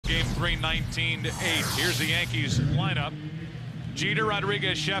Game 3, 19-8. Here's the Yankees lineup. Jeter,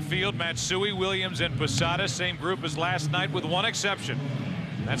 Rodriguez, Sheffield, Matsui, Williams, and Posada. Same group as last night with one exception.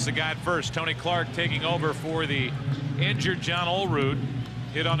 That's the guy at first. Tony Clark taking over for the injured John Olerud.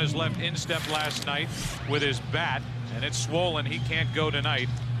 Hit on his left instep last night with his bat, and it's swollen. He can't go tonight.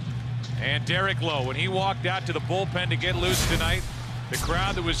 And Derek Lowe, when he walked out to the bullpen to get loose tonight, the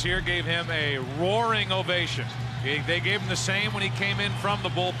crowd that was here gave him a roaring ovation. They gave him the same when he came in from the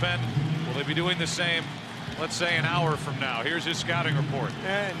bullpen. Will they be doing the same, let's say, an hour from now? Here's his scouting report.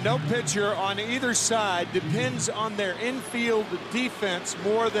 And no pitcher on either side depends on their infield defense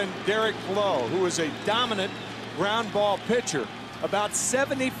more than Derek Lowe, who is a dominant ground ball pitcher. About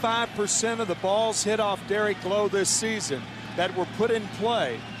 75% of the balls hit off Derek Lowe this season that were put in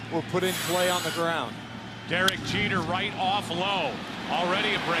play on the ground. Derek Jeter right off Lowe.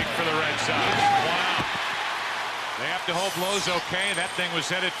 Already a break for the Red Sox. Wow. They have to hope Lowe's okay. That thing was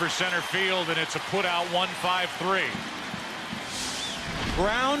headed for center field, and it's a put out 1-5-3.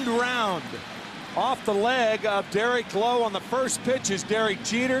 Ground round off the leg of Derek Lowe on the first pitch is Derek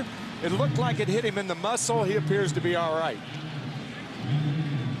Jeter. It looked like it hit him in the muscle. He appears to be all right.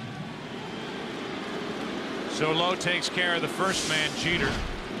 So Lowe takes care of the first man, Jeter.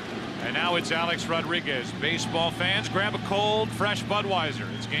 And now it's Alex Rodriguez. Baseball fans, grab a cold, fresh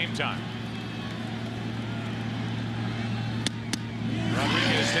Budweiser. It's game time.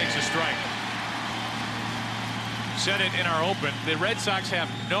 Rodriguez takes a strike. Said it in our open. The Red Sox have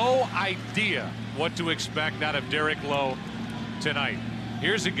no idea what to expect out of Derek Lowe tonight.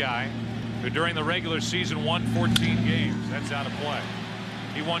 Here's a guy who during the regular season won 14 games. That's out of play.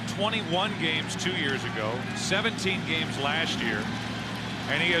 He won 21 games 2 years ago, 17 games last year.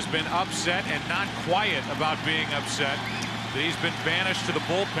 And he has been upset and not quiet about being upset that he's been banished to the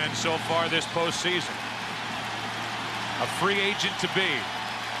bullpen so far this postseason. A free agent to be.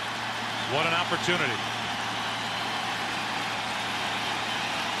 What an opportunity.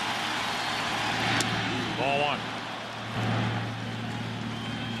 Ball one.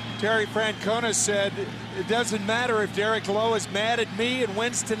 Terry Francona said it doesn't matter if Derek Lowe is mad at me and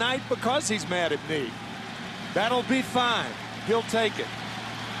wins tonight because he's mad at me. That'll be fine. He'll take it.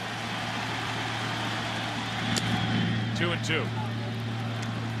 2-2.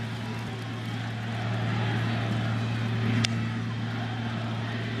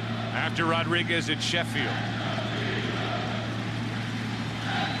 After Rodriguez at Sheffield.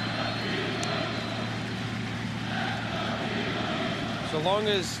 So long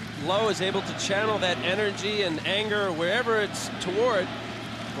as Lowe is able to channel that energy and anger wherever it's toward,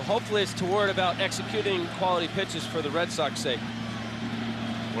 well, hopefully it's toward about executing quality pitches for the Red Sox sake.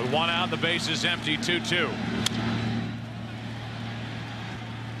 With one out, the base is empty. 2-2.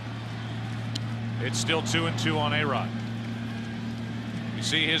 It's still 2-2 on A-Rod. You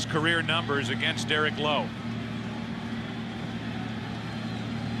see his career numbers against Derek Lowe.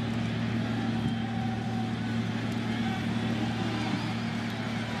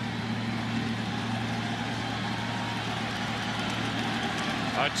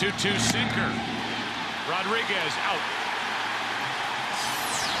 A 2-2 sinker. Rodriguez out.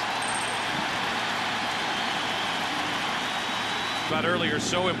 About earlier,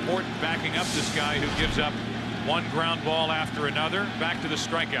 so important backing up this guy who gives up one ground ball after another. Back to the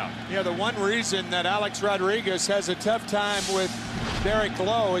strikeout. Yeah, the one reason that Alex Rodriguez has a tough time with Derek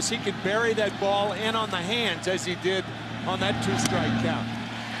Lowe is he can bury that ball in on the hands as he did on that two-strike count.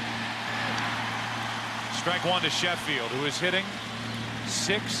 Strike one to Sheffield, who is hitting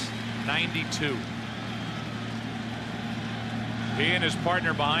 .692. He and his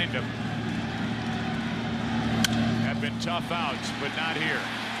partner behind him have been tough outs, but not here.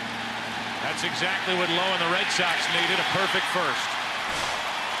 That's exactly what Lowe and the Red Sox needed, a perfect first.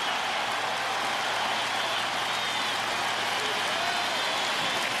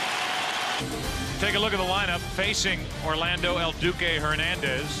 Take a look at the lineup. Facing Orlando El Duque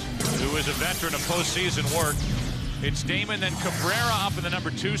Hernandez, who is a veteran of postseason work. It's Damon, then Cabrera up in the number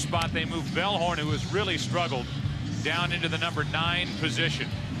 2 spot. They move Bellhorn, who has really struggled, down into the number 9 position.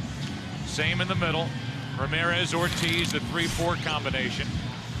 Same in the middle. Ramirez, Ortiz, the 3-4 combination.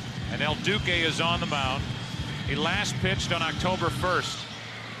 And El Duque is on the mound. He last pitched on October 1st.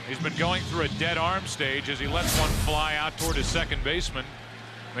 He's been going through a dead arm stage as he lets one fly out toward his second baseman,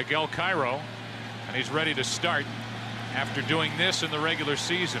 Miguel Cairo. And he's ready to start after doing this in the regular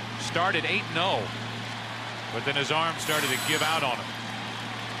season. Started 8-0, but then his arm started to give out on him.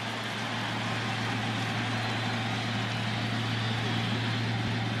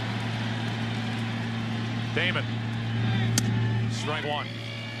 Damon. Strike one.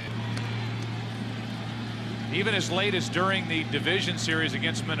 Even as late as during the division series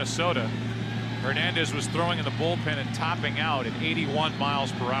against Minnesota, Hernandez was throwing in the bullpen and topping out at 81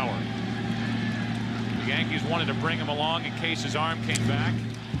 miles per hour. The Yankees wanted to bring him along in case his arm came back.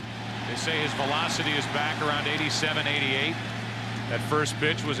 They say his velocity is back around 87, 88. That first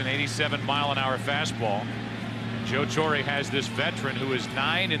pitch was an 87-mile-an-hour fastball. And Joe Torre has this veteran who is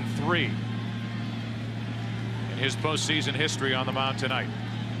 9-3 in his postseason history on the mound tonight.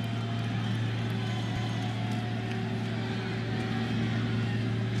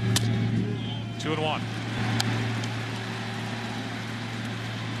 Two and one.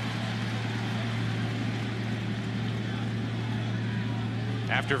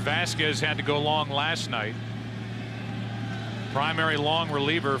 After Vasquez had to go long last night, primary long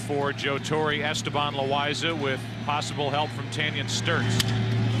reliever for Joe Torre, Esteban Loaiza, with possible help from Tanyan Sturtz.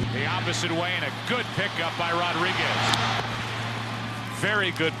 The opposite way, and a good pickup by Rodriguez.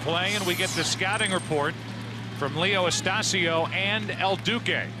 Very good play, and we get the scouting report from Leo Estacio and El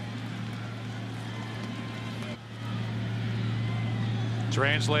Duque.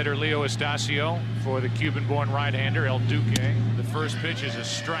 Translator Leo Estacio for the Cuban-born right-hander El Duque. The first pitch is a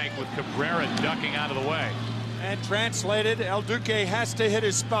strike with Cabrera ducking out of the way. And translated, El Duque has to hit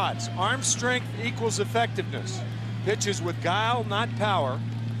his spots. Arm strength equals effectiveness. Pitches with guile, not power.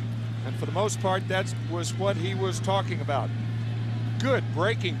 And for the most part, that was what he was talking about. Good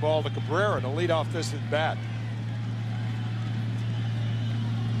breaking ball to Cabrera to lead off this at bat.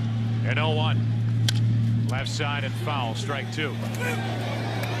 And 0-1. Left side and foul, strike two.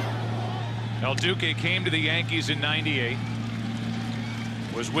 El Duque came to the Yankees in '98.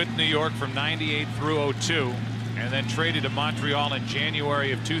 Was with New York from '98 through '02. And then traded to Montreal in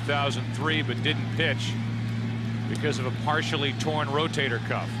January of 2003, but didn't pitch because of a partially torn rotator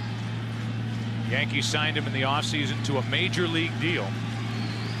cuff. Yankees signed him in the offseason to a major league deal.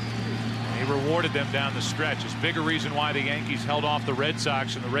 And he rewarded them down the stretch. As big a reason why the Yankees held off the Red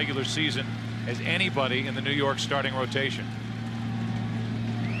Sox in the regular season as anybody in the New York starting rotation.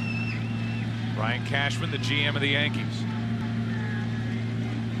 Brian Cashman, the GM of the Yankees.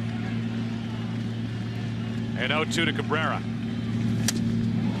 And 0-2 to Cabrera.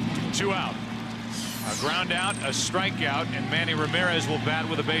 2 out. A ground out, a strikeout, and Manny Ramirez will bat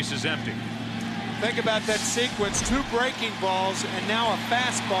with the bases empty. Think about that sequence. 2 breaking balls, and now a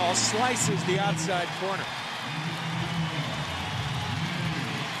fastball slices the outside corner.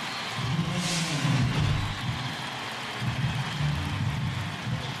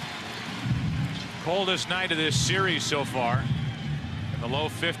 Coldest night of this series so far. In the low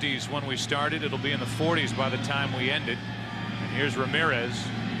 50s when we started. It'll be in the 40s by the time we end it. And here's Ramirez.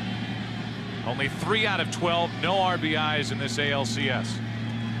 Only 3 out of 12, no RBIs in this ALCS.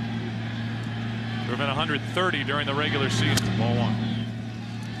 There have been 130 during the regular season. Ball 1.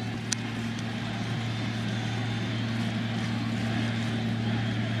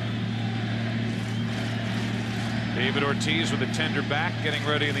 David Ortiz with a tender back, getting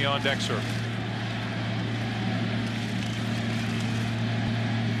ready in the on-deck circle.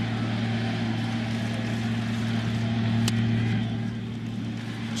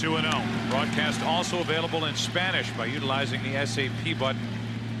 Two and 0. Broadcast also available in Spanish by utilizing the SAP button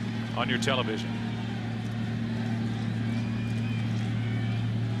on your television.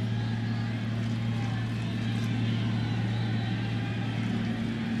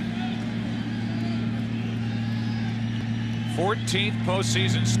 Fourteenth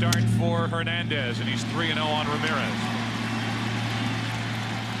postseason start for Hernandez, and he's 3-0 on Ramirez.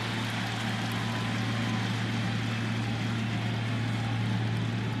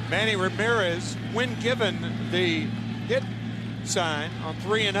 Manny Ramirez, when given the hit sign on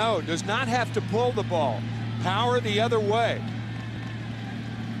 3-0, does not have to pull the ball. Power the other way.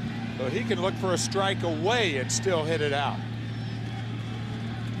 So he can look for a strike away and still hit it out.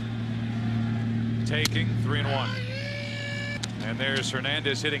 Taking 3-1. And there's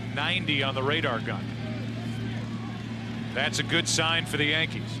Hernandez hitting 90 on the radar gun. That's a good sign for the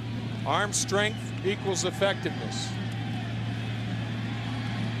Yankees. Arm strength equals effectiveness.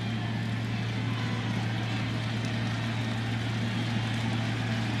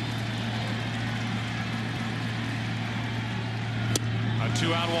 A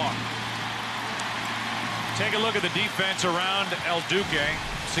 2-out walk. Take a look at the defense around El Duque.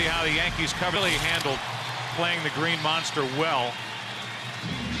 See how the Yankees really handled playing the Green Monster well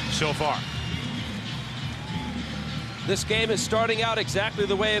so far. This game is starting out exactly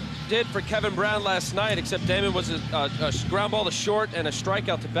the way it did for Kevin Brown last night, except Damon was a ground ball to short and a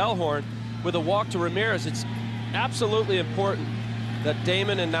strikeout to Bellhorn with a walk to Ramirez. It's absolutely important that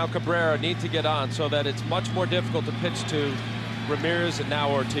Damon and now Cabrera need to get on so that it's much more difficult to pitch to Ramirez and now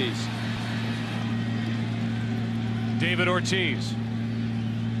Ortiz. David Ortiz.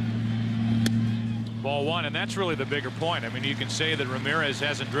 Ball one, and that's really the bigger point. I mean, you can say that Ramirez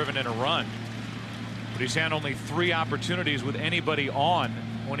hasn't driven in a run, but he's had only 3 opportunities with anybody on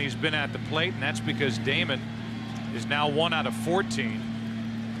when he's been at the plate, and that's because Damon is now 1 out of 14,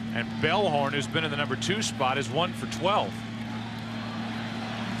 and Bellhorn, who's been in the number 2 spot, is 1 for 12.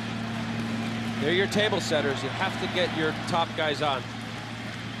 They're your table setters. You have to get your top guys on.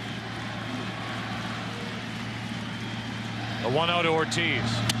 A 1-0 to Ortiz.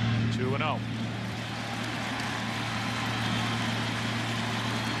 2-0.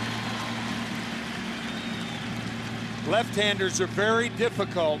 Left-handers are very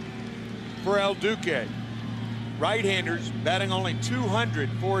difficult for El Duque. Right-handers batting only 200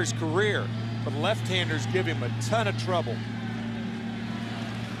 for his career, but left-handers give him a ton of trouble.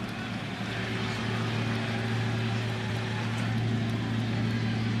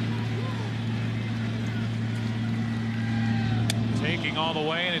 Taking all the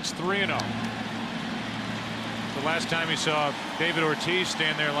way, and it's 3-0. The last time you saw David Ortiz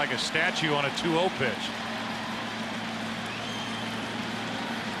stand there like a statue on a 2-0 pitch.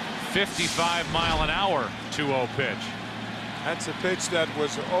 55-mile-an-hour 2-0 pitch. That's a pitch that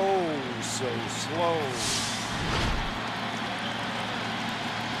was oh so slow.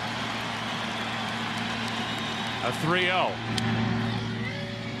 A 3-0.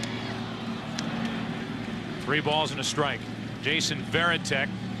 3 balls and a strike. Jason Varitek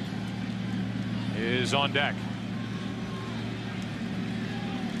is on deck.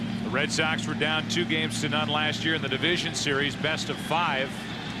 The Red Sox were down 2-0 last year in the division series, best of 5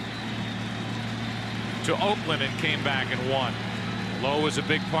 to Oakland, and came back and won. Lowe was a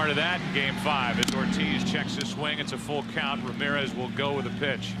big part of that in Game 5 as Ortiz checks his swing. It's a full count. Ramirez will go with a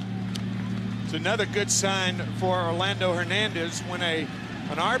pitch. It's another good sign for Orlando Hernandez when an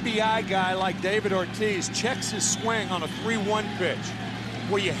RBI guy like David Ortiz checks his swing on a 3-1 pitch.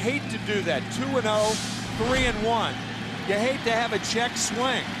 Well, you hate to do that. 2-0, 3-1. You hate to have a check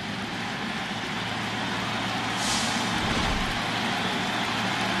swing.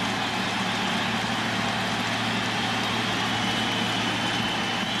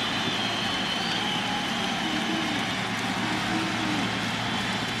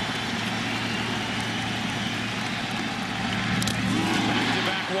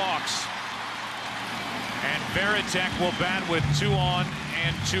 Walks, and Varitek will bat with 2 on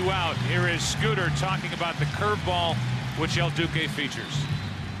and 2 out. Here is Scooter talking about the curveball which El Duque features.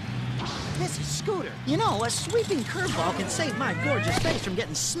 This is Scooter. You know, a sweeping curveball can save my gorgeous face from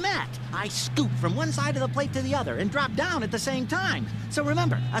getting smacked. I scoop from one side of the plate to the other and drop down at the same time. So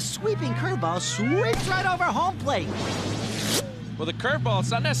remember, a sweeping curveball sweeps right over home plate. Well, the curveball,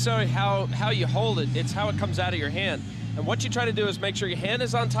 it's not necessarily how you hold it, it's how it comes out of your hand. And what you try to do is make sure your hand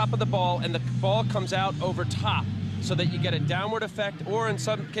is on top of the ball and the ball comes out over top so that you get a downward effect, or in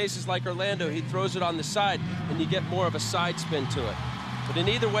some cases like Orlando, he throws it on the side and you get more of a side spin to it. But in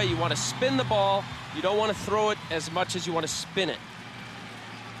either way, you want to spin the ball. You don't want to throw it as much as you want to spin it.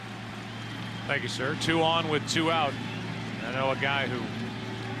 Thank you, sir. 2 on with 2 out. I know a guy who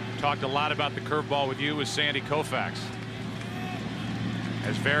talked a lot about the curveball with you was Sandy Koufax.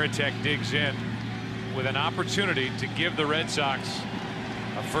 As Varitek digs in with an opportunity to give the Red Sox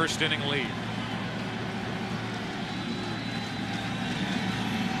a first-inning lead.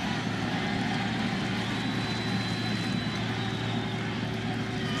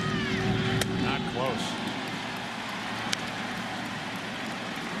 Not close.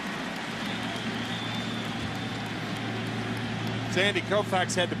 Sandy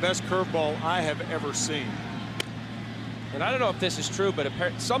Koufax had the best curveball I have ever seen. And I don't know if this is true, but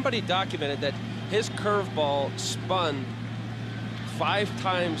somebody documented that his curveball spun 5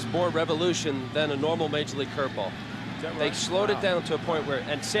 times more revolution than a normal Major League curveball. Right? They slowed it down to a point where,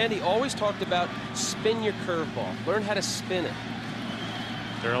 and Sandy always talked about spin your curveball. Learn how to spin it.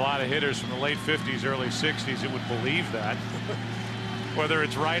 There are a lot of hitters from the late 50s, early 60s that would believe that, whether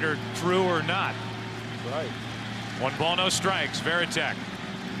it's right or true or not. Right. 1 ball, no strikes. Varitek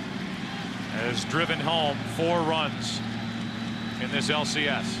has driven home 4 runs in this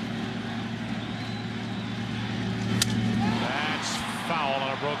LCS. That's foul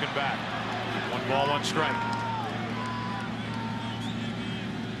on a broken bat. 1 ball, 1 strike.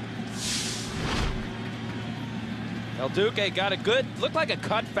 El Duque got a good, looked like a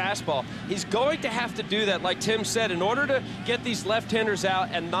cut fastball. He's going to have to do that, like Tim said, in order to get these left-handers out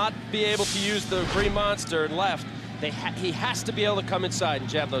and not be able to use the Green Monster and left. He has to be able to come inside and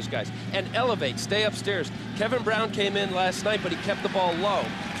jab those guys and elevate, stay upstairs. Kevin Brown came in last night, but he kept the ball low.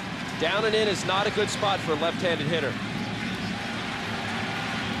 Down and in is not a good spot for a left-handed hitter.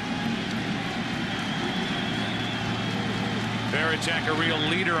 Veritek, a real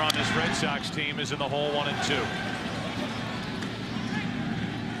leader on this Red Sox team, is in the hole 1-2.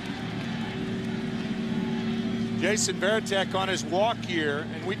 Jason Veritek on his walk here,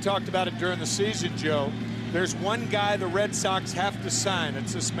 and we talked about it during the season, Joe. There's one guy the Red Sox have to sign.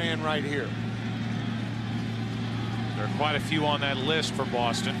 It's this man right here. There are quite a few on that list for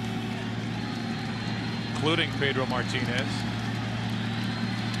Boston, including Pedro Martinez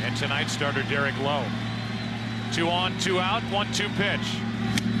and tonight's starter Derek Lowe. 2 on, 2 out, 1-2 pitch.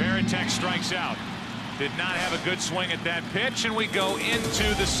 Veritek strikes out. Did not have a good swing at that pitch, and we go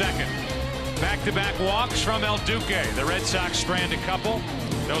into the second. Back-to-back walks from El Duque. The Red Sox strand a couple.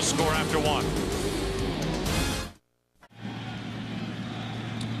 No score after 1.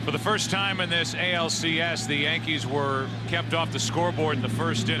 For the first time in this ALCS, the Yankees were kept off the scoreboard in the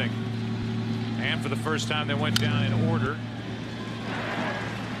first inning. And for the first time, they went down in order.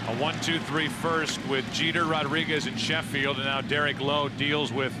 A 1-2-3 first with Jeter, Rodriguez, and Sheffield. And now Derek Lowe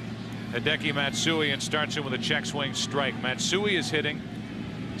deals with Hideki Matsui and starts him with a check swing strike. Matsui is hitting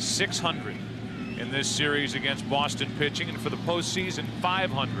 .600 in this series against Boston pitching, and for the postseason,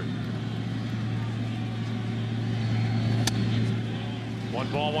 .500.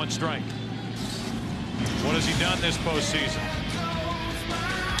 1 ball, 1 strike. What has he done this postseason?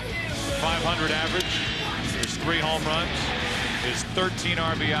 .500 average, his 3 home runs, his 13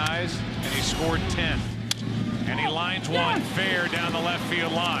 RBIs, and he scored 10. And he lines one fair down the left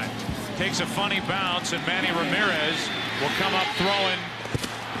field line. Takes a funny bounce, and Manny Ramirez will come up throwing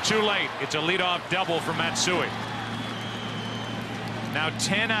too late. It's a leadoff double for Matsui. Now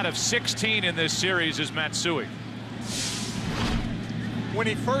 10 out of 16 in this series is Matsui. When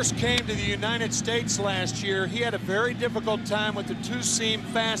he first came to the United States last year, he had a very difficult time with the 2-seam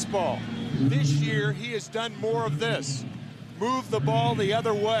fastball. This year, he has done more of this. Move the ball the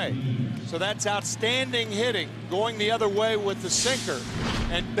other way. So that's outstanding hitting, going the other way with the sinker,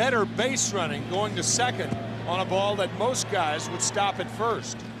 and better base running, going to second on a ball that most guys would stop at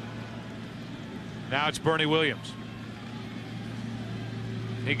first. Now it's Bernie Williams.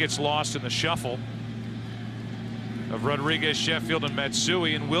 He gets lost in the shuffle of Rodriguez, Sheffield, and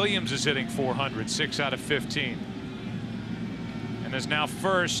Matsui, and Williams is hitting .400, 6 out of 15, and is now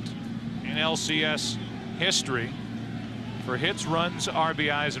first in LCS history for hits, runs,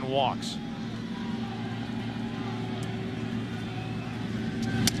 RBIs, and walks.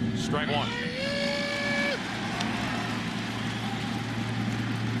 Strike 1.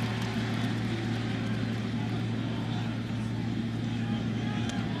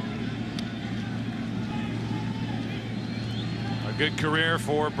 A good career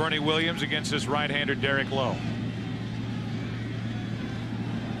for Bernie Williams against his right-hander Derek Lowe.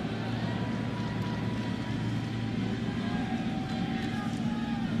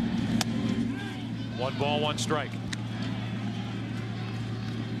 One ball, 1 strike.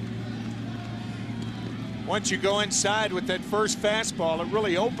 Once you go inside with that first fastball, it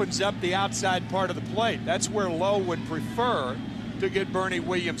really opens up the outside part of the plate. That's where Lowe would prefer to get Bernie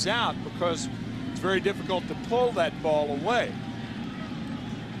Williams out, because it's very difficult to pull that ball away.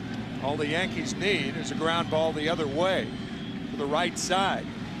 All the Yankees need is a ground ball the other way to the right side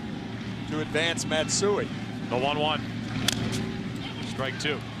to advance Matsui. The 1-1. Strike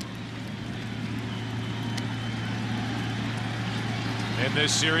 2. In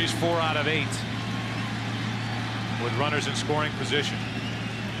this series, 4 out of 8 with runners in scoring position.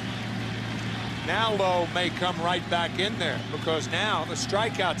 Now Lowe may come right back in there, because now the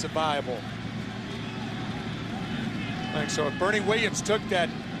strikeouts are viable. So if Bernie Williams took that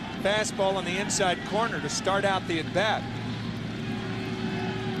fastball on the inside corner to start out the at-bat,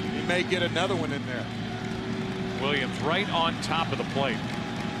 he may get another one in there. Williams right on top of the plate.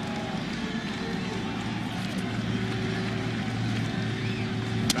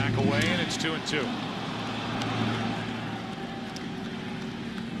 Back away, and it's 2-2.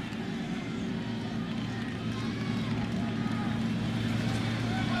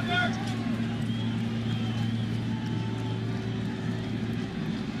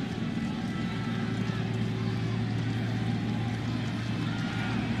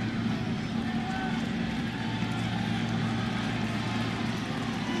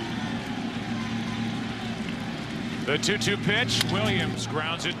 The 2-2 pitch. Williams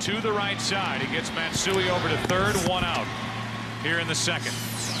grounds it to the right side. He gets Matsui over to third, 1 out here in the second.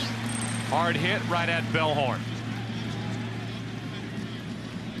 Hard hit right at Bellhorn.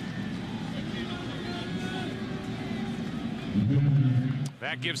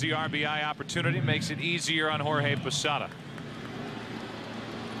 That gives the RBI opportunity, makes it easier on Jorge Posada.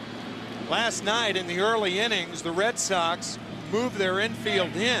 Last night in the early innings, the Red Sox moved their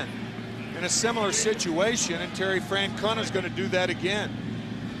infield in in a similar situation, and Terry Francona is going to do that again.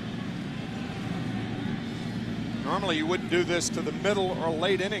 Normally you wouldn't do this to the middle or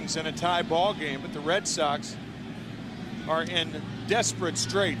late innings in a tie ball game, but the Red Sox are in desperate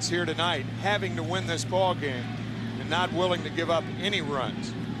straits here tonight, having to win this ball game and not willing to give up any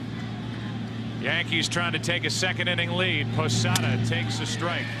runs. Yankees trying to take a second inning lead. Posada takes a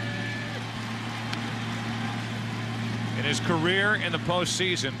strike. In his career in the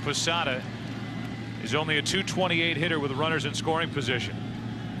postseason, Posada is only a .228 hitter with runners in scoring position.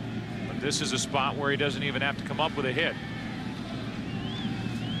 But this is a spot where he doesn't even have to come up with a hit.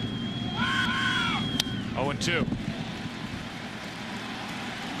 0-2.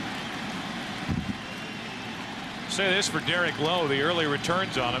 Say this for Derek Lowe, the early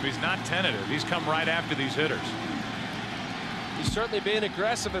returns on him, he's not tentative. He's come right after these hitters. He's certainly being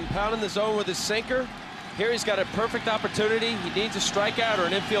aggressive and pounding the zone with his sinker. Here he's got a perfect opportunity. He needs a strikeout or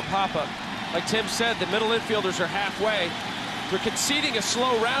an infield pop-up. Like Tim said, the middle infielders are halfway. We're conceding a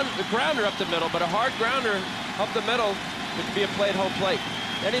slow grounder up the middle, but a hard grounder up the middle could be a play at home plate.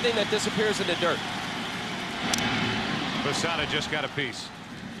 Anything that disappears in the dirt. Posada just got a piece.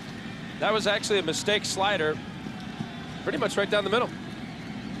 That was actually a mistake slider. Pretty much right down the middle.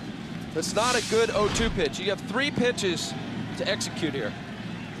 That's not a good 0-2 pitch. You have 3 pitches to execute here.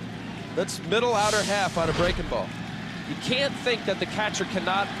 That's middle outer half on a breaking ball. You can't think that the catcher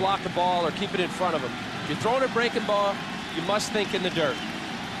cannot block a ball or keep it in front of him. If you're throwing a breaking ball, you must think in the dirt.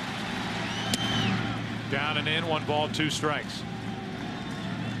 Down and in, 1 ball, 2 strikes.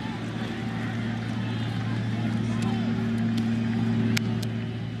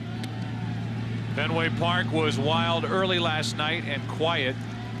 Fenway Park was wild early last night and quiet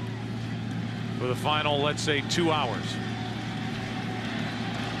for the final, let's say, 2 hours.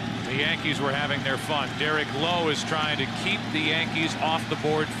 The Yankees were having their fun. Derek Lowe is trying to keep the Yankees off the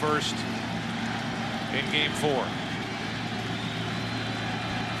board first in Game 4.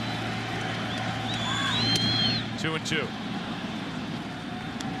 Two and 2.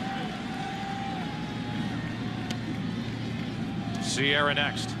 Sierra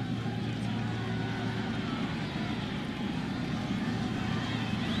next.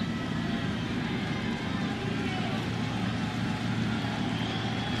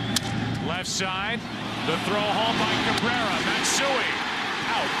 Left side, the throw home by Cabrera. Matsui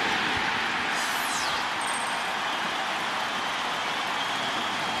out.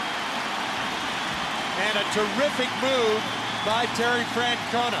 And a terrific move by Terry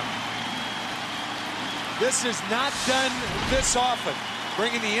Francona. This is not done this often,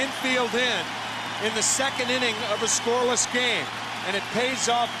 bringing the infield in the second inning of a scoreless game, and it pays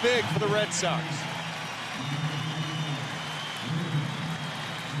off big for the Red Sox.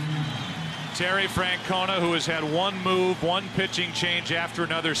 Terry Francona, who has had one move, one pitching change after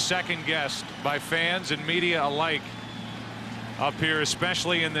another, second guessed by fans and media alike up here,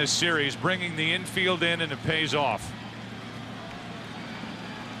 especially in this series, bringing the infield in, and it pays off.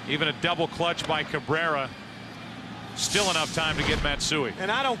 Even a double clutch by Cabrera. Still enough time to get Matsui.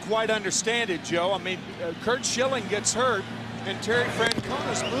 And I don't quite understand it, Joe. I mean, Curt Schilling gets hurt, and Terry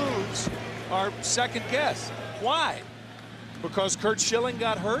Francona's moves are second guess. Why? Because Curt Schilling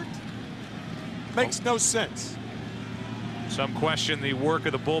got hurt? Makes no sense. Some question the work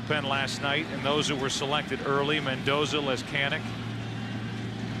of the bullpen last night and those who were selected early. Mendoza, Leskanic.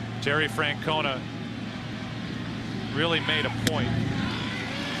 Terry Francona really made a point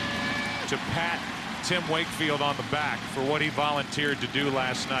to pat Tim Wakefield on the back for what he volunteered to do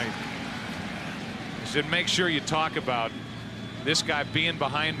last night. He said, make sure you talk about this guy being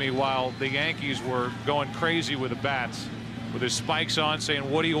behind me while the Yankees were going crazy with the bats, with his spikes on,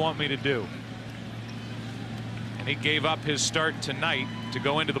 saying, what do you want me to do? And he gave up his start tonight to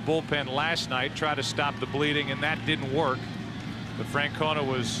go into the bullpen last night, try to stop the bleeding, and that didn't work. But Francona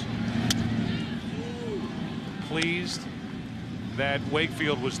was pleased that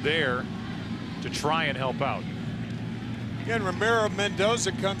Wakefield was there to try and help out. Again, Ramiro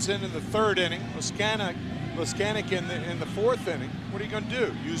Mendoza comes in the 3rd inning. Leskanic in the 4th inning. What are you going to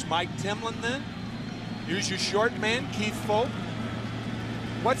do? Use Mike Timlin then? Use your short man, Keith Folk?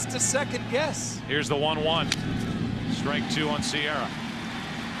 What's the second guess? Here's the 1-1. Strike 2 on Sierra.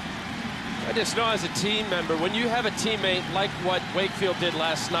 I just know as a team member, when you have a teammate like what Wakefield did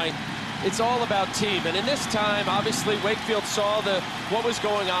last night, it's all about team. And in this time, obviously, Wakefield saw what was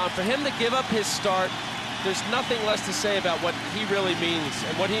going on. For him to give up his start, there's nothing less to say about what he really means.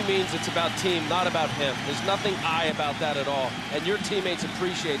 And what he means, it's about team, not about him. There's nothing I about that at all. And your teammates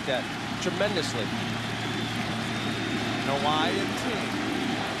appreciate that tremendously. No I in team.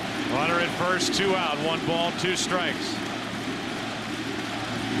 Runner at first, 2 out, 1 ball, 2 strikes.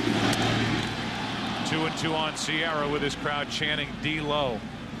 2-2 on Sierra with his crowd chanting D-Low.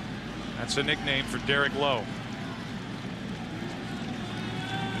 That's a nickname for Derek Lowe.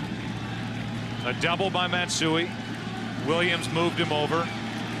 A double by Matsui. Williams moved him over.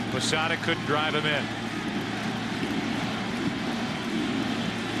 Posada couldn't drive him in.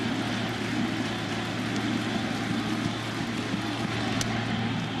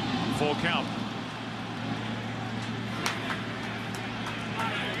 Full count.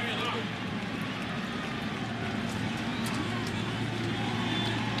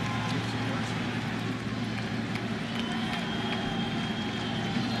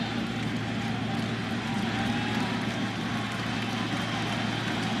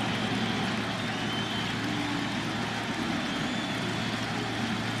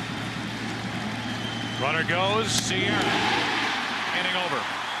 Runner goes. Sierra inning over.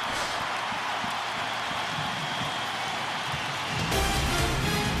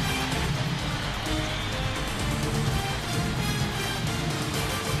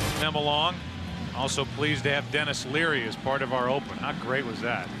 Them along. Also pleased to have Dennis Leary as part of our open. How great was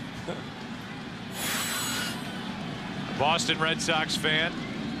that? A Boston Red Sox fan.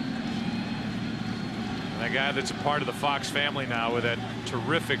 And a guy that's a part of the Fox family now with that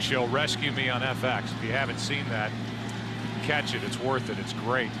terrific show Rescue Me on FX. If you haven't seen that, catch it. It's worth it. It's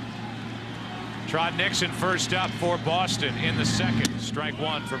great. Trot Nixon first up for Boston in the second. Strike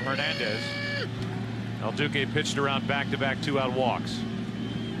one from Hernandez. El Duque pitched around back-to-back 2-out walks.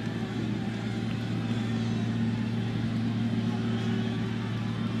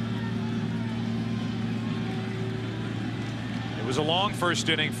 It was a long first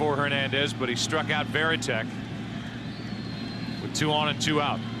inning for Hernandez, but he struck out Varitek with 2 on and 2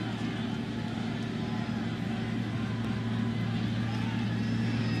 out.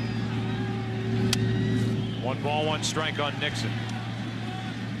 One ball, 1 strike on Nixon.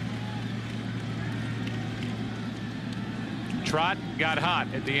 Trot got hot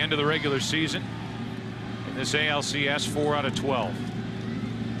at the end of the regular season. In this ALCS, 4 out of 12.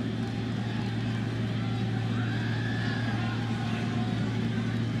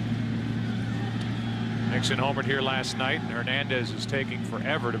 Nixon homered here last night, and Hernandez is taking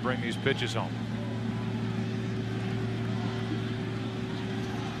forever to bring these pitches home.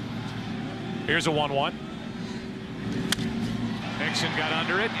 Here's a 1-1. Nixon got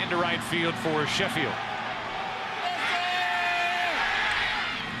under it into right field for Sheffield.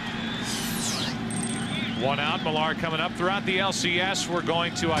 One out. Millar coming up. Throughout the LCS, we're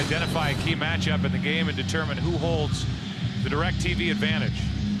going to identify a key matchup in the game and determine who holds the DirecTV advantage.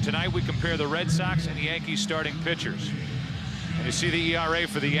 Tonight we compare the Red Sox and the Yankees starting pitchers. And you see the ERA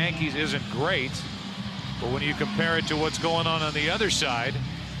for the Yankees isn't great, but when you compare it to what's going on the other side,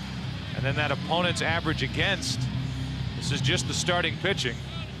 and then that opponent's average against, this is just the starting pitching.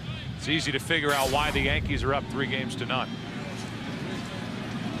 It's easy to figure out why the Yankees are up 3-0.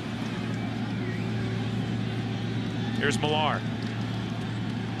 Here's Millar.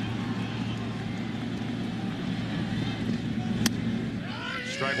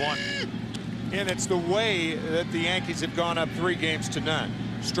 Strike one. And it's the way that the Yankees have gone up 3-0.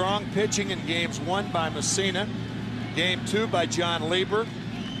 Strong pitching in games 1 by Messina, game 2 by John Lieber,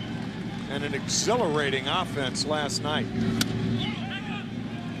 and an exhilarating offense last night.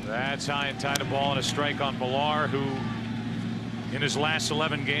 That's high and tight, a ball and a strike on Millar, who in his last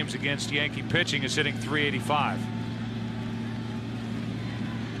 11 games against Yankee pitching is hitting .385.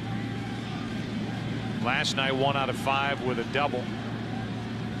 Last night 1 out of 5 with a double.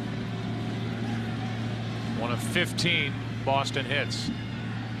 1 of 15 Boston hits.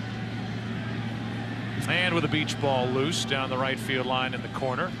 And with a beach ball loose down the right field line in the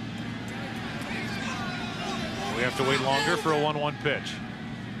corner. We have to wait longer for a 1-1 pitch.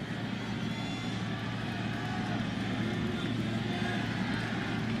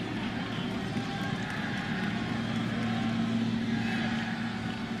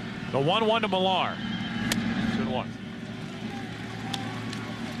 The 1-1 to Millar. 2-1.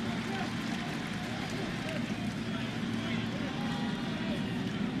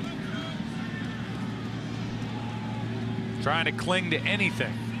 Trying to cling to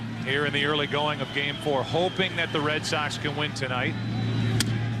anything here in the early going of game 4, hoping that the Red Sox can win tonight.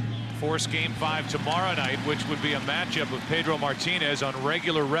 Force game 5 tomorrow night, which would be a matchup of Pedro Martinez on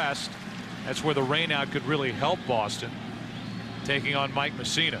regular rest. That's where the rainout could really help Boston, taking on Mike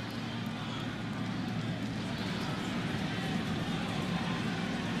Messina.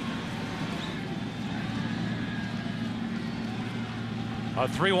 A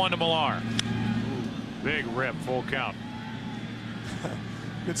 3-1 to Millar. Big rip, full count.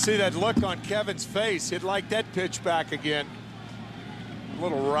 You could see that look on Kevin's face. He'd like that pitch back again. A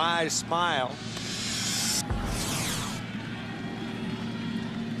little wry smile.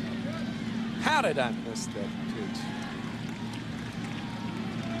 How did I miss that pitch?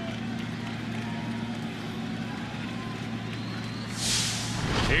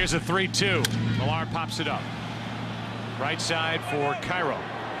 Here's a 3-2. Millar pops it up. Right side for Cairo.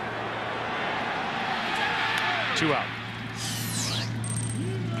 2 out.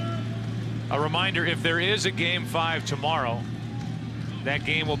 A reminder, if there is a Game 5 tomorrow, that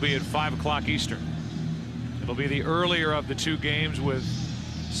game will be at 5 o'clock Eastern. It'll be the earlier of the 2 games, with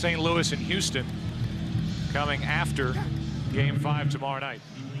St. Louis and Houston coming after Game 5 tomorrow night.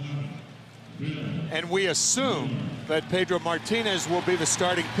 And we assume that Pedro Martinez will be the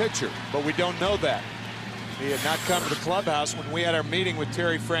starting pitcher, but we don't know that. He had not come to the clubhouse when we had our meeting with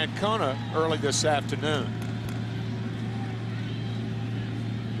Terry Francona early this afternoon.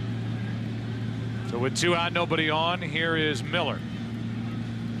 So with 2 out, nobody on, here is Miller.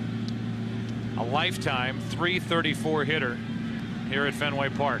 A lifetime .334 hitter here at Fenway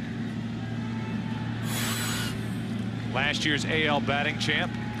Park. Last year's AL batting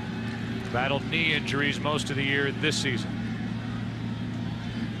champ. Battled knee injuries most of the year this season.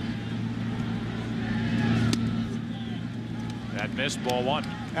 That missed, ball 1.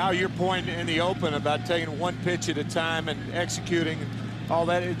 Now your point in the open about taking 1 pitch at a time and executing all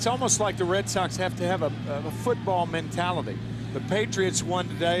that, it's almost like the Red Sox have to have a football mentality. The Patriots won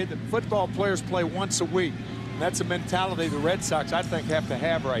today. The football players play once a week. That's a mentality the Red Sox, I think, have to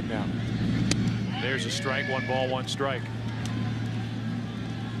have right now. There's a strike. 1 ball, 1 strike.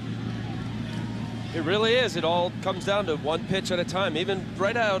 It really is. It all comes down to 1 pitch at a time. Even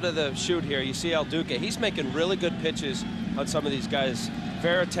right out of the chute here, you see El Duque. He's making really good pitches on some of these guys.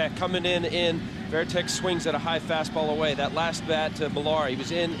 Veritek coming in. Veritek swings at a high fastball away. That last bat to Millar, he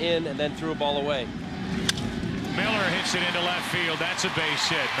was in, and then threw a ball away. Miller hits it into left field. That's a base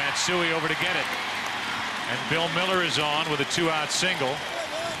hit. Matsui over to get it. And Bill Miller is on with a 2-out single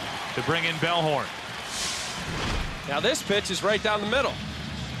to bring in Bellhorn. Now this pitch is right down the middle.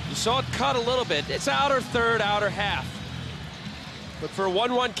 You saw it cut a little bit. It's outer third, outer half. But for a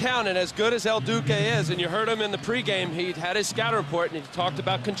 1-1 count, and as good as El Duque is, and you heard him in the pregame, he had his scout report, and he talked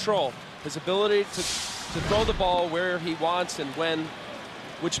about control. His ability to throw the ball where he wants and when,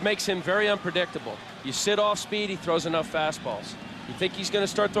 which makes him very unpredictable. You sit off speed, he throws enough fastballs. You think he's going to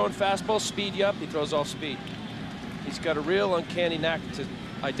start throwing fastballs, speed you up, he throws off speed. He's got a real uncanny knack to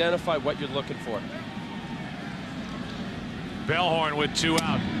identify what you're looking for. Bellhorn with 2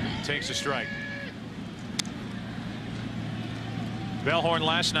 out. Takes a strike. Bellhorn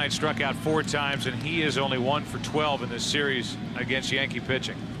last night struck out 4 times, and he is only 1 for 12 in this series against Yankee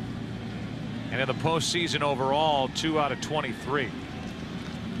pitching. And in the postseason overall, 2 out of 23.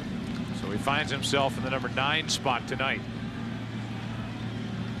 So he finds himself in the number 9 spot tonight.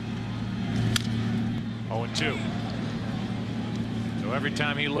 0-2. So every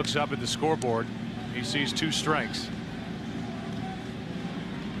time he looks up at the scoreboard, he sees 2 strikes.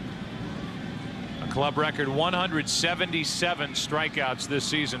 Club record 177 strikeouts this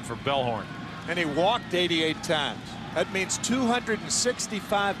season for Bellhorn. And he walked 88 times. That means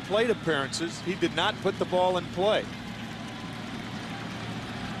 265 plate appearances. He did not put the ball in play.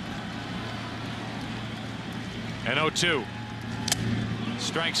 And 0-2.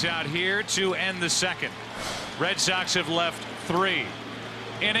 Strikes out here to end the second. Red Sox have left 3.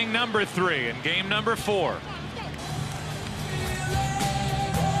 Inning number 3 and game number 4.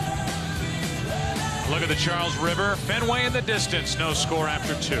 Look at the Charles River. Fenway in the distance. No score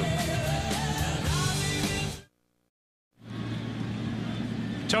after 2.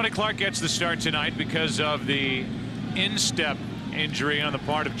 Tony Clark gets the start tonight because of the instep injury on the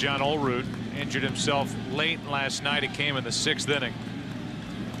part of John Olerud. Injured himself late last night. It came in the 6th inning.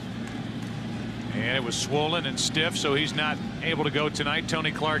 And it was swollen and stiff, so he's not able to go tonight.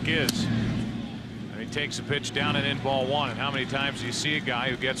 Tony Clark is. He takes a pitch down and in, ball 1. And how many times do you see a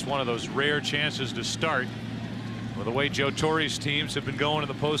guy who gets one of those rare chances to start? Well, the way Joe Torre's teams have been going in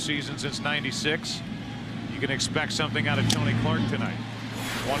the postseason since '96, you can expect something out of Tony Clark tonight.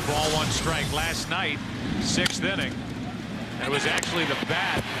 1 ball, 1 strike. Last night, 6th inning, and it was actually the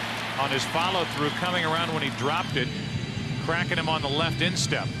bat on his follow through coming around when he dropped it, cracking him on the left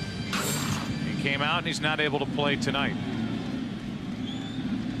instep. He came out and he's not able to play tonight.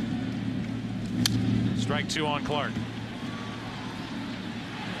 Strike 2 on Clark.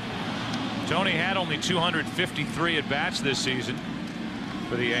 Tony had only 253 at bats this season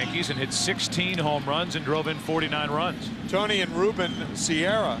for the Yankees and hit 16 home runs and drove in 49 runs. Tony and Ruben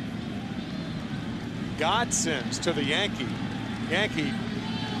Sierra, godsends to the Yankee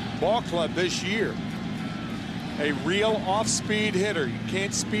ball club this year. A real off-speed hitter. You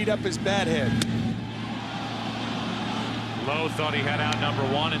can't speed up his bat head. Lowe thought he had out number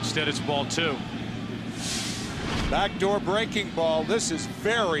 1. Instead, it's ball 2. Backdoor breaking ball. This is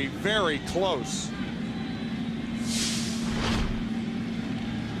very, very close.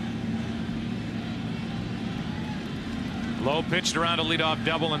 Lowe pitched around a leadoff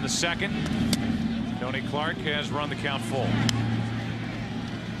double in the 2nd. Tony Clark has run the count full.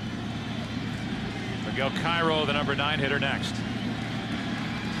 Miguel Cairo, the number 9 hitter, next.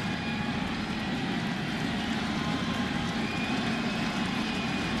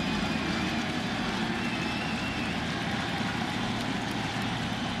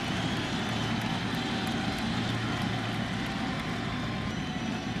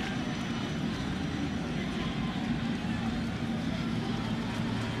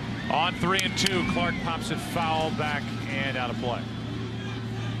 On 3-2, Clark pops it foul, back and out of play.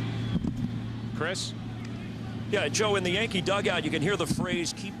 Chris? Yeah, Joe, in the Yankee dugout, you can hear the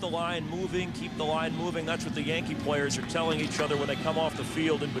phrase, keep the line moving, keep the line moving. That's what the Yankee players are telling each other when they come off the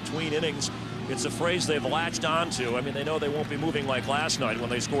field in between innings. It's a phrase they've latched onto. I mean, they know they won't be moving like last night when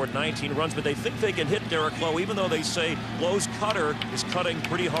they scored 19 runs, but they think they can hit Derek Lowe, even though they say Lowe's cutter is cutting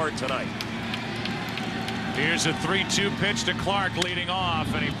pretty hard tonight. Here's a 3-2 pitch to Clark leading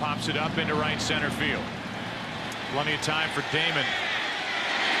off, and he pops it up into right center field. Plenty of time for Damon.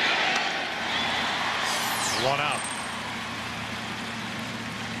 1 out.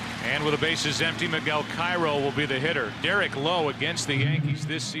 And with the bases empty, Miguel Cairo will be the hitter. Derek Lowe against the Yankees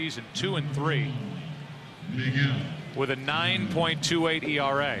this season, 2-3, with a 9.28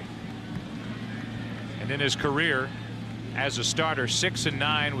 ERA. And in his career as a starter,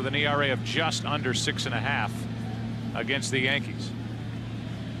 6-9 with an ERA of just under 6.5 against the Yankees.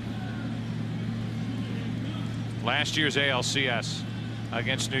 Last year's ALCS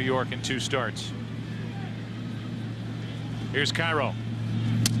against New York in 2 starts. Here's Cairo,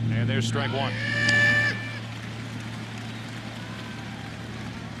 and there's strike 1.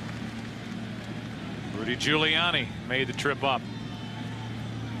 Rudy Giuliani made the trip up.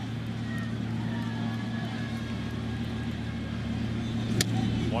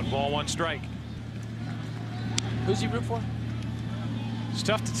 One ball, 1 strike. Who's he root for? It's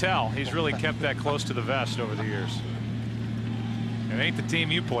tough to tell. He's really kept that close to the vest over the years. It ain't the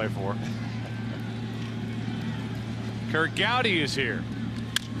team you play for. Kurt Gowdy is here.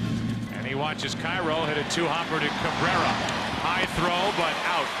 And he watches Cairo hit a 2-hopper to Cabrera. High throw, but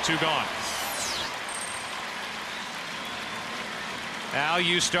out. 2 gone. Al,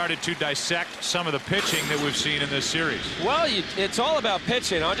 you started to dissect some of the pitching that we've seen in this series. Well, it's all about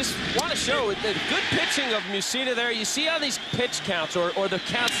pitching. I just want to show the good pitching of Mussina there. You see on these pitch counts or the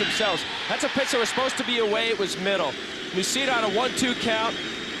counts themselves. That's a pitch that was supposed to be away. It was middle. Mussina on a 1-2 count.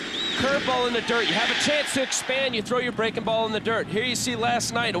 Curveball in the dirt. You have a chance to expand. You throw your breaking ball in the dirt. Here you see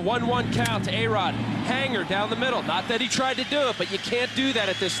last night a 1-1 count to A-Rod. Hanger down the middle. Not that he tried to do it, but you can't do that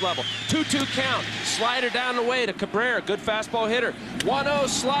at this level. 2-2 count. Slider down the way to Cabrera. Good fastball hitter. 1-0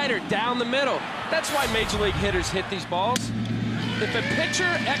 slider down the middle. That's why major league hitters hit these balls. If a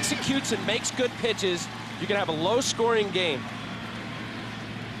pitcher executes and makes good pitches, you can have a low-scoring game.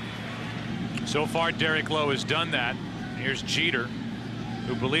 So far, Derek Lowe has done that. Here's Jeter,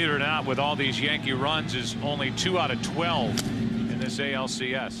 who, believe it or not, with all these Yankee runs, is only 2 out of 12 in this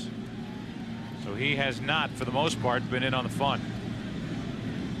ALCS. So he has not, for the most part, been in on the fun.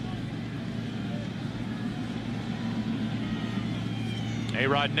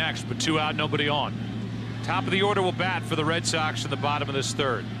 A-Rod next, but 2 out, nobody on. Top of the order will bat for the Red Sox in the bottom of this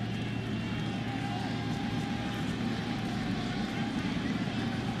 3rd.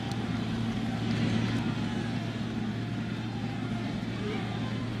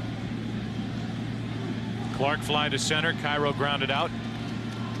 Clark fly to center. Cairo grounded out.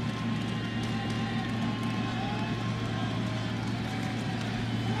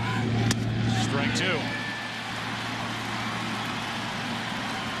 Strike 2.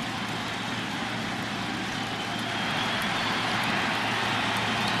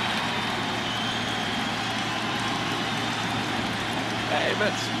 Hey,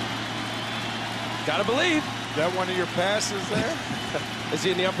 Vince. Gotta believe. Is that one of your passes there? Is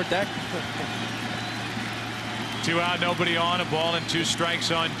he in the upper deck? 2 out, nobody on. A ball and 2 strikes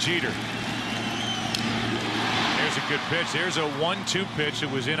on Jeter. There's a good pitch. There's a 1-2 pitch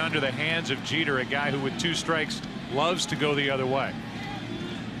that was in under the hands of Jeter, a guy who with 2 strikes loves to go the other way.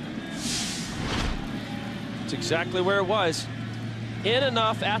 It's exactly where it was. In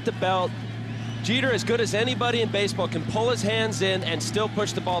enough at the belt. Jeter, as good as anybody in baseball, can pull his hands in and still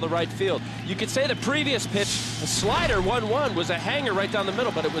push the ball to right field. You could say the previous pitch, a slider 1-1, was a hanger right down the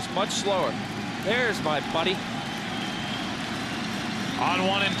middle, but it was much slower. There's my buddy. On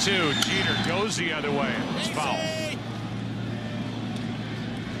 1 and 2, Jeter goes the other way. It's foul.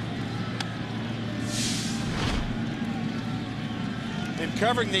 In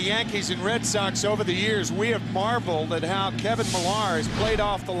covering the Yankees and Red Sox over the years, we have marveled at how Kevin Millar has played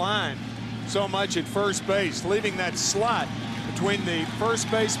off the line so much at first base, leaving that slot between the first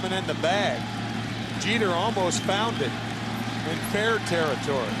baseman and the bag. Jeter almost found it in fair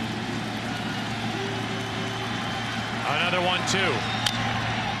territory. Another 1-2.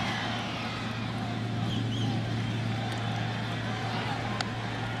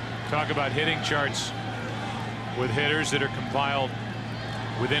 Talk about hitting charts with hitters that are compiled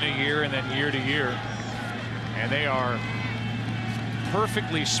within a year and then year to year, and they are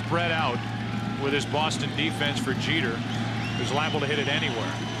perfectly spread out with his Boston defense for Jeter, who's liable to hit it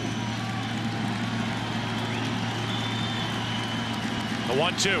anywhere. The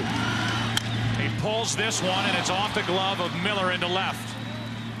 1-2. He pulls this one, and it's off the glove of Miller into left.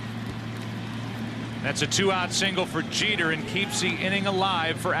 That's a 2-out single for Jeter and keeps the inning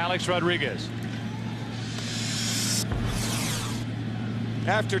alive for Alex Rodriguez.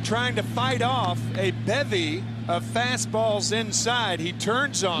 After trying to fight off a bevy of fastballs inside, he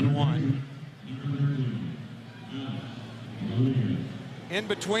turns on one. In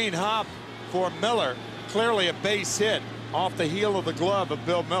between hop for Miller. Clearly a base hit off the heel of the glove of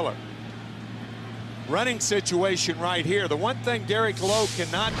Bill Miller. Running situation right here. The one thing Derek Lowe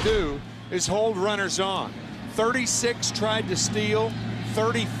cannot do is hold runners on. 36 tried to steal,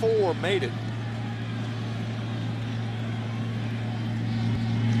 34 made it.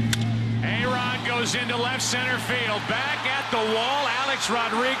 A-Rod goes into left center field. Back at the wall. Alex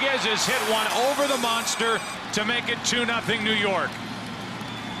Rodriguez has hit one over the monster to make it 2-0 New York.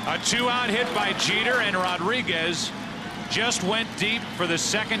 A 2-out hit by Jeter, and Rodriguez just went deep for the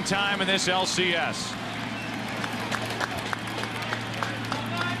second time in this LCS.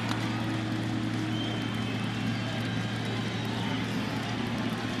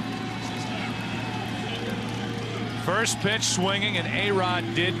 First pitch swinging, and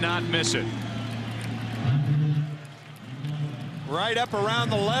A-Rod did not miss it. Right up around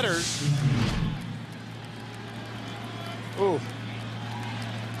the letters. Ooh.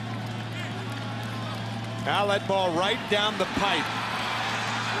 Now that ball right down the pipe.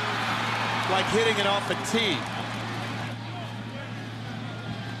 Like hitting it off a tee.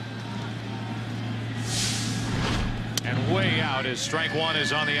 And way out as strike one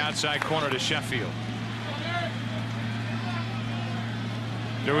is on the outside corner to Sheffield.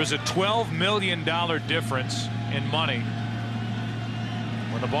 There was a $12 million difference in money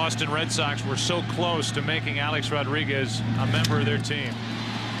when the Boston Red Sox were so close to making Alex Rodriguez a member of their team.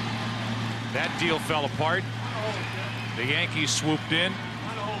 That deal fell apart. The Yankees swooped in.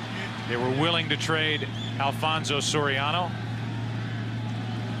 They were willing to trade Alfonso Soriano,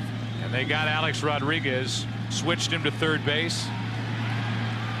 and they got Alex Rodriguez, switched him to third base.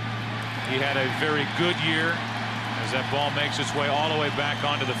 He had a very good year as that ball makes its way all the way back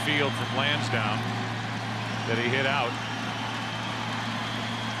onto the field from Lansdowne that he hit out.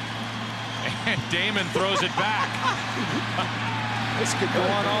 And Damon throws it back. This could go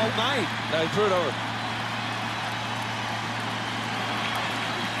on all night. Now he threw it over.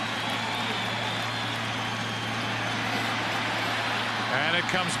 And it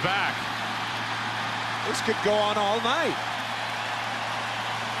comes back. This could go on all night.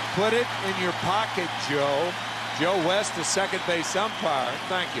 Put it in your pocket, Joe. Joe West, the second base umpire.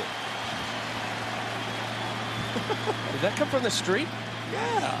 Thank you. Did that come from the street?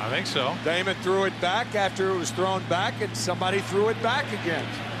 Yeah. I think so. Damon threw it back after it was thrown back, and somebody threw it back again.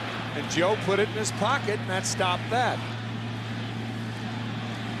 And Joe put it in his pocket, and that stopped that.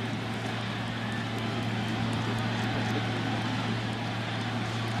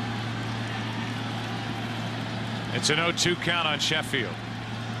 It's an 0-2 count on Sheffield.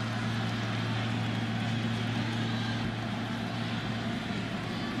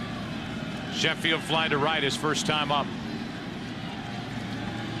 Sheffield fly to right his first time up.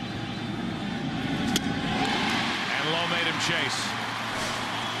 And Lowe made him chase.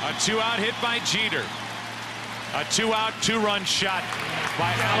 A 2-out hit by Jeter. A 2-out, 2-run shot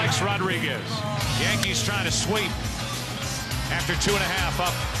by Alex Rodriguez. Yankees trying to sweep after 2.5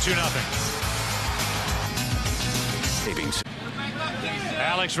 up 2-0.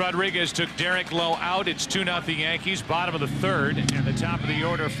 Alex Rodriguez took Derek Lowe out. It's 2-0 Yankees, bottom of the third, and the top of the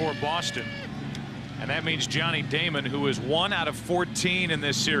order for Boston. And that means Johnny Damon, who is 1 out of 14 in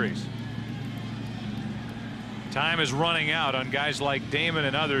this series. Time is running out on guys like Damon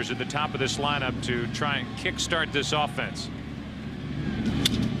and others at the top of this lineup to try and kickstart this offense.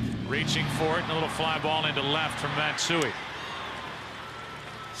 Reaching for it, and a little fly ball into left from Matsui.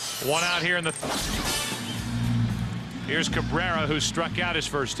 1 out here in the Here's Cabrera, who struck out his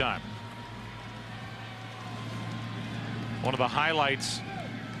first time. One of the highlights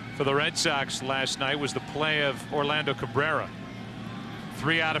for the Red Sox last night was the play of Orlando Cabrera.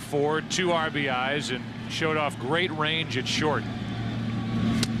 3 out of 4, 2 RBIs, and showed off great range at short.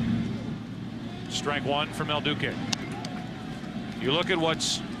 Strike one from El Duque. You look at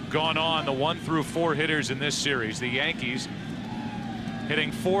what's gone on, the 1 through 4 hitters in this series. The Yankees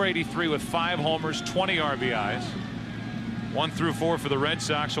hitting .483 with 5 homers, 20 RBIs. 1 through 4 for the Red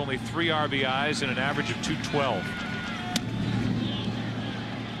Sox, only 3 RBIs and an average of .212.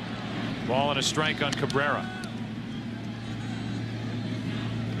 Ball and a strike on Cabrera.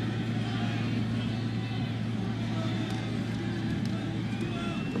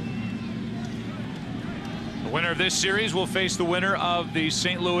 The winner of this series will face the winner of the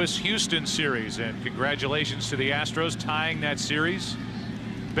St. Louis-Houston series, and congratulations to the Astros tying that series.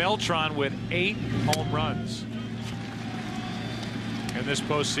 Beltran with 8 home runs in this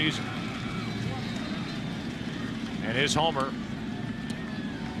postseason, and his homer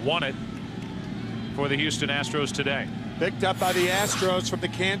won it for the Houston Astros today. Picked up by the Astros from the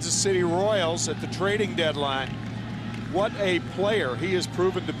Kansas City Royals at the trading deadline. What a player he has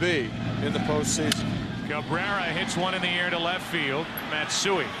proven to be in the postseason. Cabrera hits one in the air to left field.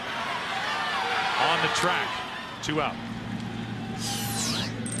 Matsui on the track. 2 out.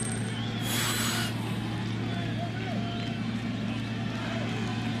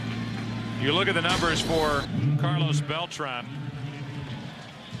 You look at the numbers for Carlos Beltran,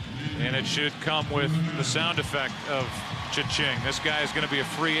 and it should come with the sound effect of cha-ching. This guy is going to be a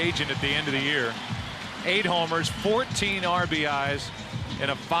free agent at the end of the year. 8 homers, 14 RBIs,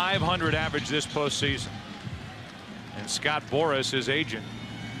 and a .500 average this postseason. And Scott Boras, his agent,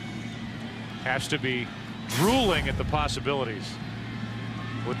 has to be drooling at the possibilities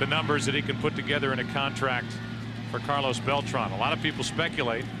with the numbers that he can put together in a contract for Carlos Beltran. A lot of people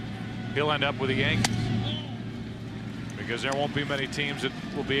speculate he'll end up with the Yankees, because there won't be many teams that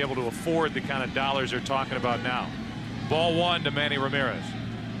will be able to afford the kind of dollars they're talking about now. Ball 1 to Manny Ramirez.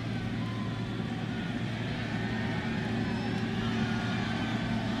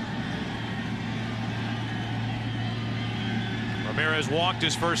 Ramirez walked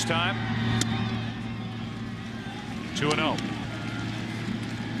his first time. 2-0.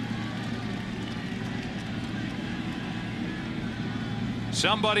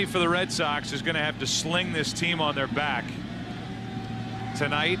 Somebody for the Red Sox is going to have to sling this team on their back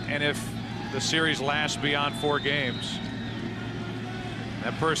tonight, and if the series lasts beyond 4 games,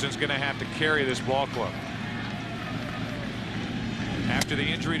 that person's going to have to carry this ball club. After the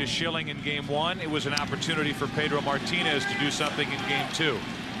injury to Schilling in Game 1, it was an opportunity for Pedro Martinez to do something in Game 2.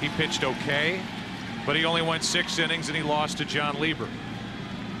 He pitched okay, but he only went 6 innings and he lost to John Lieber.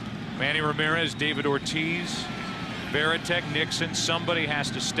 Manny Ramirez, David Ortiz, Varitek, Nixon, somebody has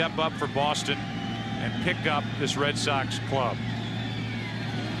to step up for Boston and pick up this Red Sox club.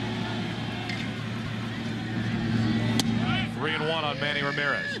 Three and 1 on Manny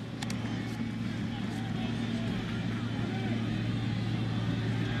Ramirez.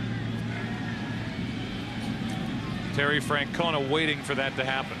 Terry Francona waiting for that to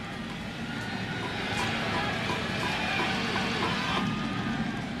happen.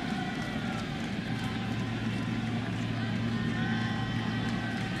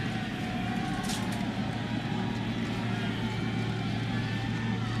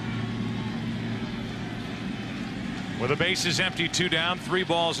 With the bases empty, 2 down, 3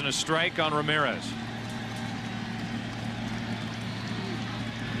 balls and a strike on Ramirez.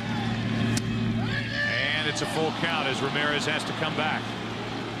 And it's a full count as Ramirez has to come back.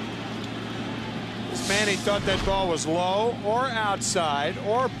 Manny thought that ball was low or outside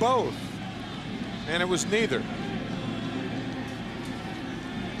or both, and it was neither.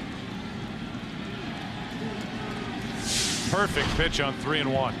 Perfect pitch on 3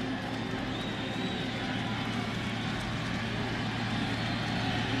 and 1.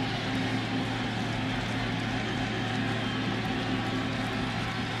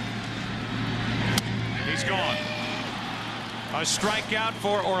 He's gone. A strikeout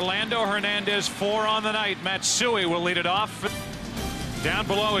for Orlando Hernandez. 4 on the night. Matsui will lead it off. Down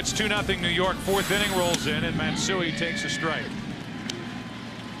below, it's 2-0 New York. 4th inning rolls in, and Matsui takes a strike.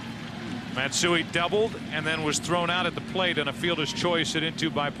 Matsui doubled and then was thrown out at the plate on a fielder's choice hit into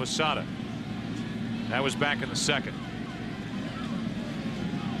by Posada. That was back in the 2nd.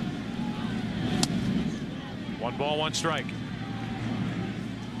 1 ball, 1 strike.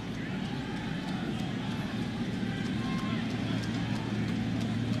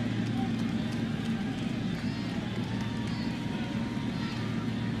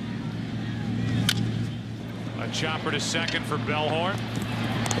 A chopper to second for Bellhorn.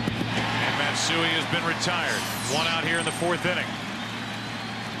 And Matsui has been retired. One out here in the 4th inning.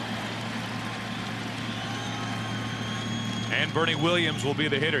 And Bernie Williams will be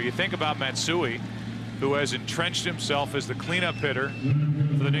the hitter. You think about Matsui, who has entrenched himself as the cleanup hitter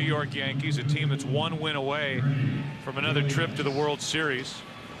for the New York Yankees, a team that's 1 win away from another trip to the World Series,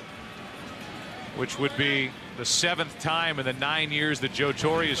 which would be the 7th time in the 9 years that Joe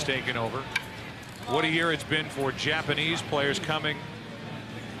Torre has taken over. What a year it's been for Japanese players coming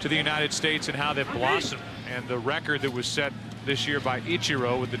to the United States and how they've blossomed. And the record that was set this year by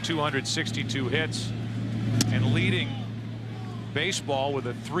Ichiro with the 262 hits and leading baseball with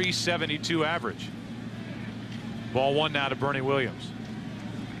a 372 average. Ball 1 now to Bernie Williams.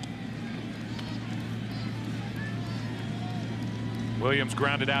 Williams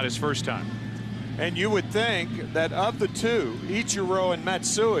grounded out his first time. And you would think that of the two, Ichiro and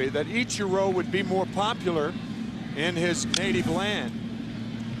Matsui, that Ichiro would be more popular in his native land.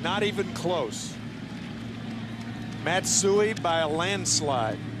 Not even close. Matsui by a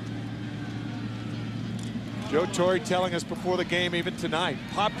landslide. Joe Torre telling us before the game, even tonight,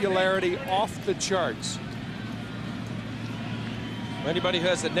 popularity off the charts. Anybody who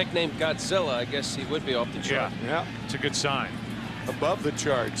has the nickname Godzilla, I guess he would be off the chart. Yeah, It's a good sign. above the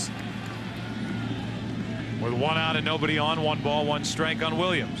charts. With 1 out and nobody on, 1 ball, 1 strike on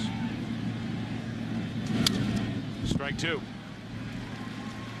Williams. Strike 2.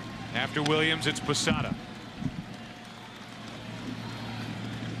 After Williams, it's Posada.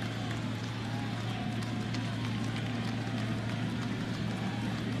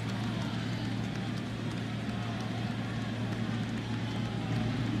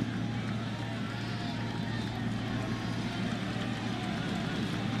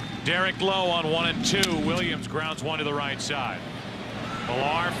 Derek Lowe on 1 and 2. Williams grounds 1 to the right side.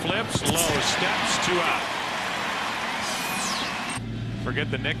 Millar flips. Lowe steps. 2 out.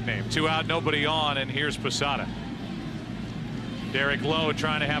 Forget the nickname. 2 out, nobody on, and here's Posada. Derek Lowe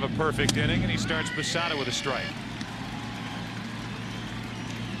trying to have a perfect inning, and he starts Posada with a strike.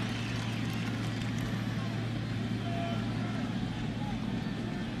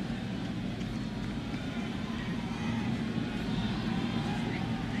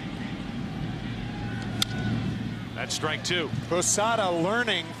 That's strike 2. Posada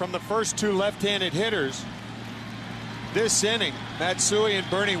learning from the first 2 left-handed hitters this inning, Matsui and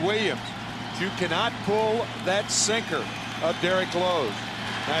Bernie Williams. You cannot pull that sinker of Derek Lowe's.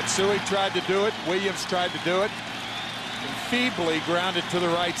 Matsui tried to do it. Williams tried to do it. And feebly grounded to the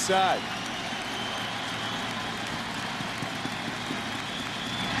right side.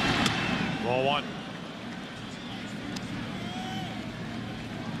 Ball 1.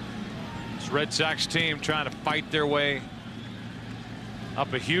 This Red Sox team trying to fight their way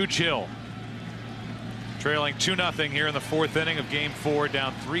up a huge hill. Trailing 2-0 here in the 4th inning of Game 4,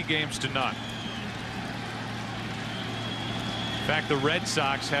 down 3 games to none. In fact, the Red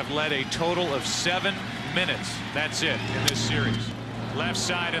Sox have led a total of 7 minutes. That's it in this series. Left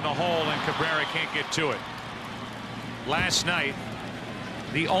side in the hole, and Cabrera can't get to it. Last night,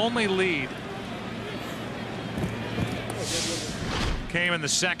 the only lead came in the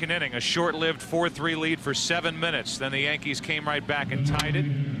 2nd inning, a short-lived 4-3 lead for 7 minutes. Then the Yankees came right back and tied it.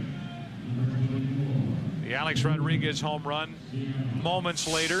 The Alex Rodriguez home run moments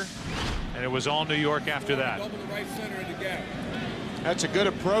later, and it was all New York after that. That's a good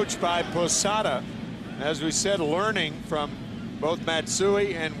approach by Posada. As we said, learning from both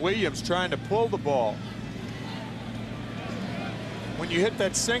Matsui and Williams, trying to pull the ball. When you hit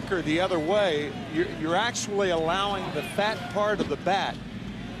that sinker the other way, you're actually allowing the fat part of the bat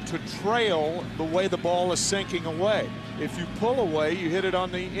to trail the way the ball is sinking away. If you pull away, you hit it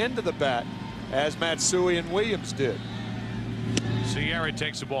on the end of the bat, as Matsui and Williams did. Sierra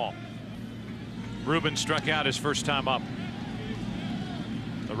takes the ball. Ruben struck out his first time up.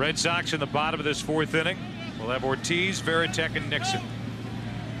 The Red Sox in the bottom of this 4th inning will have Ortiz, Varitek, and Nixon,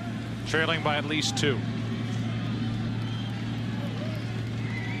 trailing by at least 2.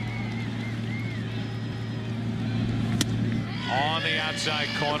 On the outside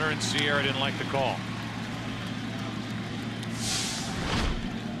corner, and Sierra didn't like the call.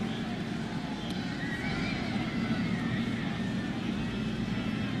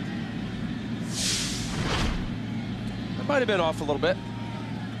 That might have been off a little bit.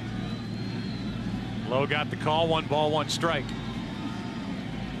 Lowe got the call. 1 ball, 1 strike.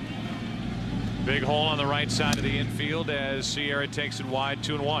 Big hole on the right side of the infield as Sierra takes it wide.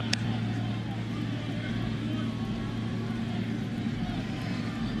 2-1.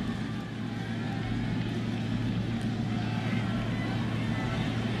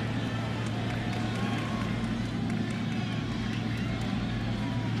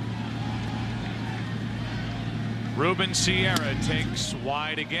 Ruben Sierra takes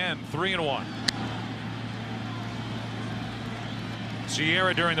wide again, 3-1.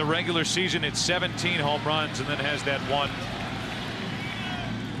 Sierra during the regular season hit 17 home runs and then has that one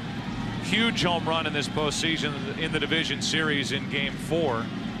huge home run in this postseason in the division series in Game 4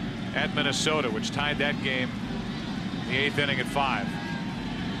 at Minnesota, which tied that game in the 8th inning at 5.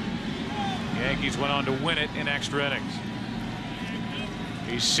 The Yankees went on to win it in extra innings.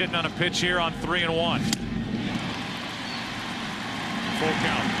 He's sitting on a pitch here on 3-1. Full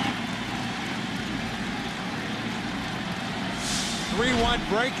count. 3-1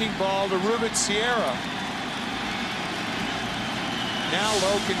 breaking ball to Ruben Sierra. Now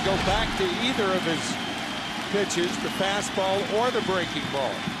Lowe can go back to either of his pitches, the fastball or the breaking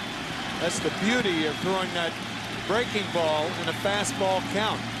ball. That's the beauty of throwing that breaking ball in a fastball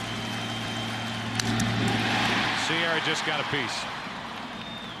count. Sierra just got a piece.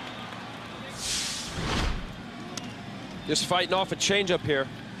 Just fighting off a changeup here.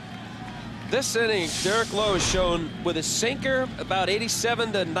 This inning, Derek Lowe is shown with his sinker about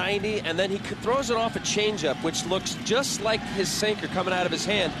 87 to 90, and then he throws it off a changeup, which looks just like his sinker coming out of his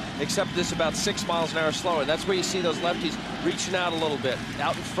hand, except this about 6 miles an hour slower. That's where you see those lefties reaching out a little bit,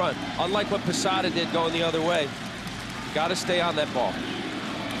 out in front. Unlike what Posada did going the other way. Got to stay on that ball.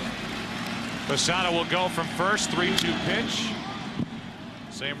 Posada will go from first, 3-2 pitch.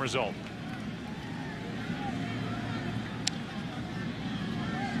 Same result.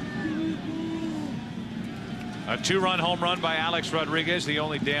 A 2-run home run by Alex Rodriguez, the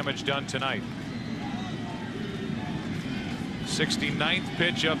only damage done tonight. 69th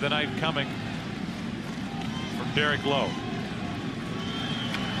pitch of the night coming from Derek Lowe.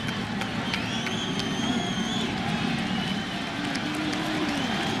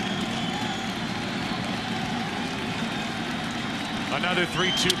 Another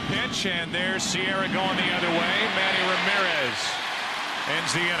 3-2 pitch, and there's Sierra going the other way. Manny Ramirez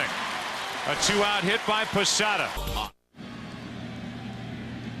ends the inning. A 2-out hit by Posada.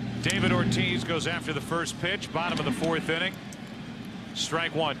 David Ortiz goes after the first pitch, bottom of the 4th inning.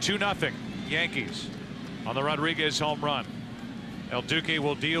 Strike 1, 2-0 Yankees on the Rodriguez home run. El Duque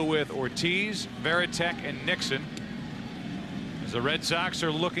will deal with Ortiz, Varitek, and Nixon as the Red Sox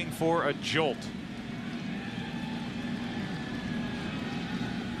are looking for a jolt.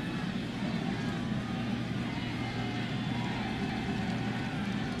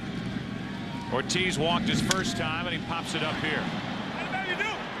 Ortiz walked his first time, and he pops it up here.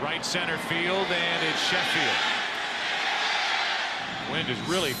 Right center field, and it's Sheffield. Wind is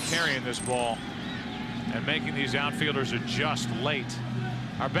really carrying this ball and making these outfielders adjust late.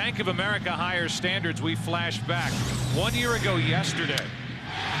 Our Bank of America higher standards, we flash back 1 year ago yesterday.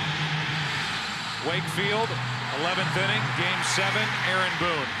 Wakefield, 11th inning, Game 7, Aaron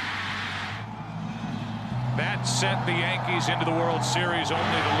Boone. That sent the Yankees into the World Series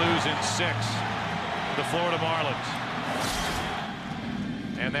only to lose in 6 to the Florida Marlins.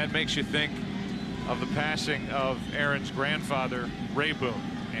 And that makes you think of the passing of Aaron's grandfather, Ray Boone.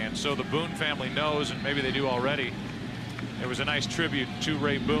 And so the Boone family knows, and maybe they do already, there was a nice tribute to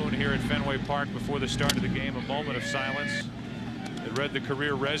Ray Boone here at Fenway Park before the start of the game, a moment of silence. It read the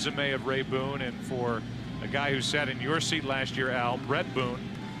career resume of Ray Boone, and for a guy who sat in your seat last year, Al, Brett Boone,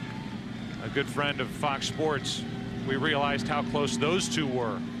 a good friend of Fox Sports, we realized how close those two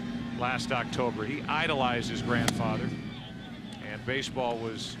were last October. He idolized his grandfather, and baseball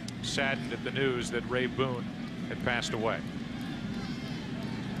was saddened at the news that Ray Boone had passed away.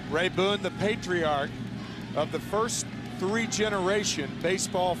 Ray Boone, the patriarch of the first 3-generation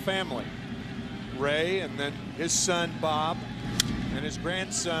baseball family. Ray, and then his son Bob, and his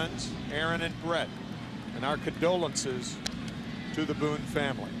grandsons Aaron and Brett. And our condolences to the Boone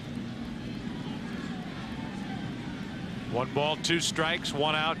family. 1 ball, 2 strikes,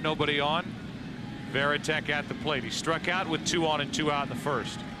 1 out, nobody on. Varitek at the plate. He struck out with 2 on and 2 out in the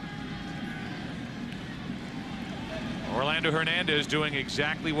first. Orlando Hernandez doing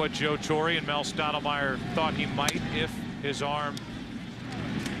exactly what Joe Torre and Mel Stottlemyre thought he might if his arm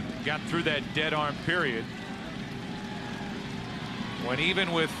got through that dead arm period. When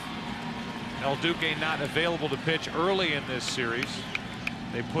even with El Duque not available to pitch early in this series,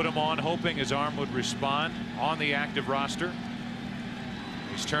 they put him on hoping his arm would respond on the active roster.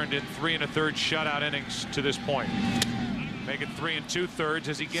 He's turned in 3 1/3 shutout innings to this point, making 3 2/3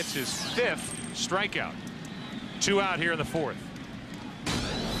 as he gets his 5th strikeout. 2 out here in the 4th.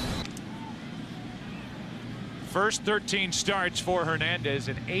 First 13 starts for Hernandez,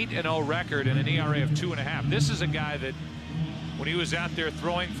 an 8-0 record and an ERA of 2.5. This is a guy that when he was out there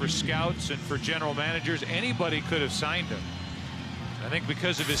throwing for scouts and for general managers, anybody could have signed him. I think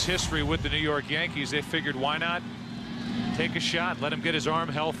because of his history with the New York Yankees, they figured why not take a shot, let him get his arm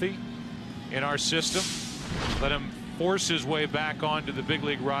healthy in our system, let him force his way back onto the big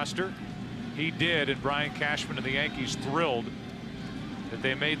league roster. He did, and Brian Cashman and the Yankees thrilled that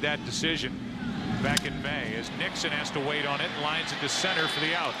they made that decision back in May, as Nixon has to wait on it and lines it to center for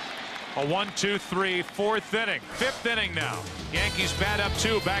the out. A 1-2-3 fourth inning, fifth inning now. Yankees bat up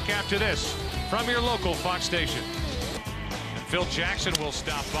 2 back after this from your local Fox station. And Phil Jackson will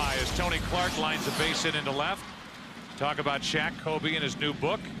stop by as Tony Clark lines a base hit into left. Talk about Shaq, Kobe, and his new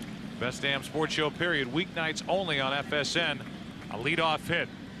book, Best Damn Sports Show period, weeknights only on FSN. A leadoff hit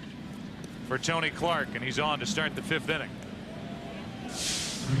for Tony Clark, and he's on to start the fifth inning.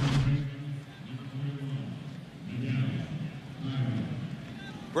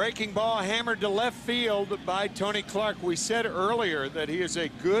 Breaking ball hammered to left field by Tony Clark. We said earlier that he is a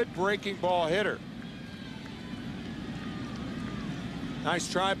good breaking ball hitter. Nice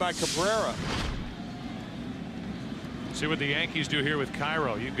try by Cabrera. See what the Yankees do here with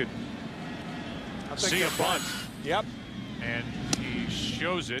Cairo. You could see a bunt. Yep. And he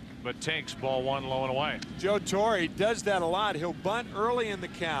shows it, but takes ball 1 low and away. Joe Torre does that a lot. He'll bunt early in the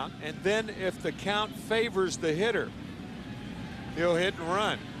count, and then if the count favors the hitter, he'll hit and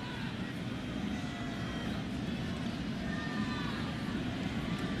run.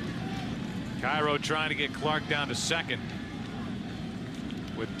 Cairo trying to get Clark down to second,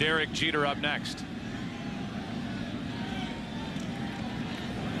 with Derek Jeter up next.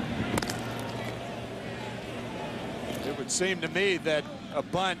 It would seem to me that a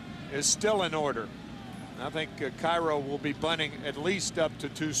bunt is still in order. I think Cairo will be bunting at least up to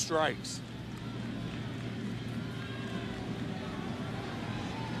 2 strikes.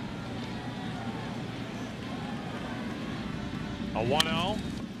 A 1-0.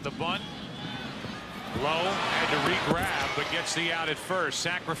 The bunt. Low had to re-grab, but gets the out at first.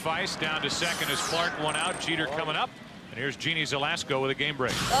 Sacrifice down to second as Clark, 1 out. Jeter coming up. And here's Jeannie Zelasco with a game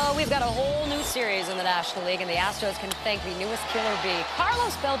break. Oh, we've got a whole new series in the National League, and the Astros can thank the newest killer bee.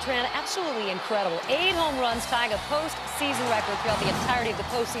 Carlos Beltran, absolutely incredible. 8 home runs, tying a postseason record throughout the entirety of the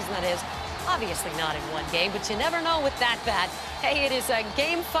postseason, that is. Obviously not in one game, but you never know with that bat. Hey, it is a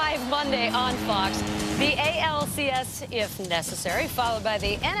Game 5 Monday on Fox. The ALCS, if necessary, followed by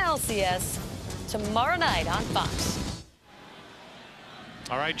the NLCS tomorrow night on Fox.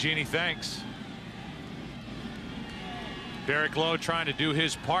 All right, Jeannie, thanks. Derek Lowe trying to do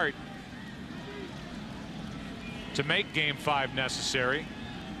his part to make Game 5 necessary.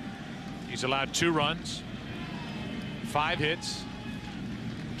 He's allowed 2 runs, 5 hits.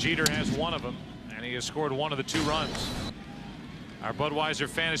 Jeter has 1 of them, and he has scored 1 of the 2 runs. Our Budweiser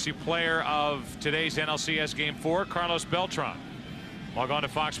fantasy player of today's NLCS Game 4, Carlos Beltran. Log on to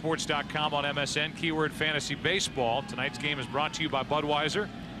foxsports.com on MSN, keyword fantasy baseball. Tonight's game is brought to you by Budweiser.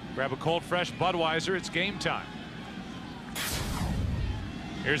 Grab a cold, fresh Budweiser. It's game time.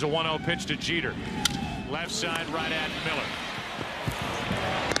 Here's a 1-0 pitch to Jeter. Left side, right at Miller.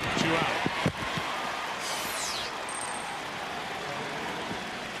 2 out.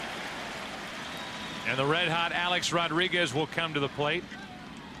 And the red-hot Alex Rodriguez will come to the plate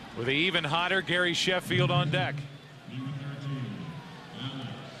with the even hotter Gary Sheffield on deck.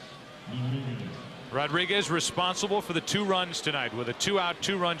 Rodriguez responsible for the 2 runs tonight with a 2-out,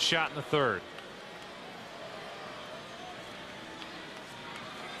 2-run shot in the 3rd.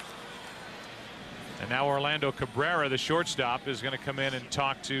 And now Orlando Cabrera, the shortstop, is going to come in and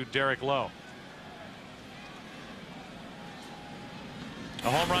talk to Derek Lowe. A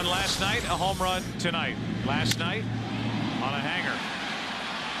home run last night, a home run tonight. Last night on a hanger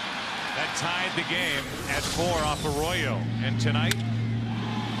that tied the game at 4 off Arroyo, and tonight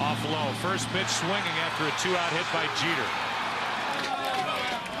off Lowe. First pitch swinging after a 2-out hit by Jeter.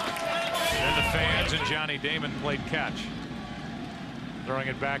 And the fans and Johnny Damon played catch. Throwing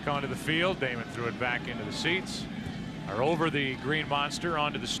it back onto the field. Damon threw it back into the seats, or over the green monster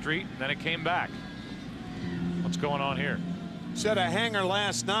onto the street, and then it came back. What's going on here? Said a hanger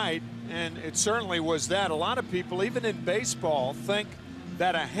last night, and it certainly was that. A lot of people, even in baseball, think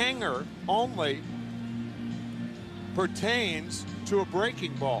that a hanger only pertains to a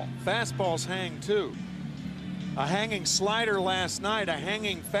breaking ball. Fastballs hang too. A hanging slider last night, a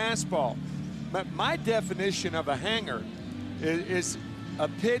hanging fastball. But my definition of a hanger is a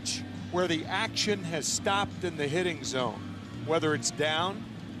pitch where the action has stopped in the hitting zone. Whether it's down,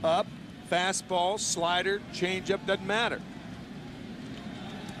 up, fastball, slider, changeup, doesn't matter.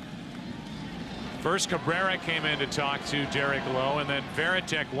 First, Cabrera came in to talk to Derek Lowe, and then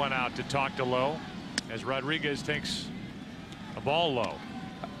Varitek went out to talk to Lowe as Rodriguez takes a ball low.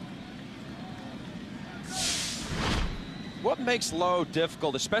 What makes Lowe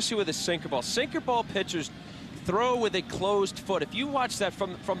difficult, especially with his sinker ball? Sinker ball pitchers throw with a closed foot. If you watch that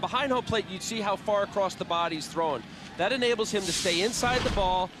from behind home plate, you'd see how far across the body he's throwing. That enables him to stay inside the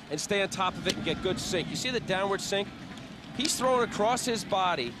ball and stay on top of it and get good sink. You see the downward sink? He's throwing across his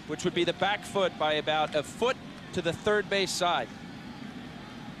body, which would be the back foot, by about a foot to the third base side.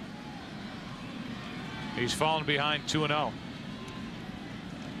 He's fallen behind 2-0.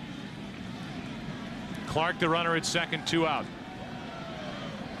 Clark, the runner at second, 2 out.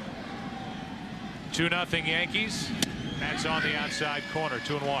 2-0 Yankees. That's on the outside corner,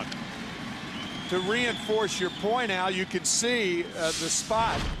 2-1. To reinforce your point, Al, you can see the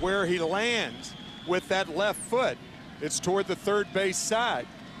spot where he lands with that left foot. It's toward the third base side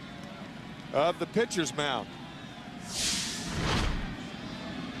of the pitcher's mound.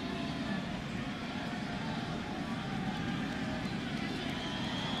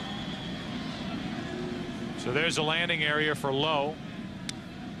 So there's a landing area for Lowe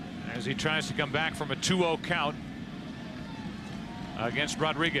as he tries to come back from a 2-0 count against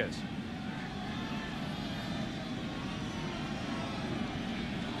Rodriguez.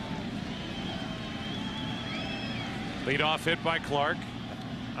 Leadoff hit by Clark,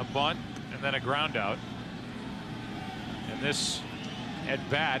 a bunt, and then a ground out. And this at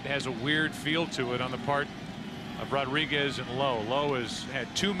bat has a weird feel to it on the part of Rodriguez and Lowe. Lowe has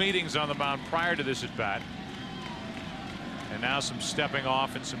had 2 meetings on the mound prior to this at bat. And now some stepping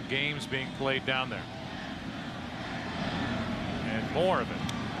off and some games being played down there. And more of it.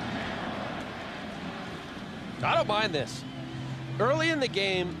 I don't mind this. Early in the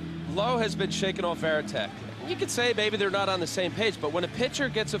game, Lowe has been shaking off Varitek. You could say maybe they're not on the same page, but when a pitcher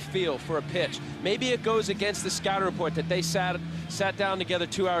gets a feel for a pitch, maybe it goes against the scouting report that they sat down together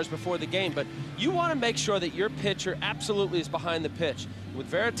 2 hours before the game, but you want to make sure that your pitcher absolutely is behind the pitch. With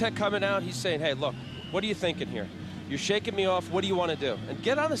Varitek coming out, he's saying, hey, look, what are you thinking here? You're shaking me off. What do you want to do? And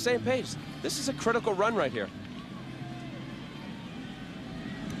get on the same page. This is a critical run right here.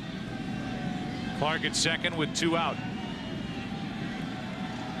 Clark at second with 2 out.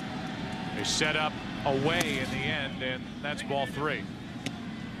 They set up away in the end, and that's ball 3.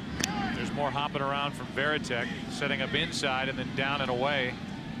 There's more hopping around from Varitek, setting up inside and then down and away.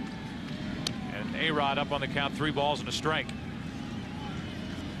 And A-Rod up on the count, 3 balls and a strike.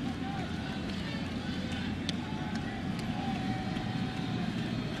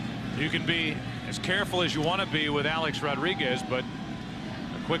 You can be as careful as you want to be with Alex Rodriguez, but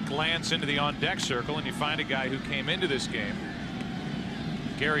a quick glance into the on-deck circle and you find a guy who came into this game,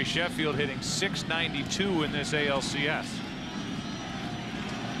 Gary Sheffield, hitting .692 in this ALCS.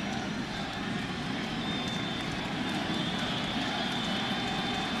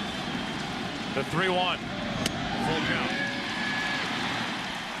 The 3-1 full count.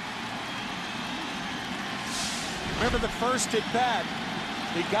 Remember the first at bat,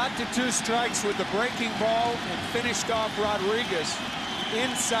 he got to 2 strikes with the breaking ball and finished off Rodriguez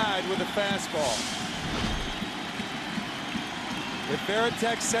inside with a fastball. If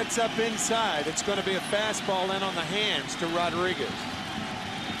Varitek sets up inside, it's going to be a fastball in on the hands to Rodriguez.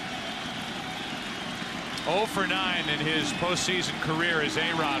 0 for 9 in his postseason career as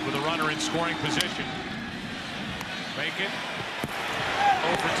A-Rod with a runner in scoring position. Make it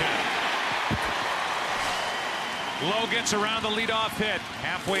 0 for 10. Lowe gets around the leadoff hit.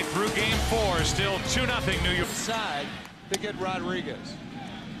 Halfway through game 4, still 2-0 New York. Side to get Rodriguez.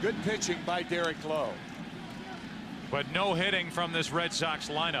 Good pitching by Derek Lowe. But no hitting from this Red Sox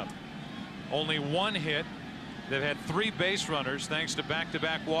lineup. Only 1 hit. They've had 3 base runners thanks to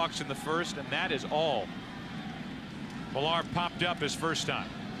back-to-back walks in the first, and that is all. Millar popped up his first time.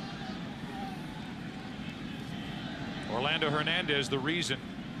 Orlando Hernandez, the reason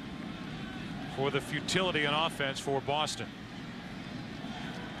for the futility on offense for Boston.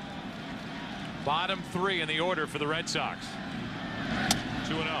 Bottom 3 in the order for the Red Sox.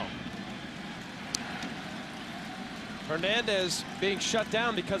 2-0. Hernandez being shut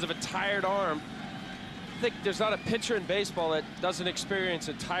down because of a tired arm. I think there's not a pitcher in baseball that doesn't experience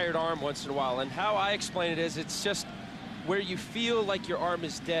a tired arm once in a while. And how I explain it is it's just where you feel like your arm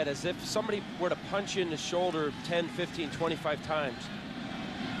is dead, as if somebody were to punch you in the shoulder 10, 15, 25 times.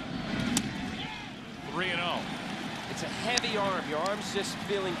 3-0. It's a heavy arm. Your arm's just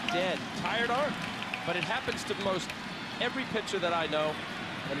feeling dead. Tired arm. But it happens to most every pitcher that I know,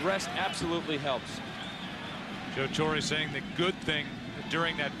 and rest absolutely helps. Joe Torre saying the good thing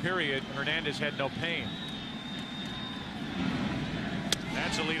during that period, Hernandez had no pain.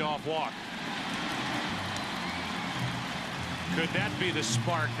 That's a leadoff walk. Could that be the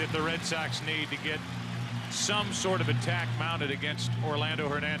spark that the Red Sox need to get some sort of attack mounted against Orlando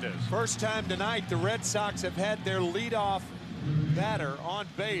Hernandez? First time tonight the Red Sox have had their leadoff batter on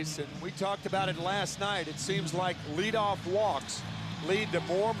base, and we talked about it last night. It seems like leadoff walks lead to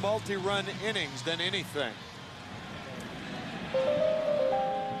more multi-run innings than anything.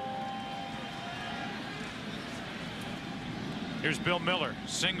 Here's Bill Miller,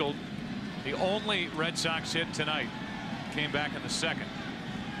 singled. The only Red Sox hit tonight. Came back in the second.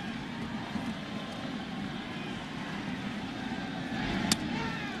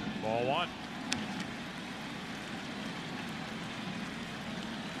 Ball one.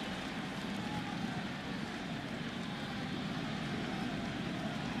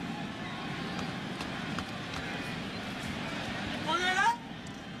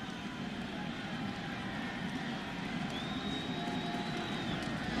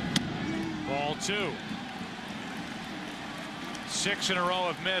 Ball two. 6 in a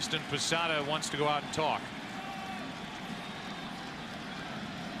row have missed, and Posada wants to go out and talk.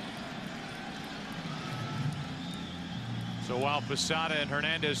 So while Posada and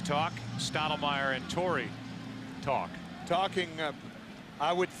Hernandez talk, Stottlemyre and Torrey talk. Talking,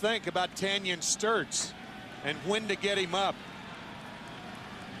 I would think, about Tanyan Sturtz and when to get him up.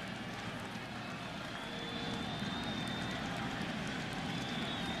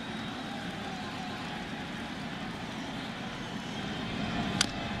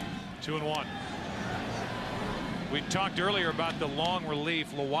 Two and one. We talked earlier about the long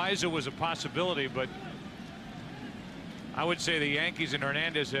relief. Loaiza was a possibility, but I would say the Yankees and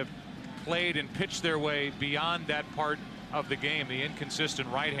Hernandez have played and pitched their way beyond that part of the game. The inconsistent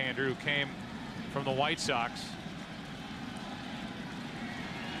right-hander who came from the White Sox.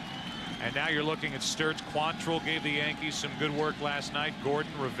 And now you're looking at Sturtz. Quantrill gave the Yankees some good work last night.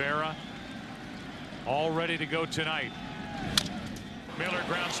 Gordon, Rivera, all ready to go tonight. Miller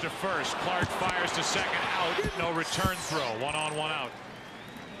grounds to first. Clark fires to second. Out. No return throw. 1 on, 1 out.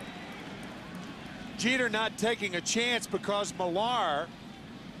 Jeter not taking a chance because Millar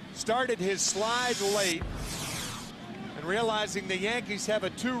started his slide late, and realizing the Yankees have a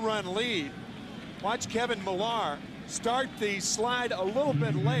 2-run lead. Watch Kevin Millar start the slide a little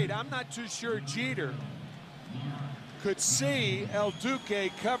bit late. I'm not too sure Jeter could see El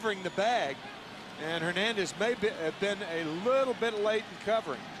Duque covering the bag, and Hernandez may have been a little bit late in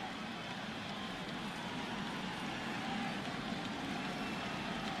covering.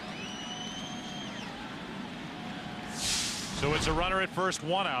 So it's a runner at first,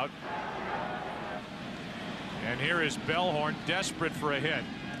 1 out. And here is Bellhorn, desperate for a hit.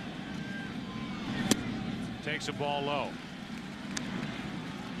 Takes a ball low.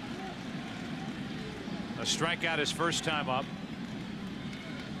 A strikeout his first time up.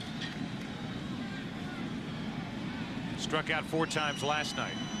 Struck out 4 times last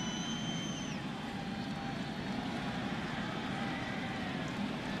night.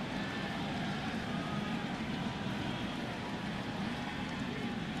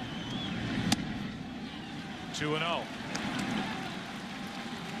 Two and 0.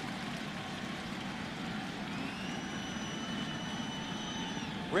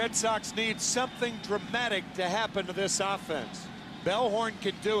 Red Sox need something dramatic to happen to this offense. Bellhorn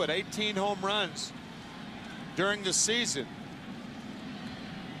can do it. 18 home runs during the season.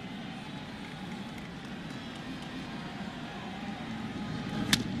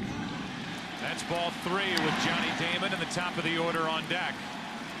 That's ball 3 with Johnny Damon in the top of the order on deck.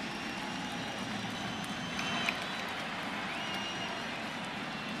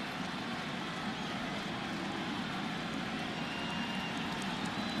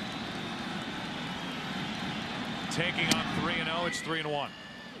 Taking on 3-0, it's 3-1.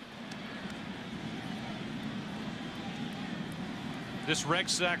 This Red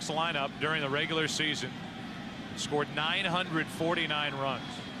Sox lineup during the regular season scored 949 runs.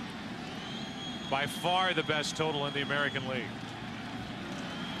 By far the best total in the American League.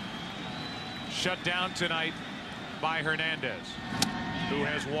 Shut down tonight by Hernandez, who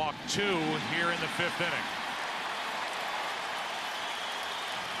has walked 2 here in the 5th inning.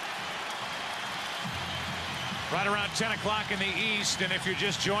 Right around 10 o'clock in the East, and if you're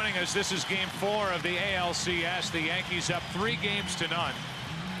just joining us, this is Game 4 of the ALCS. The Yankees up 3-0,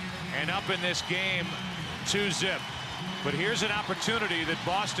 and up in this game 2-0. But here's an opportunity that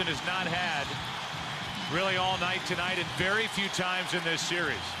Boston has not had really all night tonight, and very few times in this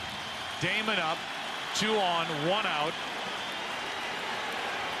series. Damon up, 2 on, 1 out.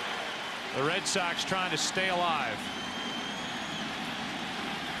 The Red Sox trying to stay alive.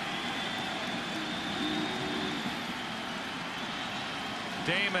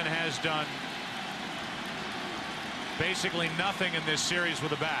 Damon has done basically nothing in this series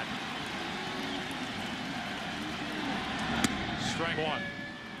with a bat. Strike 1.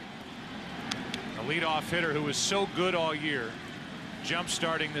 A leadoff hitter who was so good all year,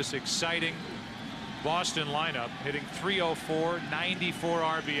 jump-starting this exciting Boston lineup, hitting .304, 94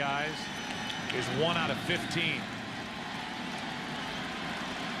 RBIs, is 1 out of 15.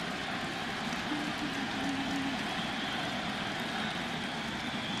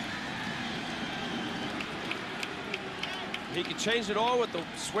 He can change it all with the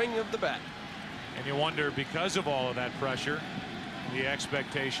swing of the bat. And you wonder, because of all of that pressure, the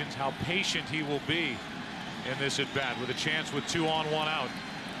expectations, how patient he will be in this at bat with a chance with 2 on, 1 out.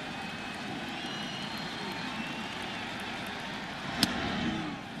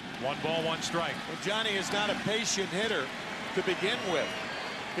 One ball, 1 strike. Well, Johnny is not a patient hitter to begin with.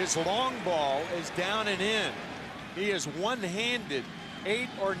 His long ball is down and in. He is one-handed 8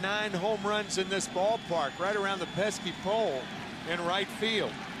 or 9 home runs in this ballpark, right around the pesky pole in right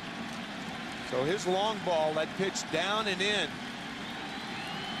field. So his long ball, that pitch down and in.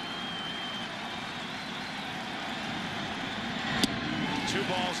 Two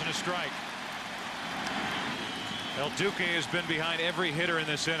balls and a strike. El Duque has been behind every hitter in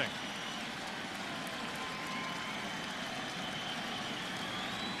this inning.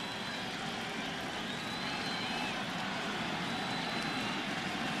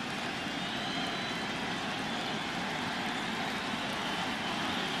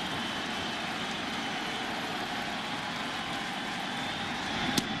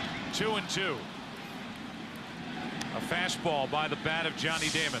 Two and two. A fastball by the bat of Johnny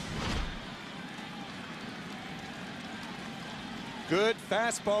Damon. Good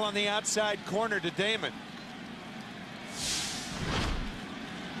fastball on the outside corner to Damon.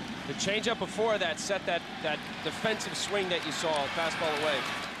 The changeup before that set that defensive swing that you saw, fastball away.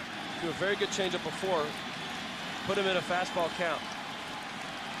 Do a very good changeup before. Put him in a fastball count.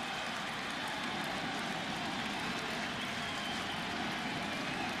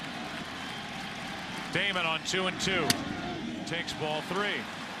 Damon on 2 and 2. Takes ball 3.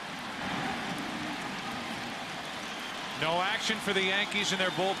 No action for the Yankees in their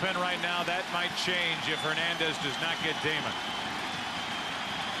bullpen right now. That might change if Hernandez does not get Damon.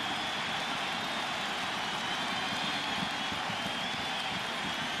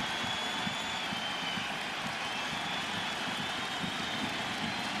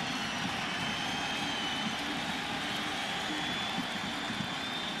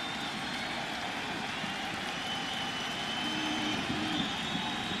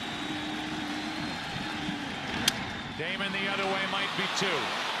 Damon the other way, might be 2.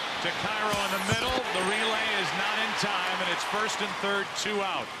 To Cairo in the middle. The relay is not in time, and it's 1st and 3rd, 2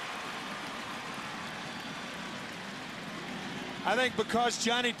 out. I think because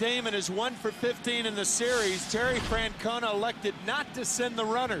Johnny Damon is 1 for 15 in the series, Terry Francona elected not to send the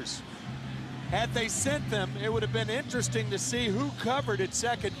runners. Had they sent them, it would have been interesting to see who covered at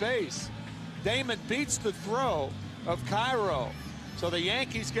second base. Damon beats the throw of Cairo. So the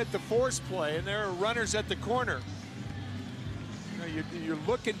Yankees get the force play, and there are runners at the corner. You're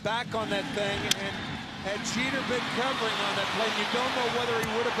looking back on that thing, and had Jeter been covering on that play, you don't know whether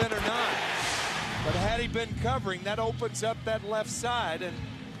he would have been or not. But had he been covering, that opens up that left side, and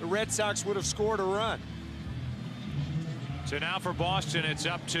the Red Sox would have scored a run. So now for Boston, it's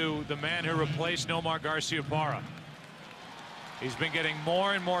up to the man who replaced Nomar Garciaparra. He's been getting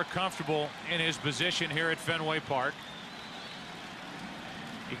more and more comfortable in his position here at Fenway Park.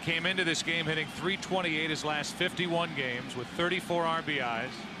 He came into this game hitting .328 his last 51 games with 34 RBIs.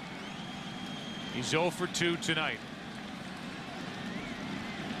 He's 0 for 2 tonight.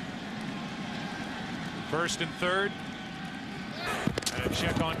 1st and 3rd. And a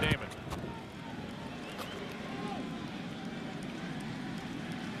check on Damon.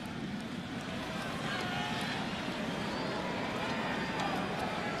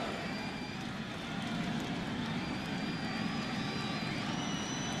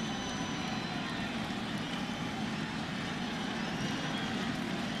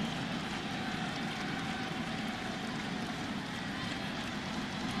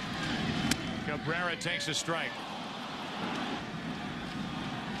 Cabrera takes a strike.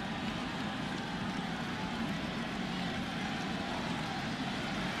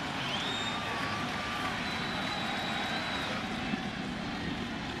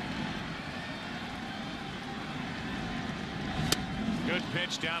 Good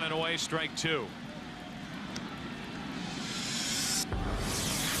pitch down and away, strike 2.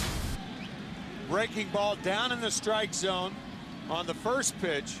 Breaking ball down in the strike zone on the first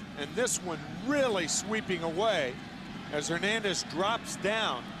pitch, and this one really sweeping away as Hernandez drops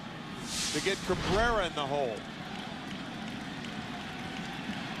down to get Cabrera in the hole.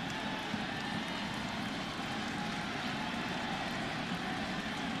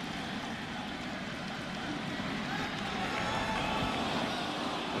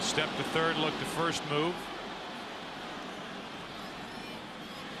 A step to third, look to first move.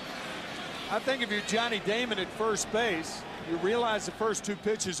 I think if you're Johnny Damon at first base, you realize the first 2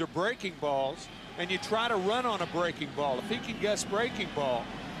 pitches are breaking balls, and you try to run on a breaking ball. If he can guess breaking ball,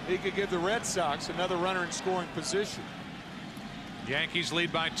 he could give the Red Sox another runner in scoring position. Yankees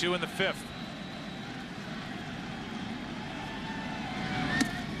lead by 2 in the 5th.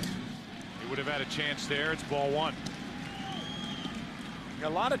 He would have had a chance there. It's ball 1. A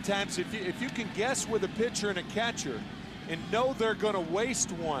lot of times, if you can guess with a pitcher and a catcher and know they're going to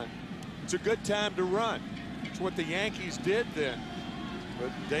waste one, it's a good time to run. It's what the Yankees did then. But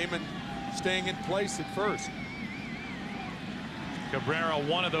Damon staying in place at first. Cabrera,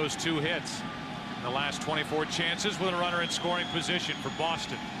 one of those 2 hits in the last 24 chances with a runner in scoring position for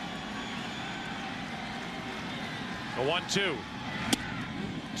Boston. The 1-2.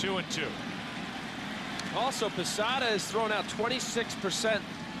 2-2. Also, Posada has thrown out 26%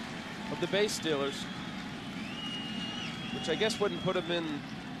 of the base stealers, which I guess wouldn't put him in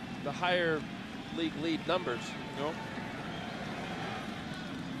the higher league lead numbers. No.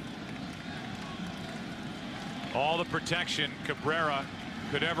 All the protection Cabrera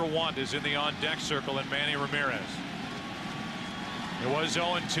could ever want is in the on-deck circle in Manny Ramirez. It was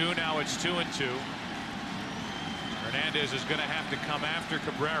 0-2, now it's 2-2. Hernandez is going to have to come after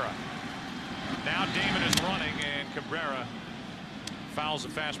Cabrera. Now Damon is running, and Cabrera fouls the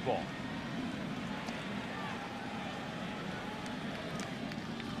fastball.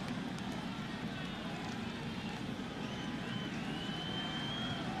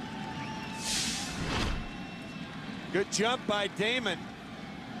 Good jump by Damon.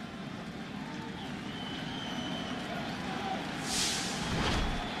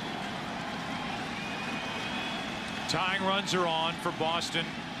 Tying runs are on for Boston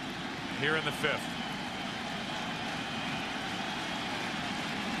here in the 5th.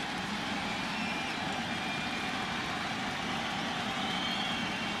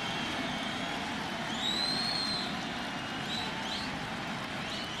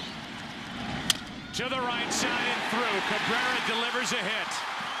 To the right side and through. Cabrera delivers a hit,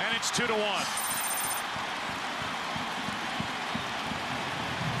 and it's 2-1.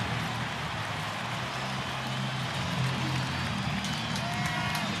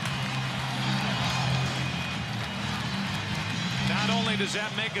 Not only does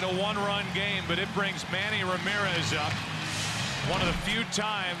that make it a 1-run game, but it brings Manny Ramirez up one of the few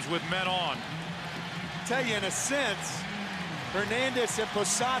times with men on. I tell you, in a sense, Hernandez and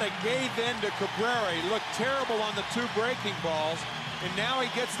Posada gave in to Cabrera. He looked terrible on the 2 breaking balls, and now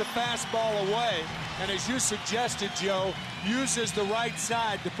he gets the fastball away. And as you suggested, Joe, uses the right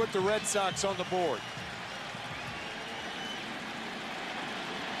side to put the Red Sox on the board.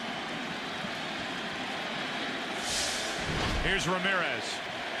 Here's Ramirez,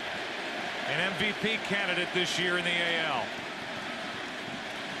 an MVP candidate this year in the AL.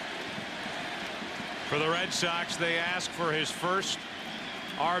 For the Red Sox, they ask for his first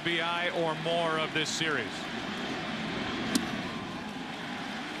RBI or more of this series.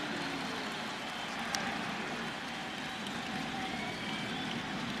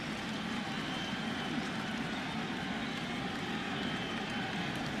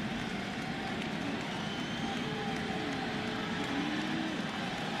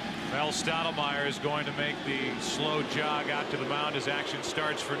 Mel Stottlemyre is going to make the slow jog out to the mound as action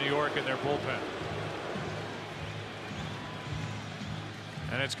starts for New York in their bullpen.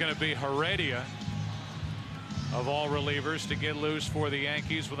 And it's going to be Heredia, of all relievers, to get loose for the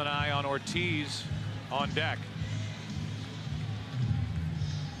Yankees with an eye on Ortiz on deck.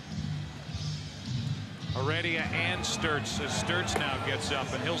 Heredia and Sturtz, as Sturtz now gets up,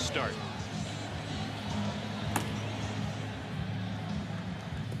 and he'll start.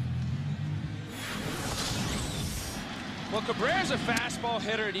 Well, Cabrera's a fastball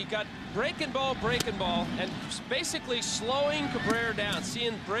hitter, and he got breaking ball, and basically slowing Cabrera down,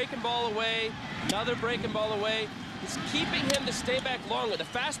 seeing breaking ball away, another breaking ball away. It's keeping him to stay back longer. The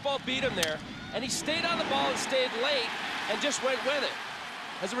fastball beat him there, and he stayed on the ball and stayed late and just went with it.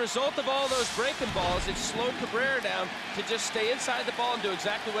 As a result of all those breaking balls, it slowed Cabrera down to just stay inside the ball and do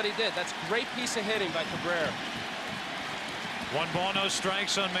exactly what he did. That's a great piece of hitting by Cabrera. 1 ball, no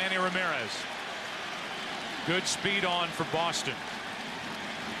strikes on Manny Ramirez. Good speed on for Boston.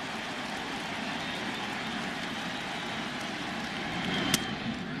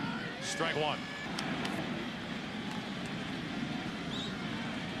 Strike 1.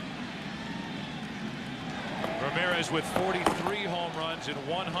 Ramirez with 43 home runs and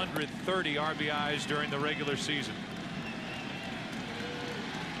 130 RBIs during the regular season.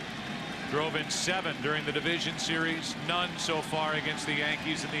 Drove in 7 during the division series, none so far against the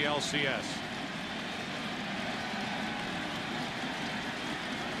Yankees in the LCS.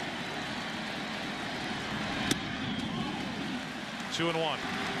 Two and one.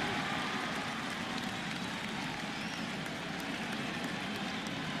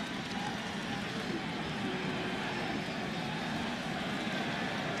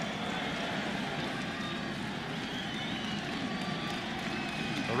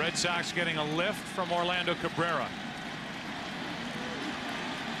 The Red Sox getting a lift from Orlando Cabrera.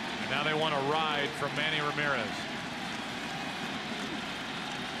 And now they want a ride from Manny Ramirez.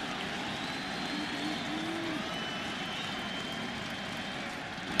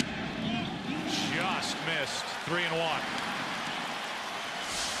 Just missed. 3-1.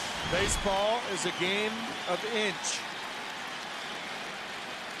 Baseball is a game of inch.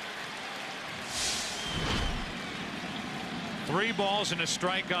 Three balls and a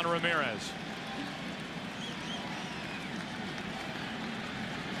strike on Ramirez.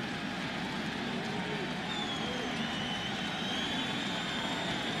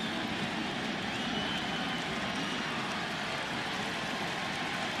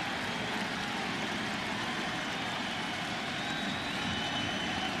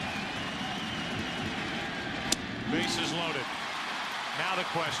 Bases loaded. Now the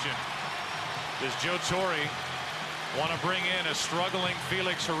question, does Joe Torre want to bring in a struggling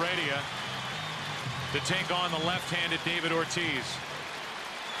Felix Heredia to take on the left-handed David Ortiz?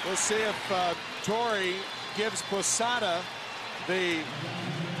 We'll see if Torre gives Posada the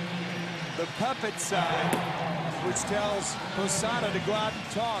puppet side, which tells Posada to go out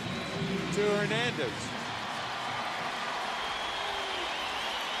and talk to Hernandez.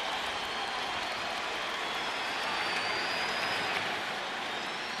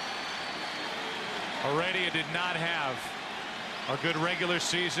 Heredia did not have a good regular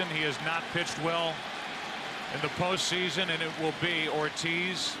season. He has not pitched well in the postseason, and it will be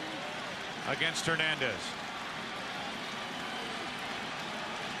Ortiz against Hernandez.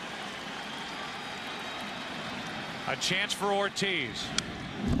 A chance for Ortiz.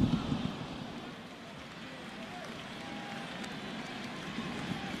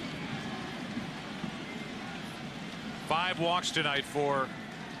 Five walks tonight for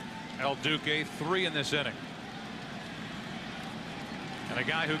El Duque, 3 in this inning. And a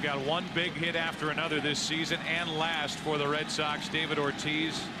guy who got one big hit after another this season and last for the Red Sox, David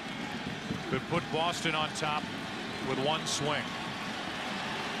Ortiz, could put Boston on top with one swing.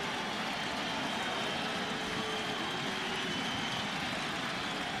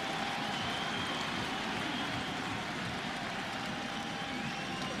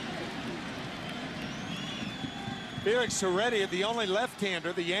 Felix Heredia, the only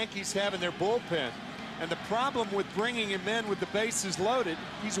left-hander the Yankees have in their bullpen. And the problem with bringing him in with the bases loaded,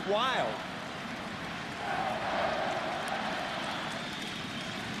 he's wild.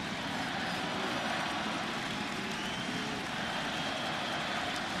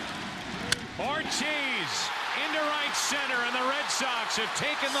 Ortiz into right center, and the Red Sox have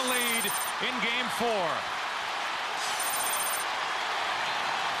taken the lead in Game 4.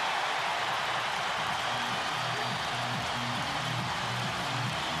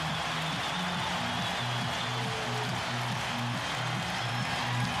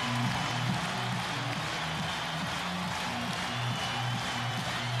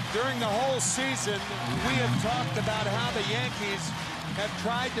 During the whole season, we have talked about how the Yankees have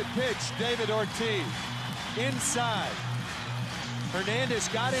tried to pitch David Ortiz inside. Hernandez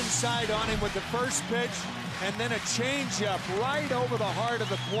got inside on him with the first pitch, and then a changeup right over the heart of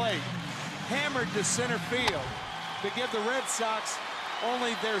the plate. Hammered to center field to give the Red Sox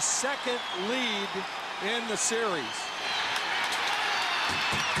only their second lead in the series.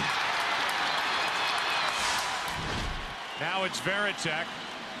 Now it's Veritek.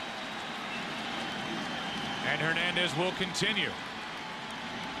 And Hernandez will continue.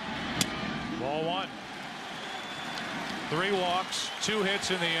 Ball one. 3 walks, 2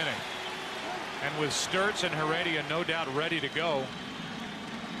 hits in the inning. And with Sturtz and Heredia no doubt ready to go,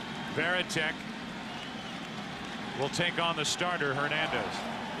 Veritek will take on the starter, Hernandez.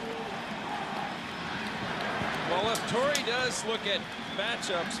 Well, if Torre does look at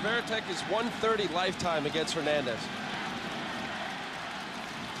matchups, Veritek is 130 lifetime against Hernandez.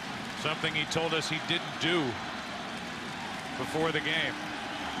 Something he told us he didn't do before the game.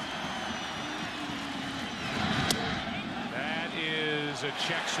 That is a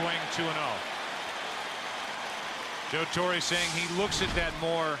check swing, 2-0. Joe Torre saying he looks at that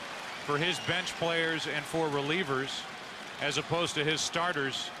more for his bench players and for relievers as opposed to his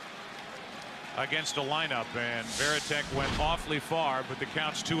starters against a lineup. And Veritek went awfully far, but the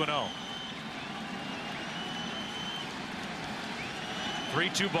count's 2-0.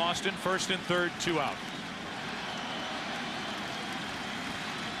 3-2 Boston, first and third, 2 out.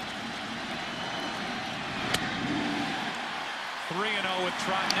 Three and 0 with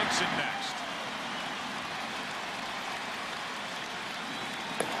Trot Nixon next.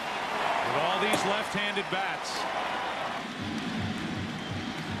 With all these left-handed bats,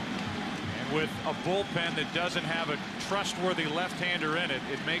 and with a bullpen that doesn't have a trustworthy left-hander in it,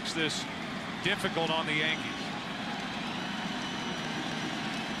 it makes this difficult on the Yankees.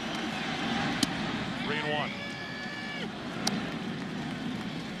 3-1.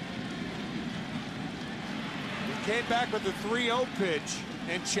 He came back with a 3-0 pitch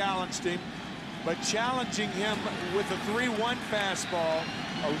and challenged him, but challenging him with a 3-1 fastball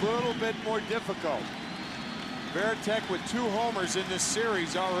a little bit more difficult. Varitek with 2 homers in this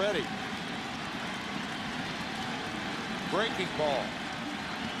series already. Breaking ball.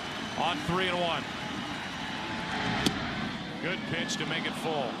 On 3-1. Good pitch to make it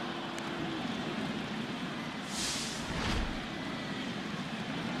full.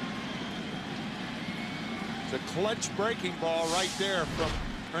 It's a clutch breaking ball right there from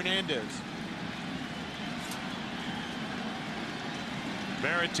Hernandez.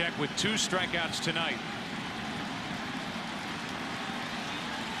 Varitek with 2 strikeouts tonight.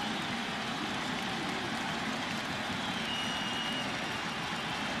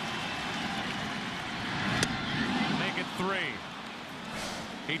 Make it 3.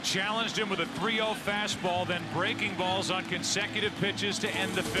 He challenged him with a 3-0 fastball, then breaking balls on consecutive pitches to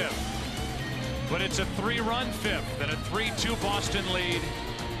end the 5th. But it's a 3-run 5th and a 3-2 Boston lead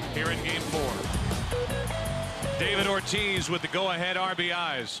here in Game 4. David Ortiz with the go-ahead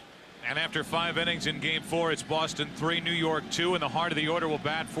RBIs. And after 5 innings in Game 4, it's Boston 3, New York 2. And the heart of the order will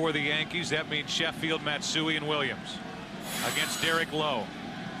bat for the Yankees. That means Sheffield, Matsui, and Williams against Derek Lowe.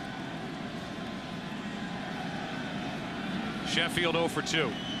 Sheffield 0 for 2.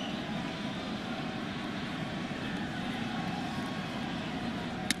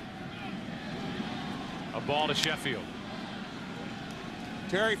 A ball to Sheffield.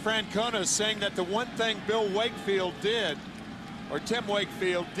 Terry Francona is saying that the one thing Bill Wakefield did, or Tim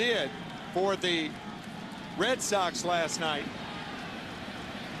Wakefield did, for the Red Sox last night,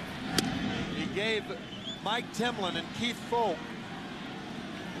 he gave Mike Timlin and Keith Folk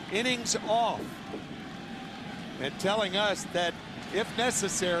innings off, and telling us that if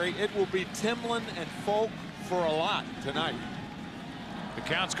necessary, it will be Timlin and Folk for a lot tonight. The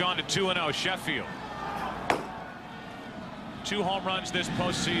count's gone to 2-0 Sheffield. 2 home runs this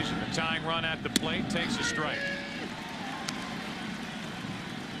postseason. The tying run at the plate takes a strike.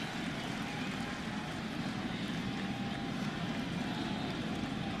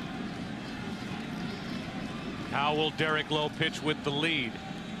 How will Derek Lowe pitch with the lead?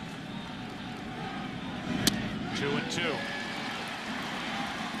 2-2.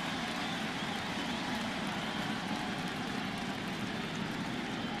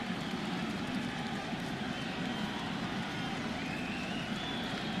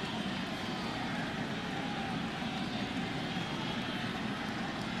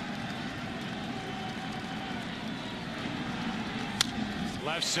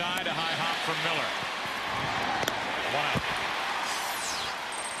 Left side, a high hop from Miller. 1 out.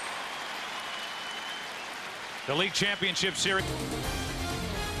 The league championship series.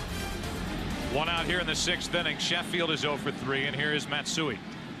 1 out here in the 6th inning. Sheffield is 0 for 3, and here is Matsui.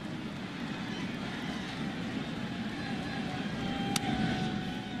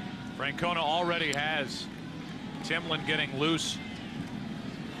 Francona already has Timlin getting loose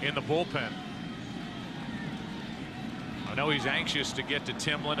in the bullpen. I know he's anxious to get to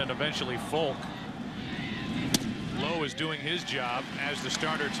Timlin and eventually Folk. Lowe is doing his job as the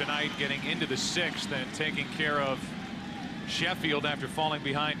starter tonight, getting into the 6th and taking care of Sheffield after falling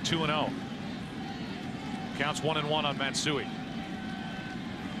behind 2-0. Counts 1-1 on Matsui.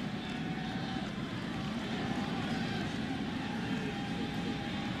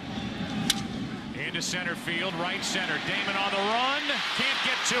 Into center field, right center. Damon on the run, can't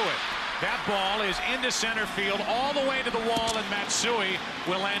get to it. That ball is into center field all the way to the wall, and Matsui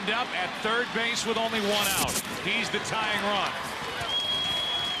will end up at third base with only 1 out. He's the tying run.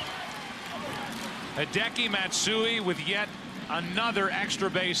 Hideki Matsui with yet another extra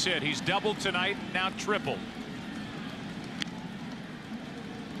base hit. He's doubled tonight, now tripled.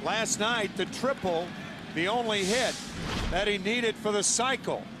 Last night, the triple, the only hit that he needed for the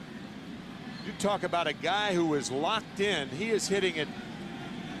cycle. You talk about a guy who is locked in. He is hitting it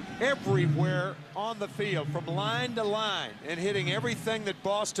everywhere on the field, from line to line, and hitting everything that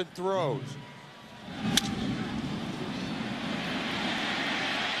Boston throws.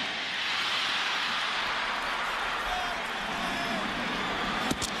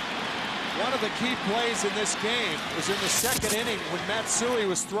 One of the key plays in this game was in the second inning when Matsui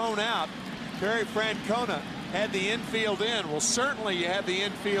was thrown out. Terry Francona had the infield in. Well, certainly you have the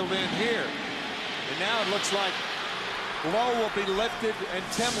infield in here. And now it looks like Lowe will be lifted and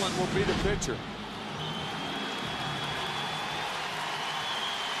Timlin will be the pitcher.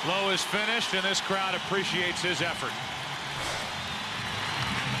 Lowe is finished, and this crowd appreciates his effort.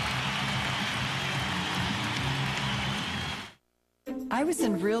 I was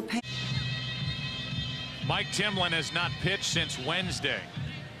in real pain. Mike Timlin has not pitched since Wednesday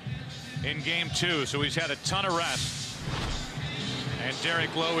in Game 2, so he's had a ton of rest. And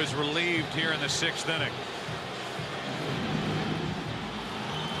Derek Lowe is relieved here in the 6th inning.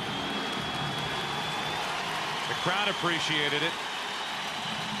 The crowd appreciated it.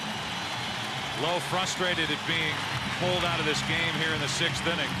 Lowe frustrated at being pulled out of this game here in the 6th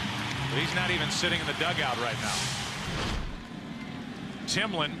inning, but he's not even sitting in the dugout right now.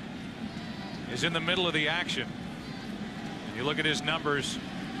 Timlin is in the middle of the action. You look at his numbers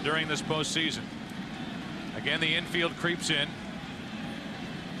during this postseason. Again, the infield creeps in.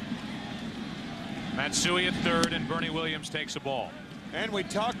 Matsui at third, and Bernie Williams takes a ball. And we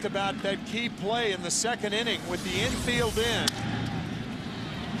talked about that key play in the second inning with the infield in.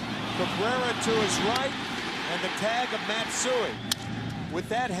 Cabrera to his right and the tag of Matsui. With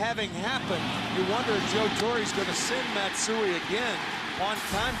that having happened, you wonder if Joe Torre's going to send Matsui again on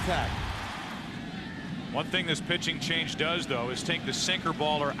contact. One thing this pitching change does, though, is take the sinker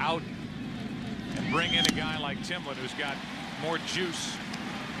baller out and bring in a guy like Timlin, who's got more juice.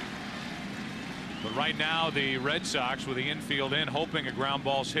 But right now, the Red Sox with the infield in, hoping a ground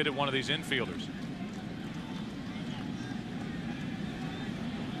ball's hit at one of these infielders.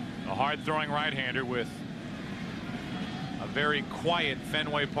 A hard-throwing right-hander with a very quiet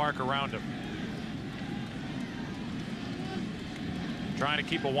Fenway Park around him. Trying to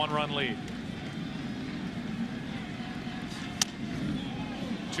keep a one-run lead.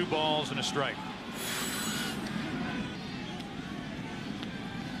 2 balls and a strike.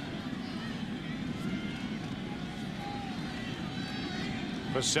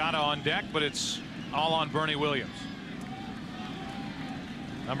 Posada on deck, but it's all on Bernie Williams.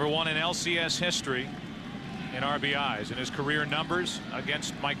 Number 1 in LCS history in RBIs, and his career numbers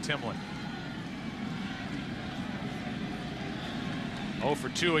against Mike Timlin. 0 for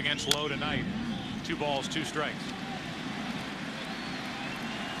 2 against Lowe tonight. 2 balls, 2 strikes.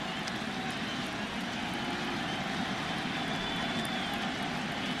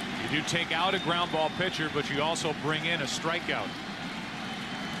 You do take out a ground ball pitcher, but you also bring in a strikeout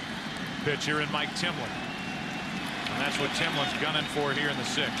pitcher in Mike Timlin. And that's what Timlin's gunning for here in the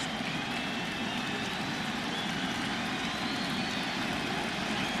 6th.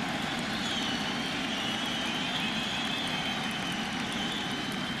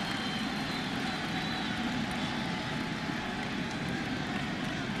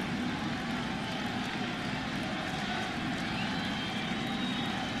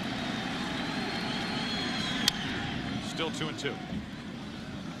 Still 2-2.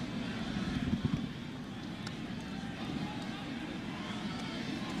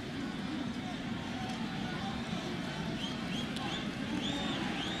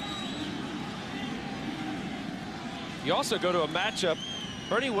 You also go to a matchup.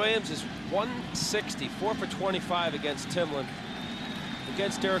 Bernie Williams is 160, 4 for 25 against Timlin.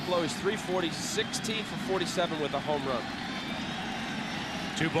 Against Derek Lowe, he's 340, 16 for 47 with a home run.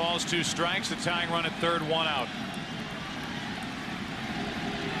 2 balls, 2 strikes. The tying run at third, 1 out.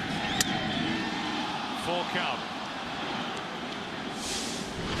 Full count.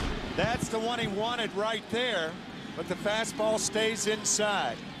 That's the one he wanted right there, but the fastball stays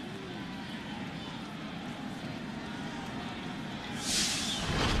inside.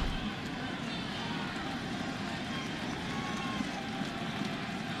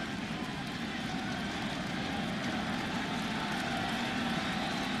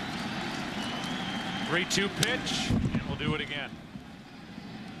 Three-two pitch, and we'll do it again.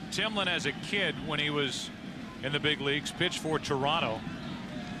 Timlin, as a kid, when he was in the big leagues, pitched for Toronto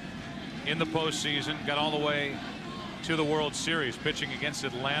in the postseason, got all the way to the World Series, pitching against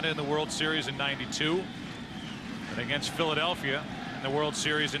Atlanta in the World Series in '92, and against Philadelphia in the World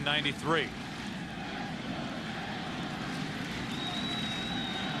Series in '93.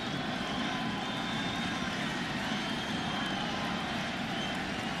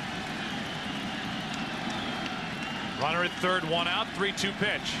 Runner at third, 1 out, 3-2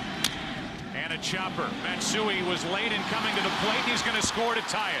 pitch. And a chopper. Matsui was late in coming to the plate. He's going to score to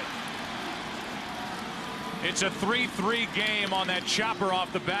tie it. It's a 3-3 game on that chopper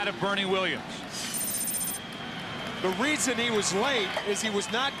off the bat of Bernie Williams. The reason he was late is he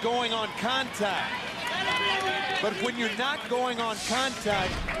was not going on contact. But when you're not going on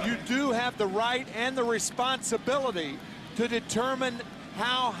contact, you do have the right and the responsibility to determine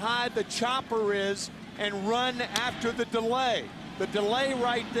how high the chopper is and run after the delay. The delay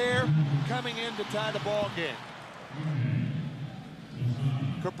right there coming in to tie the ball game.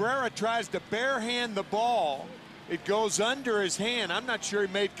 Cabrera tries to barehand the ball. It goes under his hand. I'm not sure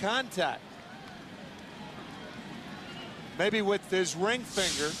he made contact. Maybe with his ring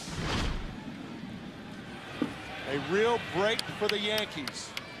finger. A real break for the Yankees.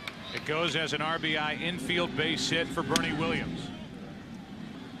 It goes as an RBI infield base hit for Bernie Williams.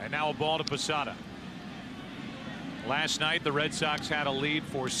 And now a ball to Posada. Last night the Red Sox had a lead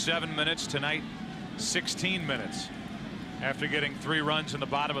for 7 minutes. Tonight 16 minutes. After getting 3 runs in the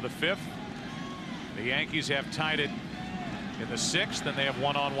bottom of the 5th. The Yankees have tied it in the 6th, and they have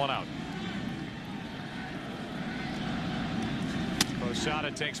 1 on 1 out. Posada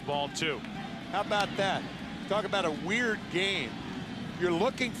takes ball 2. How about that? Talk about a weird game. You're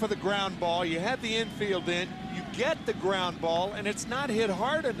looking for the ground ball. You have the infield in. You get the ground ball, and it's not hit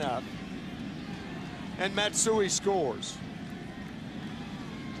hard enough. And Matsui scores.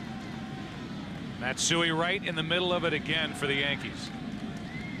 Matsui right in the middle of it again for the Yankees.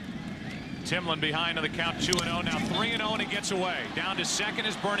 Timlin behind on the count, 2-0. Now 3-0, and he gets away. Down to second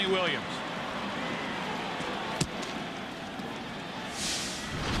is Bernie Williams.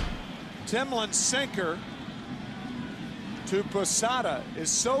 Timlin's sinker to Posada is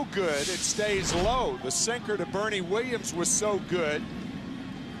so good it stays low. The sinker to Bernie Williams was so good.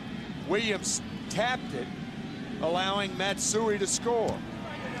 Williams tapped it, allowing Matsui to score.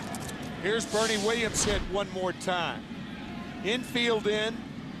 Here's Bernie Williams hit one more time. Infield in.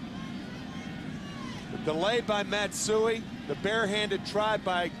 The delay by Matsui, the barehanded try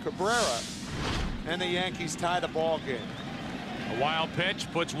by Cabrera, and the Yankees tie the ball game. A wild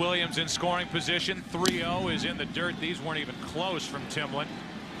pitch puts Williams in scoring position. 3-0 is in the dirt. These weren't even close from Timlin.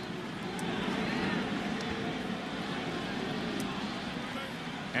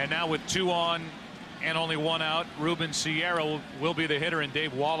 And now with 2 on and only 1 out, Ruben Sierra will be the hitter, and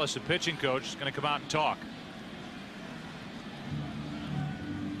Dave Wallace, the pitching coach, is going to come out and talk.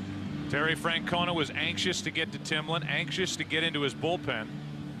 Terry Francona was anxious to get to Timlin, anxious to get into his bullpen.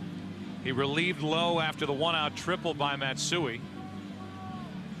 He relieved Lowe after the 1-out triple by Matsui.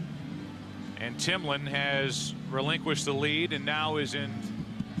 And Timlin has relinquished the lead and now is in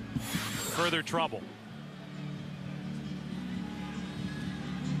further trouble.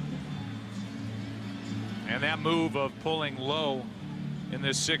 And that move of pulling Lowe in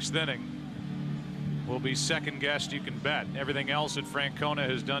this 6th inning will be second guessed, you can bet. Everything else that Francona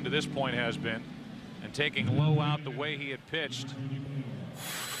has done to this point has been. And taking Lowe out the way he had pitched,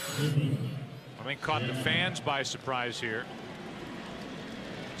 I think, caught the fans by surprise here.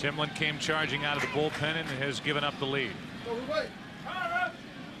 Timlin came charging out of the bullpen and has given up the lead.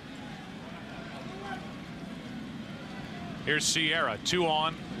 Here's Sierra, 2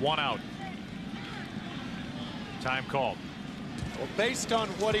 on, 1 out. Time called. Well, based on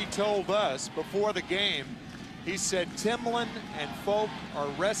what he told us before the game, he said Timlin and Folk are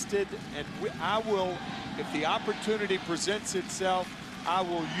rested, and I will, if the opportunity presents itself, I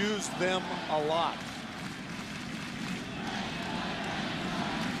will use them a lot.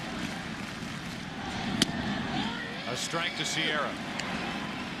 A strike to Sierra.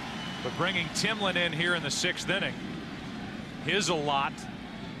 But bringing Timlin in here in the 6th inning, his a lot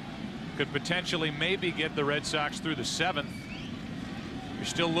could potentially maybe get the Red Sox through the 7th. You're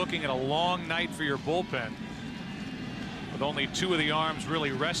still looking at a long night for your bullpen with only 2 of the arms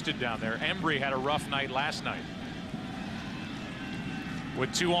really rested down there. Embry had a rough night last night.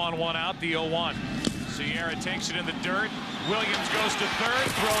 With 2 on, 1 out, the 0-1. Sierra takes it in the dirt. Williams goes to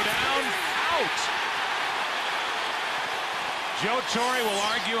third, throw down, out. Joe Torre will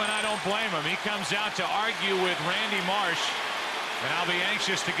argue, and I don't blame him. He comes out to argue with Randy Marsh, and I'll be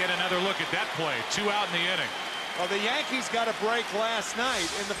anxious to get another look at that play. 2 out in the inning. Well, the Yankees got a break last night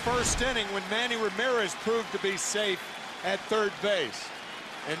in the 1st inning when Manny Ramirez proved to be safe at third base.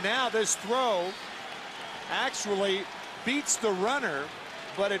 And now this throw actually beats the runner,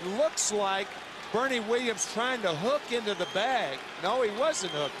 but it looks like Bernie Williams trying to hook into the bag. No, he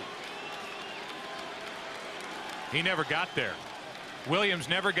wasn't hooking. He never got there. Williams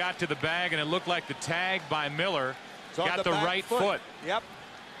never got to the bag, and it looked like the tag by Miller got the right foot. Yep.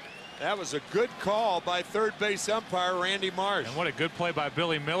 That was a good call by third base umpire Randy Marsh. And what a good play by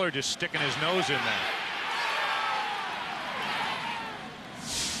Billy Miller, just sticking his nose in there.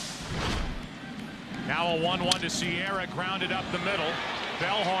 Now a 1-1 to Sierra, grounded up the middle.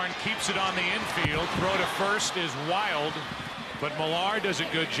 Bellhorn keeps it on the infield. Throw to first is wild, but Millar does a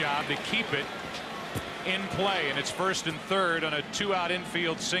good job to keep it in play, and it's first and third on a 2-out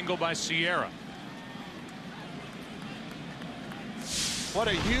infield single by Sierra. What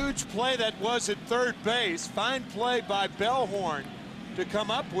a huge play that was at third base. Fine play by Bellhorn to come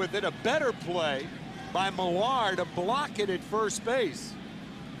up with it. A better play by Millar to block it at first base.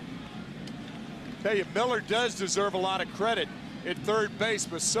 Tell you, Miller does deserve a lot of credit at third base,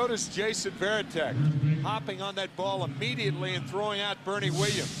 but so does Jason Varitek, hopping on that ball immediately and throwing out Bernie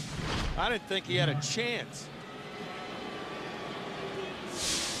Williams. I didn't think he had a chance.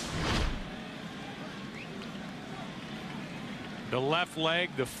 The left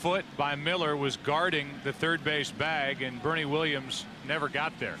leg, the foot by Miller was guarding the third base bag, and Bernie Williams never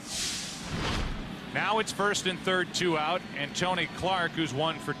got there. Now it's first and third, 2 out, and Tony Clark, who's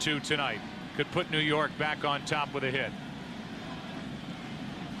 1 for 2 tonight, could put New York back on top with a hit.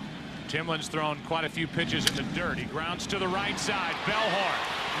 Timlin's thrown quite a few pitches in the dirt. He grounds to the right side.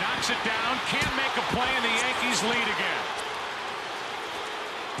 Bellhorn knocks it down, can't make a play, and the Yankees lead again.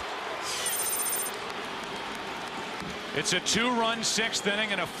 It's a 2-run 6th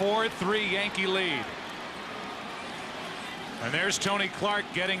inning and a 4-3 Yankee lead. And there's Tony Clark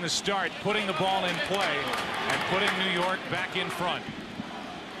getting the start, putting the ball in play, and putting New York back in front.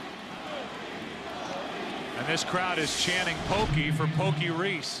 And this crowd is chanting Pokey for Pokey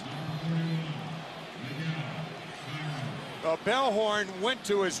Reese. Well, Bellhorn went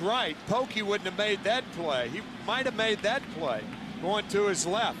to his right. Pokey wouldn't have made that play. He might have made that play going to his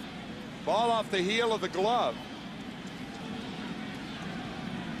left. Ball off the heel of the glove.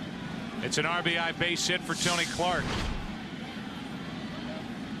 It's an RBI base hit for Tony Clark.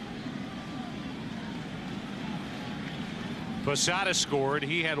 Posada scored.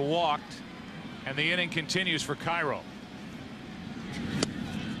 He had walked, and the inning continues for Cairo.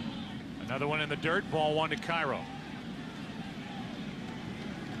 Another one in the dirt. Ball 1 to Cairo.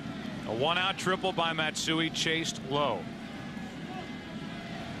 A 1-out triple by Matsui, chased low.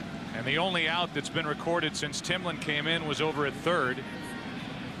 And the only out that's been recorded since Timlin came in was over at third,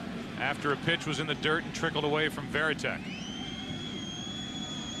 after a pitch was in the dirt and trickled away from Varitek.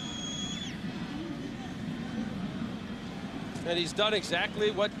 And he's done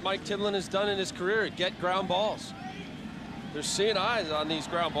exactly what Mike Timlin has done in his career, get ground balls. They're seeing eyes on these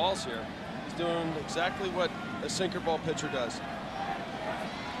ground balls here. He's doing exactly what a sinker ball pitcher does.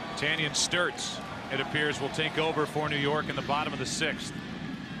 Tanyan Sturtz, it appears, will take over for New York in the bottom of the 6th.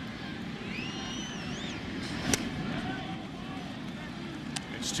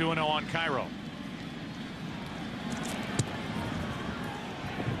 It's 2-0 on Cairo.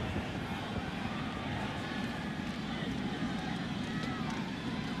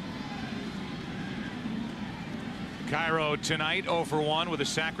 Cairo tonight 0 for 1 with a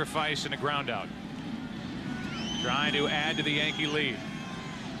sacrifice and a ground out. Trying to add to the Yankee lead.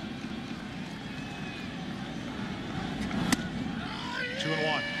 Two and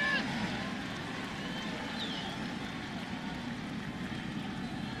 1.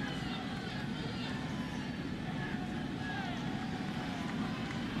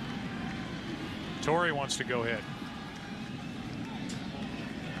 Torrey wants to go ahead.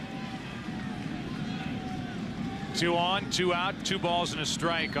 Two on, 2 out, 2 balls and a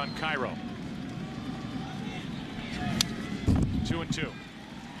strike on Cairo. 2-2.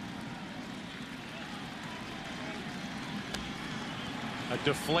 A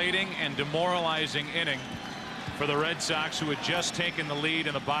deflating and demoralizing inning for the Red Sox, who had just taken the lead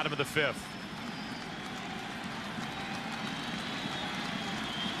in the bottom of the 5th.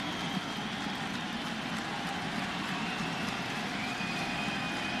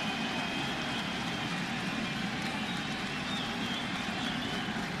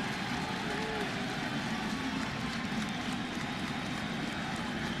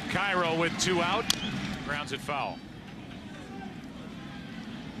 Cairo with 2 out, grounds it foul.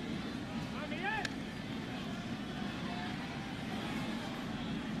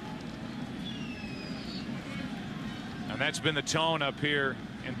 And that's been the tone up here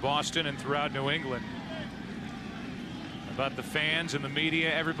in Boston and throughout New England about the fans and the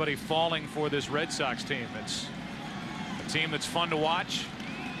media, everybody falling for this Red Sox team. It's a team that's fun to watch,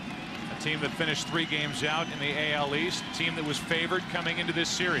 a team that finished 3 games out in the AL East, a team that was favored coming into this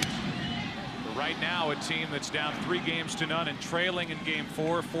series. But right now, a team that's down 3 games to none and trailing in game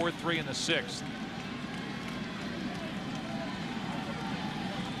 4, 4-3 in the 6th.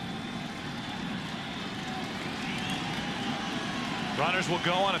 Runners will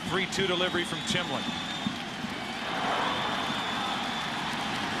go on a 3-2 delivery from Timlin.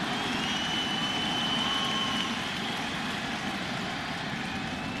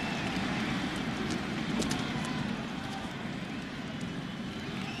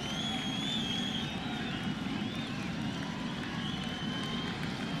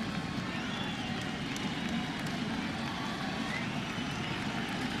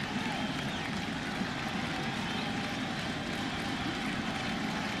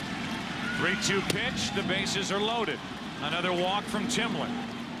 3-2 pitch. The bases are loaded. Another walk from Timlin.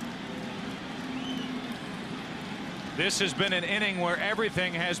 This has been an inning where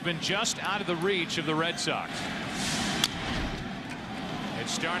everything has been just out of the reach of the Red Sox. It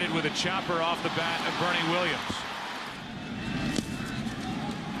started with a chopper off the bat of Bernie Williams.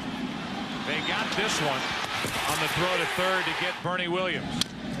 They got this one on the throw to third to get Bernie Williams.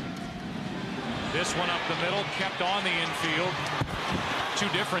 This one up the middle, kept on the infield 2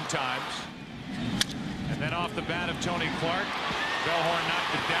 different times. And then off the bat of Tony Clark, Bellhorn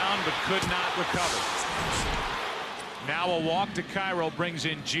knocked it down but could not recover. Now a walk to Cairo brings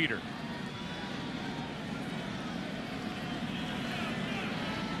in Jeter.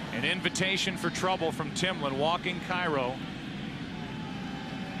 An invitation for trouble from Timlin, walking Cairo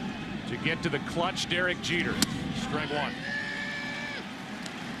to get to the clutch Derek Jeter. Strike 1.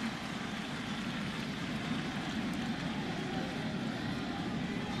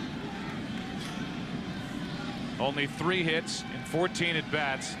 Only 3 hits in 14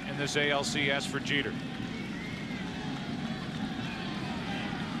 at-bats in this ALCS for Jeter.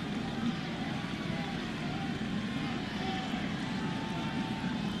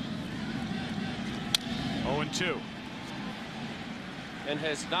 Two. And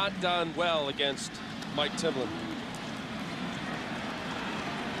has not done well against Mike Timlin.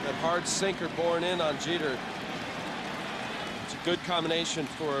 That hard sinker borne in on Jeter. It's a good combination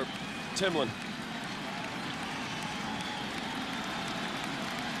for Timlin.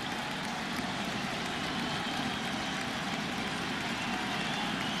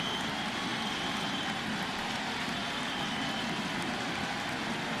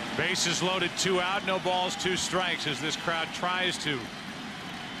 Bases loaded, 2 out, no balls, 2 strikes as this crowd tries to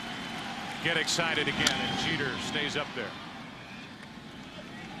get excited again, and Jeter stays up there.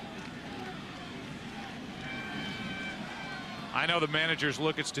 I know the managers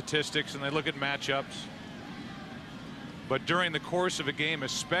look at statistics and they look at matchups, but during the course of a game,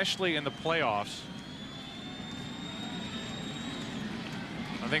 especially in the playoffs,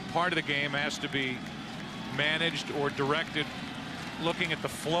 I think part of the game has to be managed or directed looking at the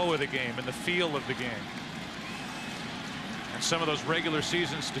flow of the game and the feel of the game. And some of those regular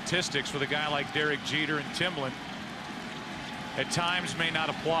season statistics with a guy like Derek Jeter and Timlin at times may not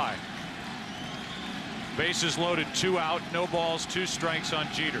apply. Bases loaded, 2 out, no balls, 2 strikes on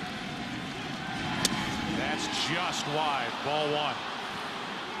Jeter. That's just wide. Ball 1.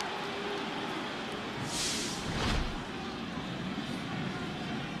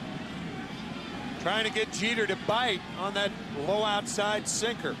 Trying to get Jeter to bite on that low outside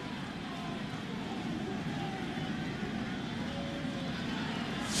sinker.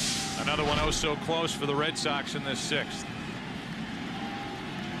 Another one oh so close for the Red Sox in this 6th.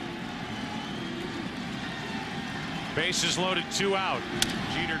 Bases loaded, 2 out.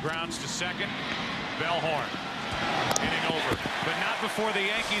 Jeter grounds to second. Bellhorn hitting over, but not before the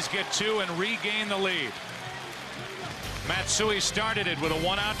Yankees get 2 and regain the lead. Matsui started it with a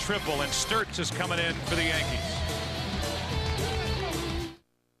 1-out triple, and Sturtz is coming in for the Yankees.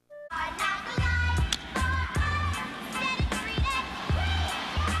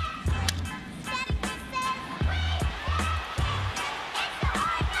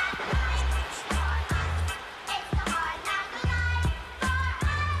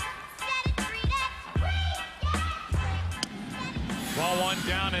 Ball 1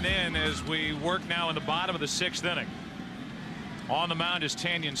 down and in as we work now in the bottom of the 6th inning. On the mound is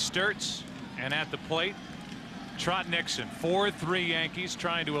Tanyan Sturtz, and at the plate, Trot Nixon. 4-3 Yankees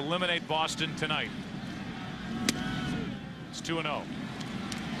trying to eliminate Boston tonight. It's 2-0.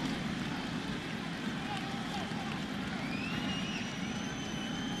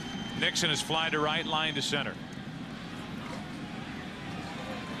 Nixon is fly to right, line to center.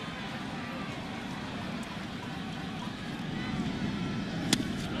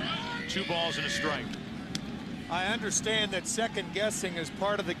 Two balls and a strike. I understand that second guessing is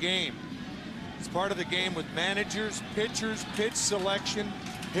part of the game. It's part of the game with managers, pitchers, pitch selection,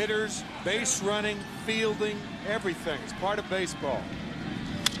 hitters, base running, fielding, everything. It's part of baseball.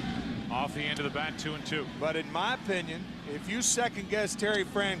 Off the end of the bat, 2-2. But in my opinion, if you second guess Terry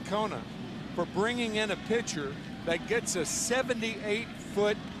Francona for bringing in a pitcher that gets a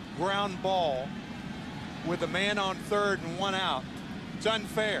 78-foot ground ball with a man on third and 1 out, it's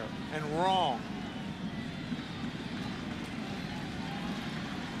unfair and wrong.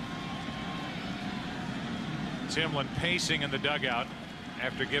 Timlin pacing in the dugout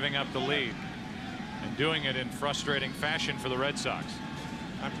after giving up the lead, and doing it in frustrating fashion for the Red Sox.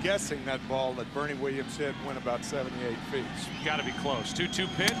 I'm guessing that ball that Bernie Williams hit went about 78 feet. It's got to be close. 2-2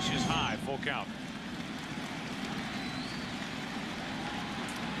 pitch is high, full count.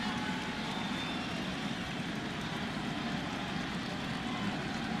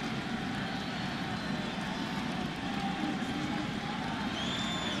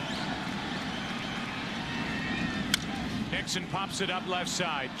 Nixon pops it up left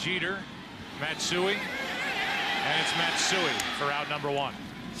side. Jeter, Matsui, and it's Matsui for out number 1.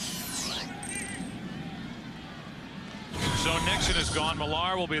 So Nixon is gone.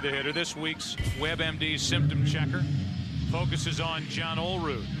 Millar will be the hitter. This week's WebMD symptom checker focuses on John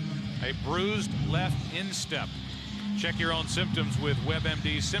Olerud, a bruised left instep. Check your own symptoms with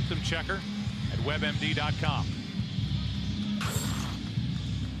WebMD symptom checker at webmd.com.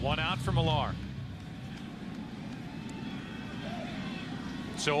 1 out for Millar.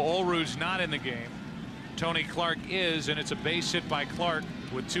 So Olerud's not in the game. Tony Clark is, and it's a base hit by Clark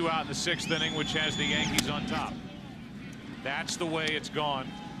with 2 out in the 6th inning, which has the Yankees on top. That's the way it's gone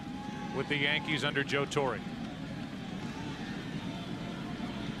with the Yankees under Joe Torre.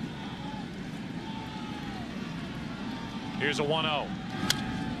 Here's a 1-0.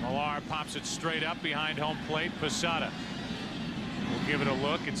 Millar pops it straight up behind home plate. Posada will give it a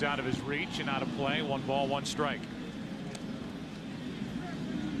look. It's out of his reach and out of play. 1 ball, 1 strike.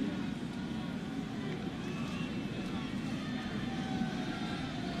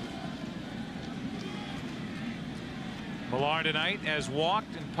 Millar tonight has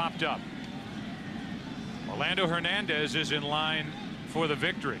walked and popped up. Orlando Hernandez is in line for the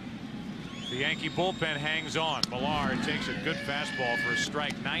victory. The Yankee bullpen hangs on. Millar takes a good fastball for a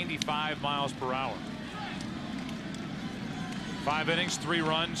strike, 95 miles per hour. 5 innings, 3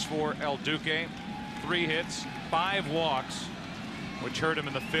 runs for El Duque, 3 hits, 5 walks, which hurt him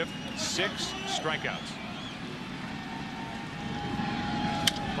in the 5th, and 6 strikeouts.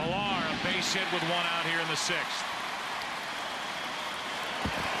 Millar, a base hit with 1 out here in the 6th.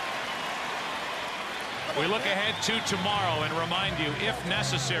 We look ahead to tomorrow and remind you, if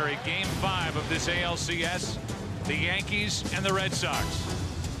necessary, Game 5 of this ALCS, the Yankees and the Red Sox.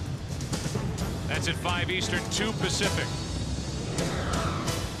 That's at 5 Eastern, 2 Pacific.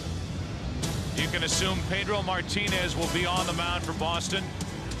 You can assume Pedro Martinez will be on the mound for Boston,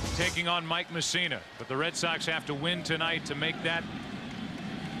 taking on Mike Messina. But the Red Sox have to win tonight to make that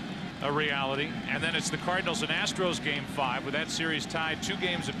a reality. And then it's the Cardinals and Astros Game 5, with that series tied 2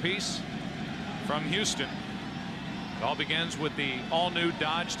 games apiece. From Houston, it all begins with the all-new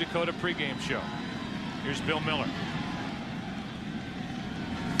Dodge Dakota pregame show. Here's Bill Miller.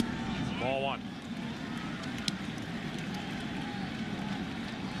 Ball 1.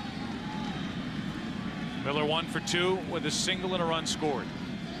 Miller 1 for 2 with a single and a run scored.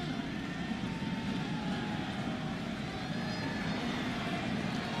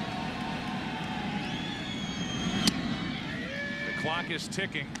 The clock is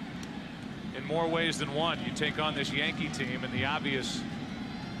ticking. In more ways than one. You take on this Yankee team, and the obvious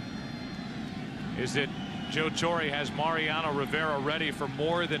is that Joe Torre has Mariano Rivera ready for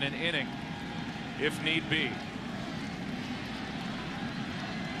more than an inning if need be.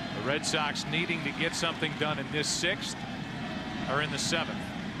 The Red Sox needing to get something done in this 6th or in the 7th.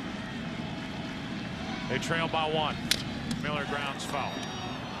 They trail by 1. Miller grounds foul.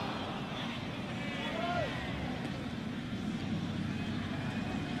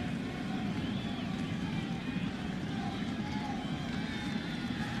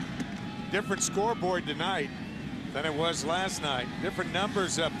 Different scoreboard tonight than it was last night. Different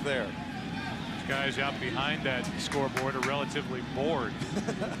numbers up there. These guys out behind that scoreboard are relatively bored.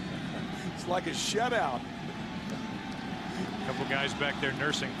 It's like a shutout. A couple guys back there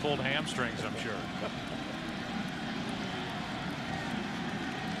nursing pulled hamstrings, I'm sure.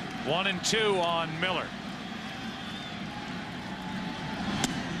 1-2 on Miller.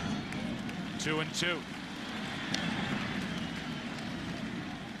 2-2.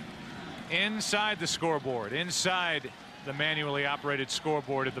 Inside the scoreboard, inside the manually operated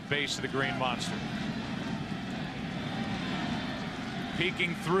scoreboard at the base of the green monster.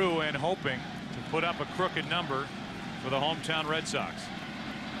 Peeking through and hoping to put up a crooked number for the hometown Red Sox.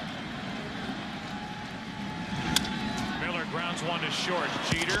 Miller grounds 1 to short.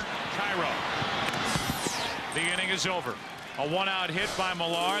 Jeter, Cairo. The inning is over. A 1-out hit by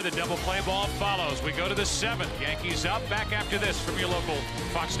Millar. The double play ball follows. We go to the 7th. Yankees up. Back after this from your local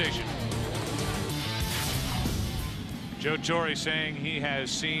Fox station. Joe Torre saying he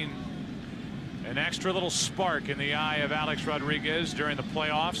has seen an extra little spark in the eye of Alex Rodriguez during the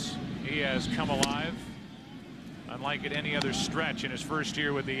playoffs. He has come alive, unlike at any other stretch in his first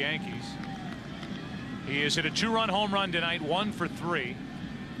year with the Yankees. He has hit a 2-run home run tonight, 1 for 3.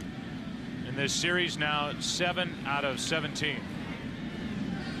 In this series now 7 out of 17.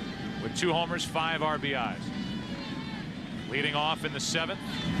 With 2 homers, 5 RBIs. Leading off in the 7th.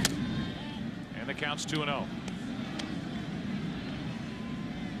 And the count's 2-0.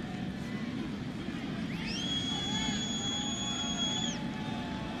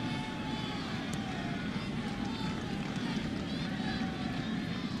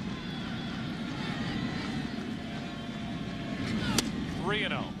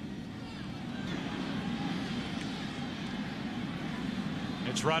 3-0.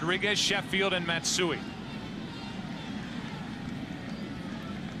 It's Rodriguez, Sheffield, and Matsui.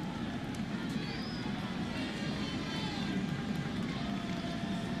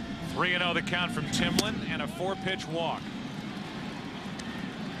 The count from Timlin and a 4-pitch walk.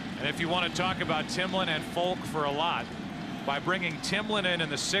 And if you want to talk about Timlin and Folk for a lot, by bringing Timlin in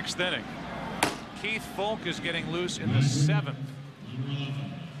the 6th inning, Keith Folk is getting loose in the 7th.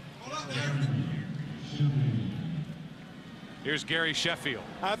 Here's Gary Sheffield.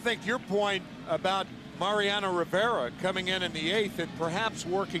 I think your point about Mariano Rivera coming in the 8th and perhaps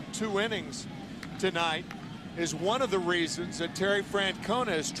working 2 innings tonight is one of the reasons that Terry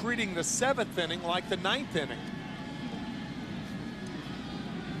Francona is treating the 7th inning like the 9th inning.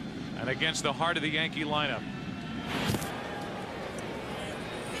 And against the heart of the Yankee lineup.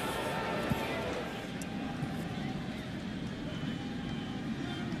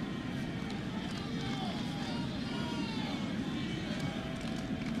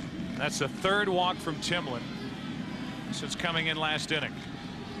 That's the 3rd walk from Timlin since coming in last inning.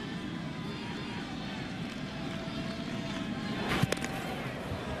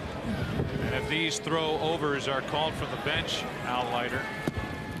 And if these throw overs are called from the bench, Al Leiter,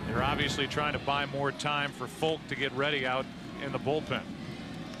 they're obviously trying to buy more time for Folk to get ready out in the bullpen.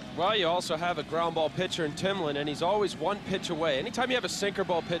 Well, you also have a ground ball pitcher in Timlin, and he's always 1 pitch away. Anytime you have a sinker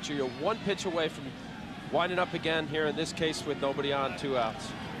ball pitcher, you're 1 pitch away from winding up again here in this case with nobody on, 2 outs.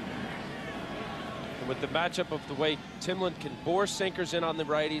 And with the matchup of the way Timlin can bore sinkers in on the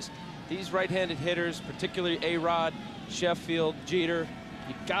righties, these right-handed hitters, particularly A-Rod, Sheffield, Jeter,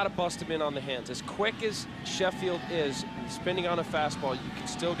 you got to bust him in on the hands. As quick as Sheffield is spinning on a fastball, you can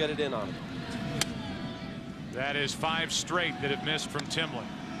still get it in on him. That is 5 straight that have missed from Timlin.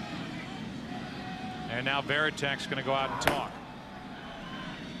 And now Varitek's going to go out and talk.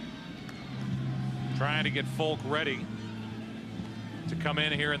 Trying to get Folk ready to come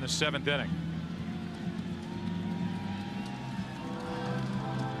in here in the 7th inning.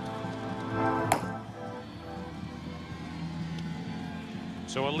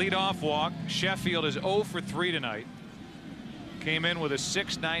 So a leadoff walk. Sheffield is 0 for 3 tonight. Came in with a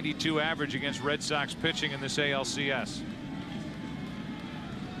 .692 average against Red Sox pitching in this ALCS.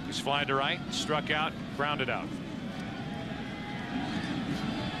 He's flying to right, struck out, grounded out.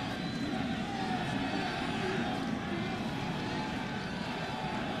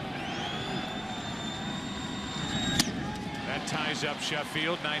 That ties up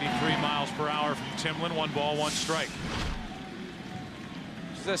Sheffield. 93 miles per hour from Timlin. 1 ball, 1 strike.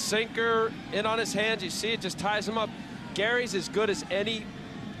 The sinker in on his hands. You see it just ties him up. Gary's as good as any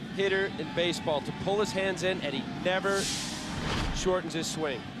hitter in baseball to pull his hands in, and he never shortens his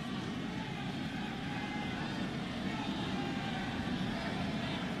swing.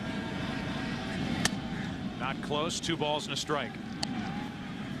 Not close. 2 balls and a strike.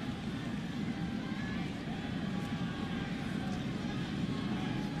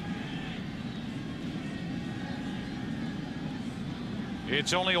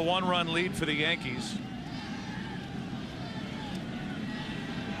 It's only a 1-run lead for the Yankees.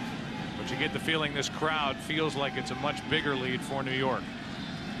 But you get the feeling this crowd feels like it's a much bigger lead for New York.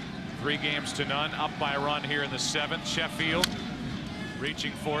 3 games to none, up by a run here in the 7th. Sheffield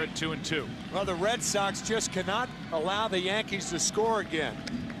reaching for it, 2-2. Well, the Red Sox just cannot allow the Yankees to score again.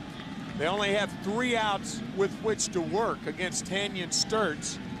 They only have 3 outs with which to work against Tanyan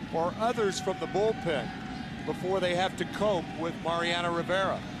Sturtz or others from the bullpen before they have to cope with Mariano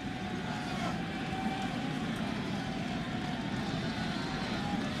Rivera.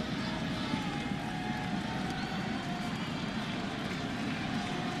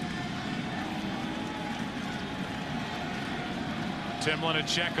 Timlin a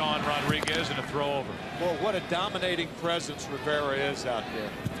check on Rodriguez and a throw over. Well, what a dominating presence Rivera is out there.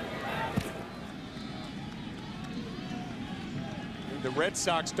 The Red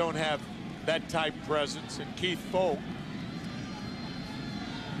Sox don't have that type presence, and Keith Folk,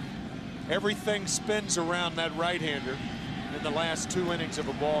 everything spins around that right-hander in the last 2 innings of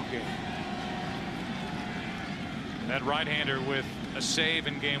a ball game. That right-hander with a save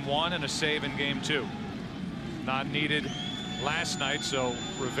in game 1 and a save in game 2. Not needed last night, so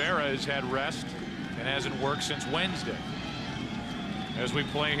Rivera has had rest and hasn't worked since Wednesday as we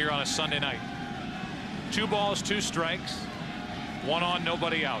play here on a Sunday night. 2 balls, 2 strikes, 1 on,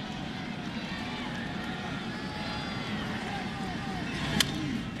 nobody out.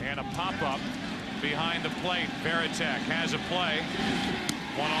 And a pop-up behind the plate. Varitek has a play.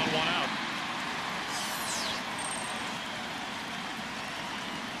 1 on, 1 out.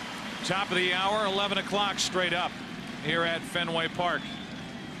 Top of the hour, 11 o'clock straight up here at Fenway Park.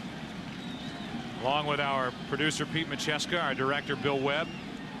 Along with our producer Pete Macheska, our director Bill Webb,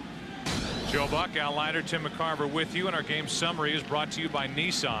 Joe Buck, Al Leiter, Tim McCarver with you, and our game summary is brought to you by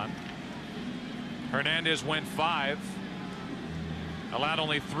Nissan. Hernandez went 5, allowed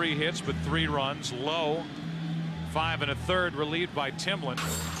only 3 hits but 3 runs. Lowe 5 1/3, relieved by Timlin.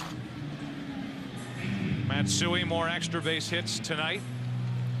 Matsui more extra base hits tonight,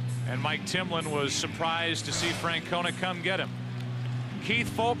 and Mike Timlin was surprised to see Francona come get him.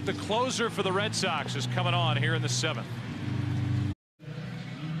 Keith Foulke, the closer for the Red Sox, is coming on here in the 7th.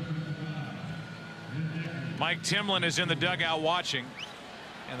 Mike Timlin is in the dugout watching,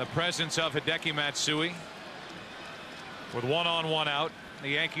 in the presence of Hideki Matsui. With 1 on 1 out, the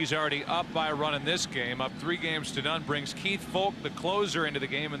Yankees already up by a run in this game, up 3 games to none, brings Keith Foulke, the closer, into the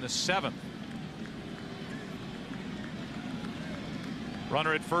game in the 7th.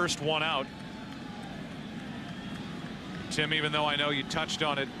 Runner at first, 1 out. Tim, even though I know you touched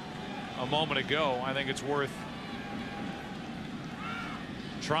on it a moment ago, I think it's worth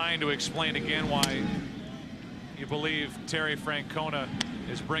trying to explain again why you believe Terry Francona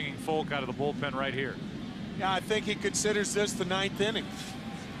is bringing Foulke out of the bullpen right here. Yeah, I think he considers this the 9th inning,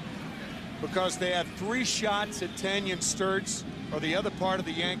 because they have 3 shots at Tanyan Sturtz or the other part of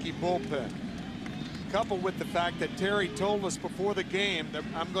the Yankee bullpen, coupled with the fact that Terry told us before the game that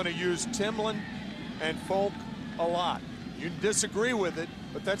I'm going to use Timlin and Foulke a lot. You disagree with it,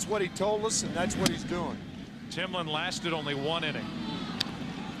 but that's what he told us, and that's what he's doing. Timlin lasted only 1 inning,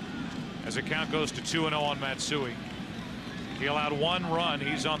 as the count goes to 2-0 on Matsui. He allowed 1 run.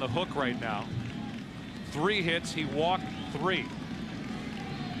 He's on the hook right now. 3 hits. He walked 3.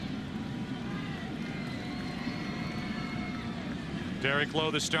 Derek Lowe,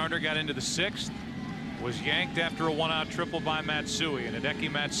 the starter, got into the 6th, was yanked after a 1-out triple by Matsui, and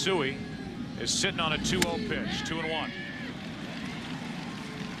Hideki Matsui is sitting on a 2-0 pitch. 2-1.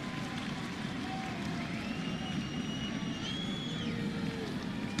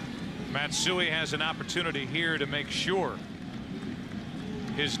 Matsui has an opportunity here to make sure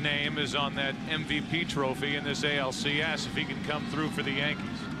his name is on that MVP trophy in this ALCS if he can come through for the Yankees.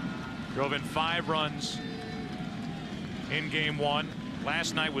 Drove in 5 runs in game 1.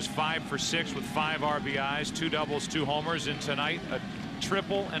 Last night was 5 for 6 with 5 RBIs, 2 doubles, 2 homers, and tonight a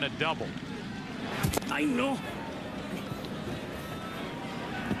triple and a double. I know.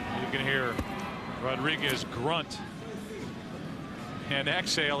 You can hear Rodriguez grunt and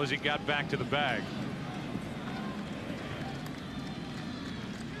exhale as he got back to the bag.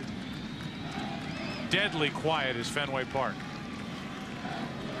 Deadly quiet is Fenway Park.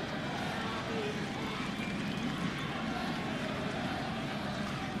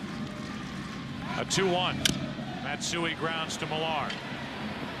 A 2-1. Matsui grounds to Millar.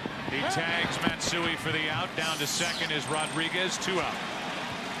 He tags Matsui for the out. Down to second is Rodriguez. 2 out.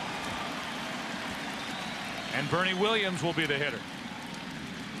 And Bernie Williams will be the hitter.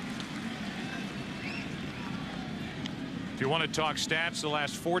 If you want to talk stats, the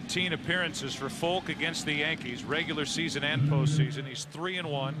last 14 appearances for Foulke against the Yankees, regular season and postseason. He's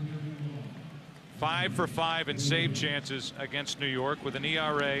 3-1, 5 for 5 in save chances against New York, with an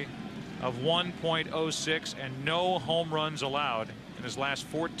ERA of 1.06 and no home runs allowed in his last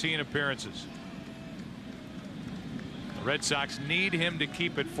 14 appearances. The Red Sox need him to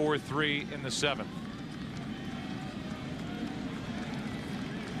keep it 4-3 in the 7th.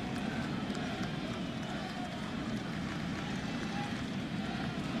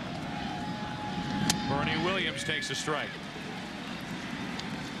 Bernie Williams takes a strike.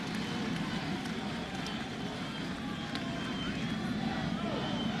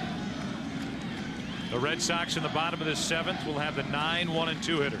 The Red Sox in the bottom of the 7th will have the 9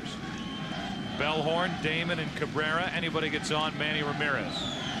 1-2 hitters. Bellhorn, Damon, and Cabrera. Anybody gets on, Manny Ramirez.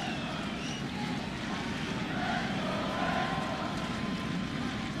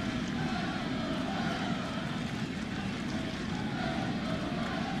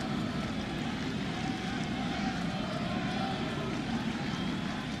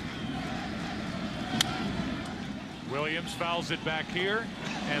 Williams fouls it back here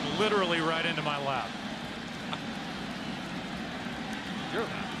and literally right into my lap.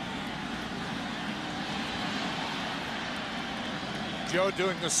 Joe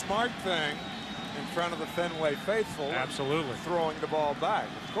doing the smart thing in front of the Fenway faithful. Absolutely. Throwing the ball back,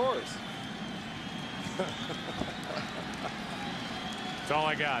 of course. That's all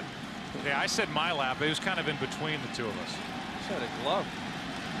I got. Yeah, I said my lap. It was kind of in between the two of us. Just had a glove.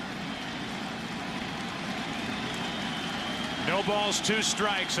 No balls, 2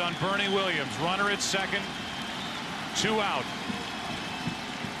 strikes on Bernie Williams. Runner at second. 2 out.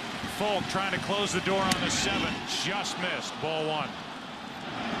 Foulke trying to close the door on the 7th. Just missed. Ball 1.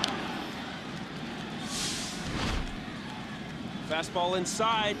 Fastball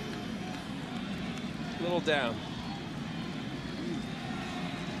inside. A little down.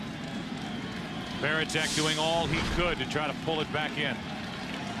 Varitek doing all he could to try to pull it back in.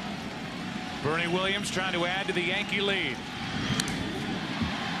 Bernie Williams trying to add to the Yankee lead.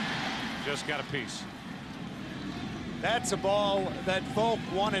 Just got a piece. That's a ball that Volk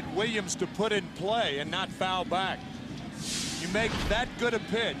wanted Williams to put in play and not foul back. You make that good a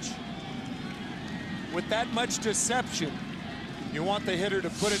pitch with that much deception, you want the hitter to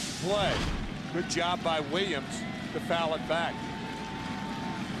put it in play. Good job by Williams to foul it back.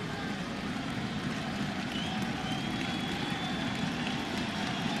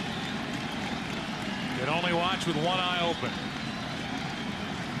 Can only watch with one eye open.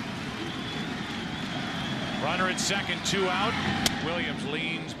 Runner at second, 2 out. Williams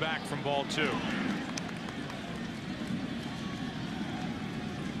leans back from ball 2.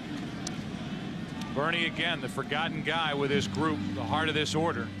 Bernie again, the forgotten guy with his group, the heart of this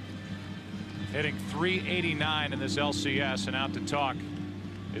order. Hitting .389 in this LCS, and out to talk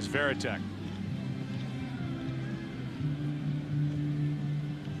is Varitek.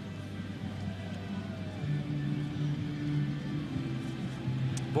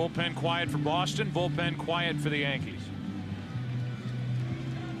 Bullpen quiet for Boston, bullpen quiet for the Yankees.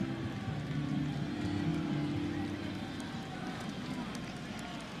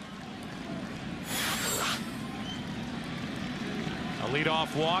 A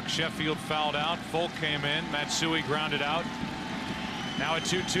leadoff walk, Sheffield fouled out, Folk came in, Matsui grounded out. Now a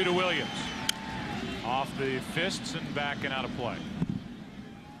 2-2 to Williams. Off the fists and back and out of play.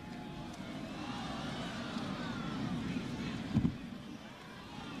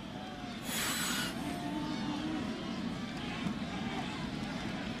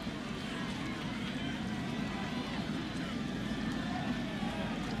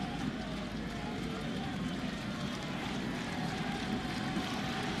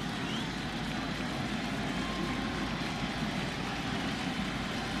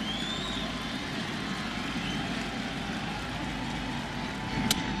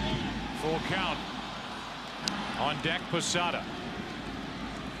 Full count. On deck, Posada.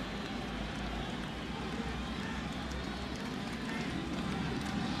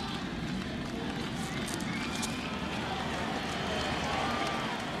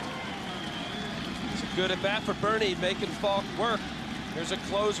 It's a good at bat for Bernie, making Falk work. There's a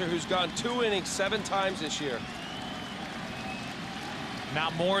closer who's gone 2 innings 7 times this year.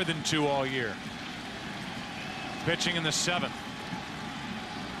 Not more than 2 all year. Pitching in the 7th.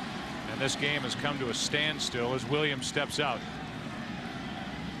 And this game has come to a standstill as Williams steps out.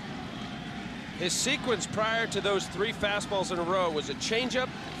 His sequence prior to those 3 fastballs in a row was a changeup,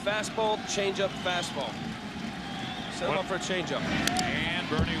 fastball, changeup, fastball. Set him up for a changeup. And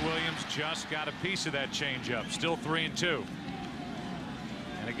Bernie Williams just got a piece of that changeup. Still 3-2.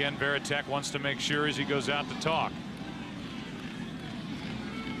 And again, Varitek wants to make sure as he goes out to talk.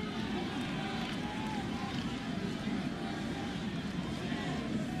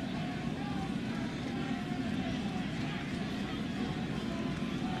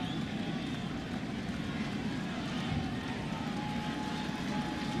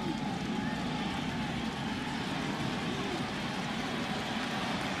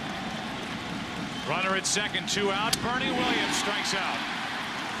 Runner at second, 2 out. Bernie Williams strikes out.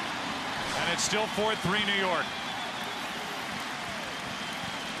 And it's still 4-3 New York.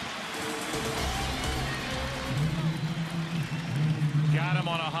 Got him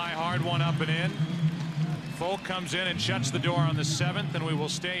on a high, hard one up and in. Folk comes in and shuts the door on the 7th, and we will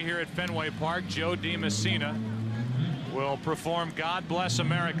stay here at Fenway Park. Joe DiMessina will perform God Bless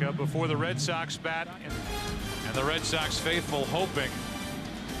America before the Red Sox bat, and the Red Sox faithful hoping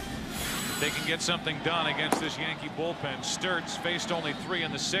they can get something done against this Yankee bullpen. Sturts faced only 3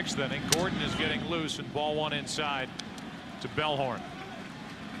 in the 6th inning. Gordon is getting loose, and ball 1 inside to Bellhorn.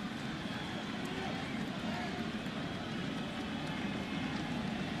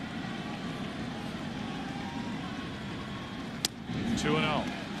 Two and 0.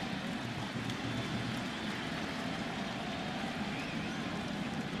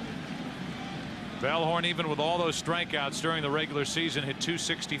 Bellhorn, even with all those strikeouts during the regular season, hit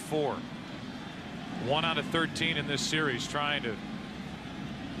 .264. 1 out of 13 in this series, trying to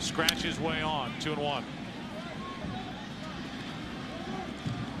scratch his way on. 2-1.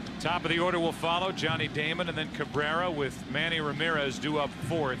 Top of the order will follow Johnny Damon and then Cabrera, with Manny Ramirez due up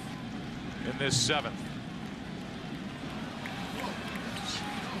 4th in this 7th.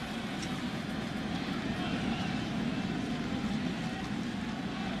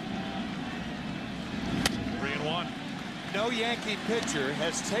 No Yankee pitcher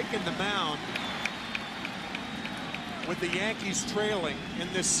has taken the mound with the Yankees trailing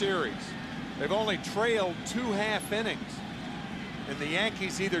in this series. They've only trailed 2.5 innings. And the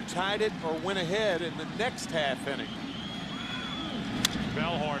Yankees either tied it or went ahead in the next half inning.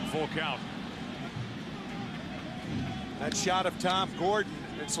 Bellhorn, full count. That shot of Tom Gordon,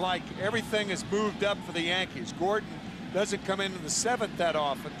 it's like everything has moved up for the Yankees. Gordon doesn't come into the 7th that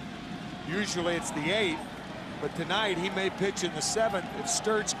often. Usually it's the 8th, but tonight he may pitch in the 7th if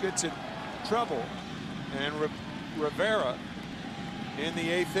Sturts gets in trouble, and Rivera in the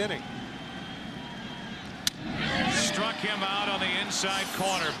 8th inning. Struck him out on the inside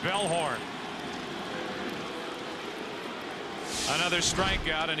corner. Bellhorn. Another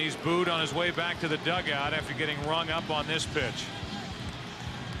strikeout, and he's booed on his way back to the dugout after getting rung up on this pitch.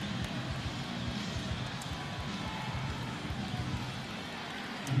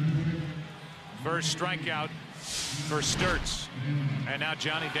 First strikeout for Sturts. And now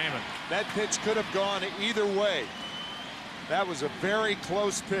Johnny Damon. That pitch could have gone either way. That was a very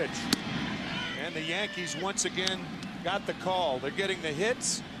close pitch. And the Yankees once again got the call. They're getting the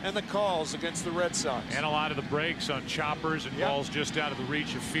hits and the calls against the Red Sox. And a lot of the breaks on choppers and balls just out of the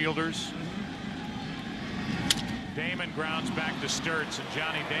reach of fielders. Damon grounds back to Sturts, and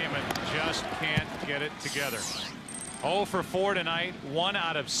Johnny Damon just can't get it together. 0 for 4 tonight, 1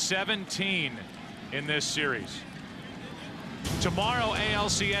 out of 17 in this series. Tomorrow,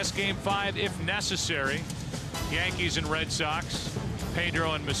 ALCS Game 5 if necessary. Yankees and Red Sox,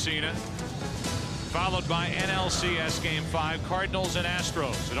 Pedro and Messina. Followed by NLCS Game 5, Cardinals and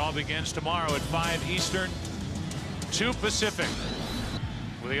Astros. It all begins tomorrow at 5 Eastern, 2 Pacific,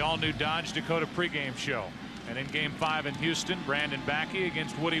 with the all-new Dodge Dakota pregame show. And in Game 5 in Houston, Brandon Backey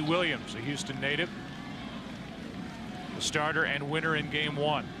against Woody Williams, a Houston native, the starter and winner in Game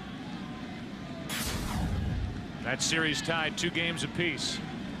 1. That series tied 2 games apiece.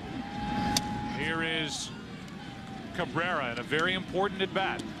 Here is Cabrera in a very important at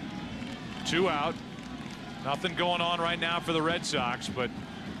bat. 2 out. Nothing going on right now for the Red Sox, but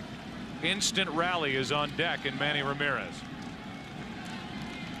instant rally is on deck in Manny Ramirez.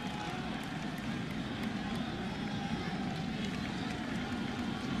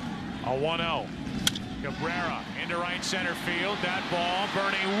 A 1-0. Cabrera into right center field. That ball,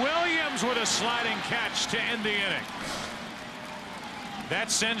 Bernie Williams with a sliding catch to end the inning.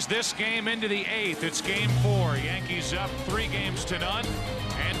 That sends this game into the 8th. It's Game 4. Yankees up 3-0.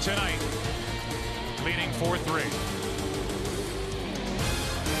 And tonight, leading 4-3.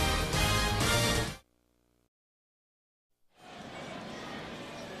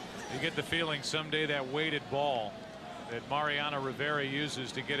 You get the feeling someday that weighted ball that Mariano Rivera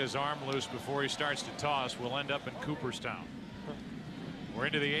uses to get his arm loose before he starts to toss will end up in Cooperstown. We're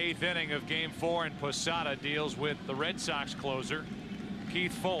into the 8th inning of Game 4, and Posada deals with the Red Sox closer,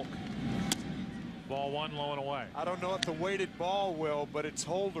 Keith Folk. Ball 1 low and away. I don't know if the weighted ball will, but its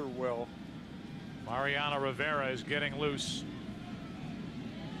holder will. Mariano Rivera is getting loose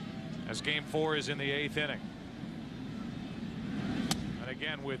as Game 4 is in the 8th inning. And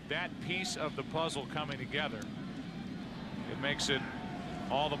again, with that piece of the puzzle coming together, it makes it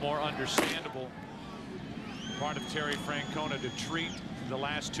all the more understandable part of Terry Francona to treat the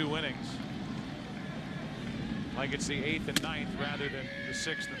last 2 innings like it's the 8th and 9th rather than the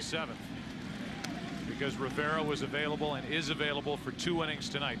 6th and 7th, because Rivera was available and is available for 2 innings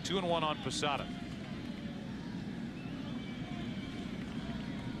tonight. 2-1 on Posada.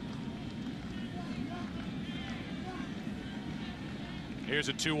 Here's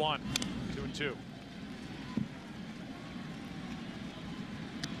a 2-1. 2-2.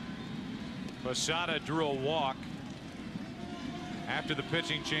 Posada drew a walk after the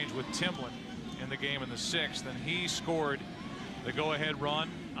pitching change with Timlin in the game in the 6th, and he scored the go-ahead run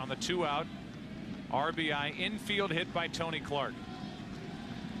on the 2-out RBI infield hit by Tony Clark.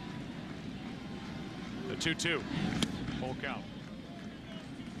 The 2-2. Full count.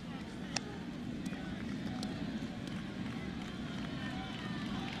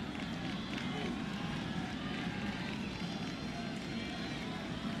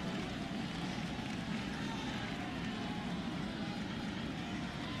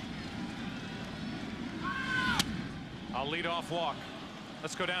 A leadoff walk.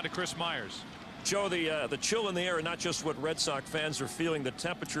 Let's go down to Chris Myers. Joe, the chill in the air, and not just what Red Sox fans are feeling. The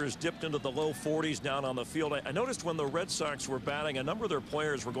temperatures dipped into the low 40s down on the field. I noticed when the Red Sox were batting, a number of their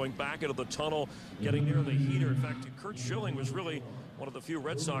players were going back into the tunnel, getting near the heater. In fact, Curt Schilling was really one of the few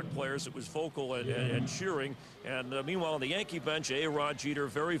Red Sox players that was vocal and cheering. And meanwhile, on the Yankee bench, Rod Jeter,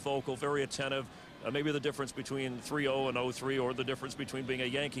 very vocal, very attentive. Maybe the difference between 3-0 and 0-3, or the difference between being a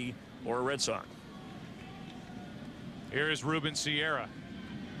Yankee or a Red Sox. Here is Ruben Sierra.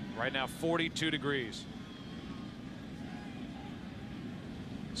 Right now 42 degrees.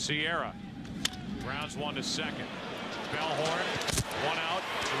 Sierra grounds one to second. Bellhorn, one out.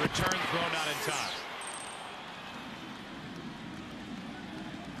 The return throw not in time.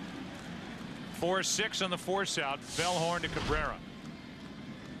 4-6 on the force out. Bellhorn to Cabrera.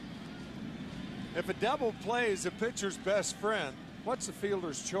 If a double play is a pitcher's best friend, what's the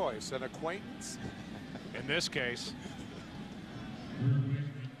fielder's choice? An acquaintance? In this case,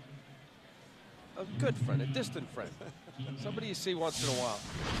 A good friend, a distant friend. Somebody you see once in a while.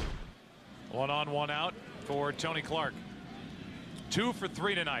 1 on, 1 out for Tony Clark. 2 for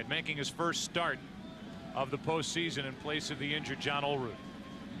 3 tonight, making his first start of the postseason in place of the injured John Olerud.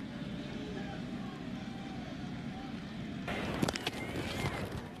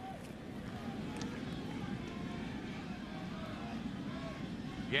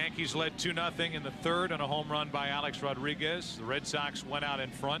 Yankees led 2-0 in the third on a home run by Alex Rodriguez. The Red Sox went out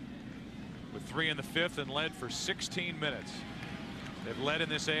in front with 3 in the fifth and led for 16 minutes. They've led in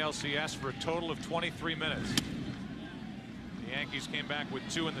this ALCS for a total of 23 minutes. The Yankees came back with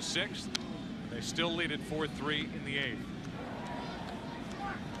 2 in the sixth. They still lead at 4-3 in the eighth.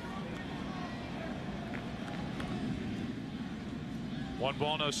 One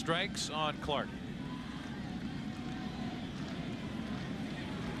ball, no strikes on Clark.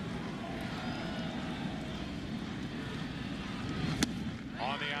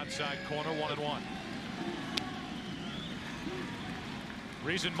 On the outside corner, 1-1.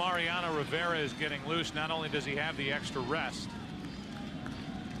 Reason Mariano Rivera is getting loose, not only does he have the extra rest,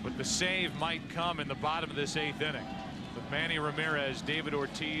 but the save might come in the bottom of this eighth inning with Manny Ramirez, David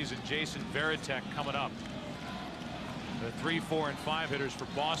Ortiz, and Jason Varitek coming up. The 3, 4, and 5 hitters for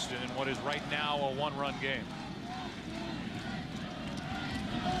Boston in what is right now a 1-run game.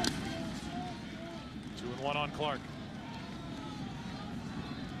 2-1 on Clark.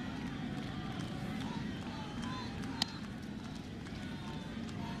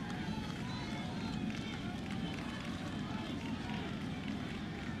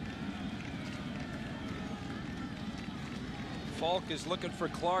 Falk is looking for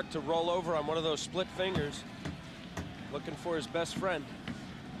Clark to roll over on one of those split fingers. Looking for his best friend.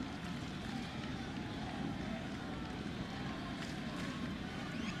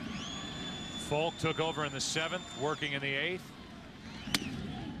 Falk took over in the seventh, working in the eighth.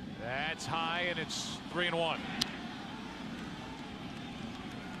 That's high, and it's 3-1.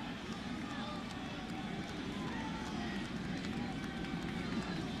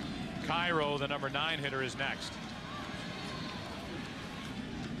 Cairo, the number 9 hitter, is next.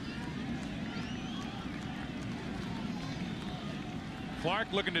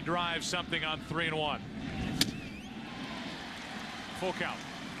 Clark looking to drive something on 3-1. Full count.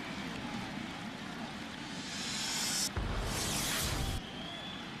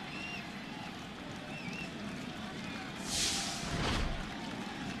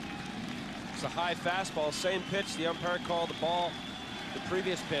 It's a high fastball, same pitch. The umpire called the ball the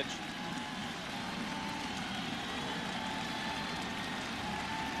previous pitch.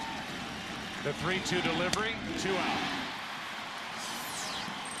 The 3-2 delivery, 2 out.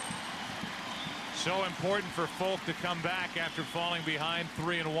 So important for Falk to come back after falling behind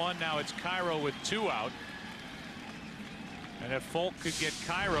 3-1. Now it's Cairo with 2 out. And if Falk could get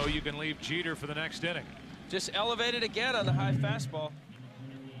Cairo, you can leave Jeter for the next inning. Just elevated again on the high fastball.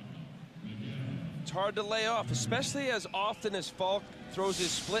 It's hard to lay off, especially as often as Falk throws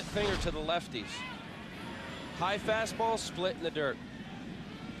his split finger to the lefties. High fastball, split in the dirt.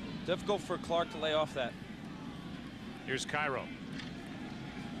 Difficult for Clark to lay off that. Here's Cairo.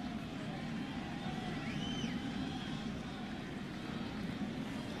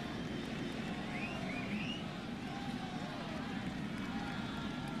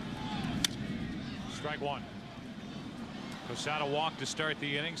 Strike 1. Posada walked to start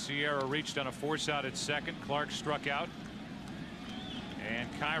the inning. Sierra reached on a force out at second. Clark struck out. And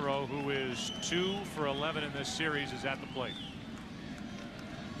Cairo, who is 2 for 11 in this series, is at the plate.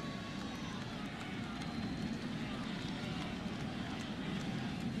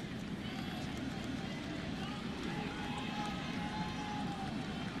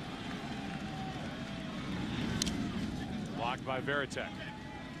 Blocked by Varitek.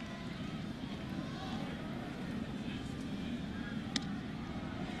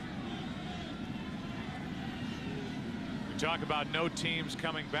 Talk about no teams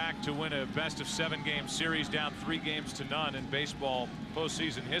coming back to win a best-of-7 game series down 3-0 in baseball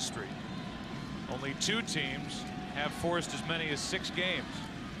postseason history. Only 2 teams have forced as many as 6 games.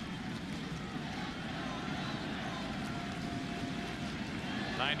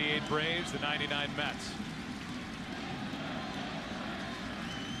 '98 Braves, the '99 Mets.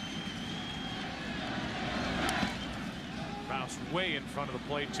 Pops way in front of the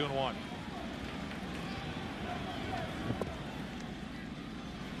plate, 2-1.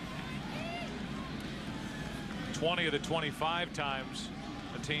 Twenty of the 25 times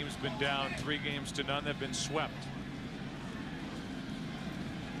a team's been down 3-0, they've been swept.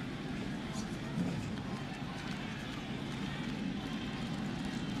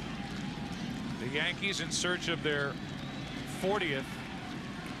 The Yankees in search of their 40th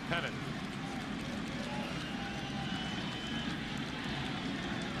pennant.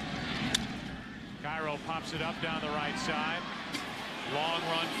 Cairo pops it up down the right side. Long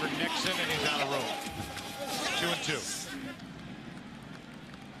run for Nixon, and he's on a roll. 2-2.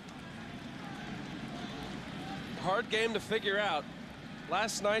 Hard game to figure out.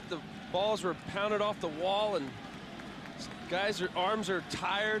 Last night the balls were pounded off the wall and guys' arms are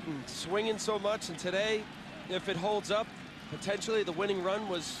tired and swinging so much, and today, if it holds up, potentially the winning run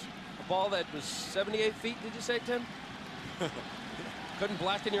was a ball that was 78 feet. Did you say, Tim? Couldn't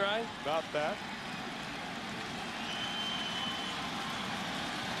blacken your eye? About that.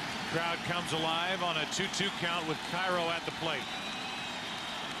 Crowd comes alive on a 2-2 count with Cairo at the plate.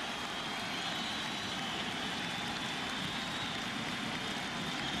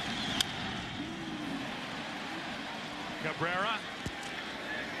 Cabrera.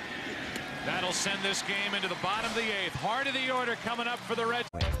 That'll send this game into the bottom of the 8th. Heart of the order coming up for the Reds.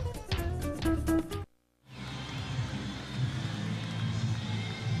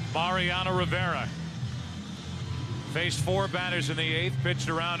 Mariano Rivera faced 4 batters in the 8th, pitched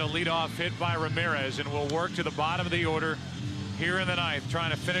around a leadoff hit by Ramirez, and will work to the bottom of the order here in the 9th,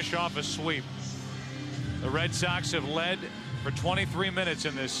 trying to finish off a sweep. The Red Sox have led for 23 minutes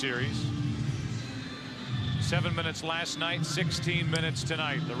in this series. 7 minutes last night, 16 minutes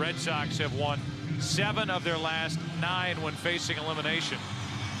tonight. The Red Sox have won 7 of their last 9 when facing elimination.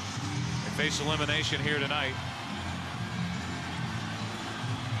 They face elimination here tonight.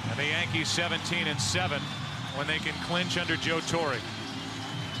 And the Yankees 17-7 when they can clinch under Joe Torre.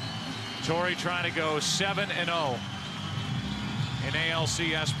 Torre trying to go 7-0 in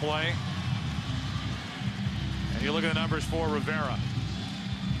ALCS play. And you look at the numbers for Rivera.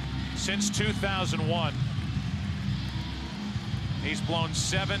 Since 2001, he's blown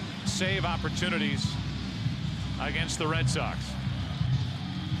 7 save opportunities against the Red Sox.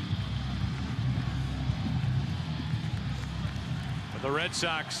 But the Red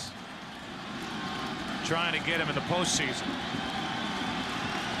Sox trying to get him in the postseason.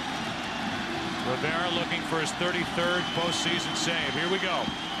 Rivera looking for his 33rd postseason save. Here we go.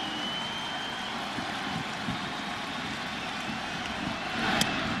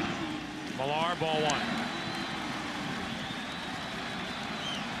 Millar, ball 1.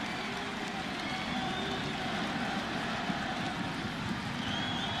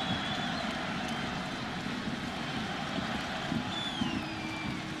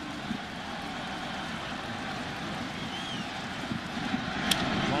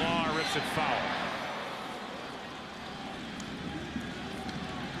 It foul.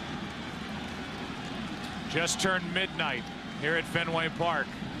 Just turned midnight here at Fenway Park.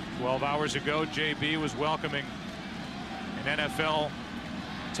 12 hours ago, JB was welcoming an NFL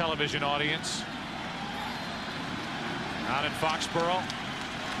television audience out in Foxborough.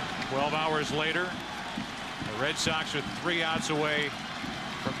 12 hours later, the Red Sox are 3 outs away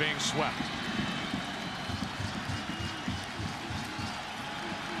from being swept.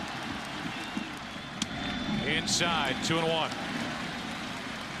 Inside, 2-1.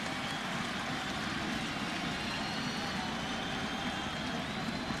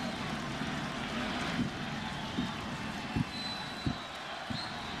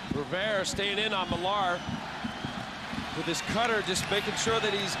 Rivera staying in on Millar with his cutter, just making sure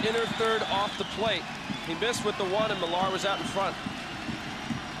that he's inner third off the plate. He missed with the 1 and Millar was out in front.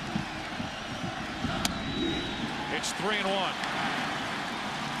 It's 3-1.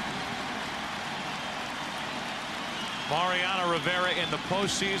 Mariano Rivera in the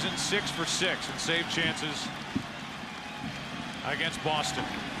postseason 6 for 6 in save chances against Boston.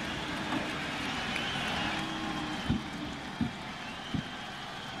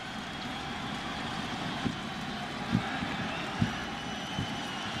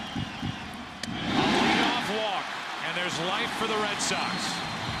 A leadoff walk, and there's life for the Red Sox.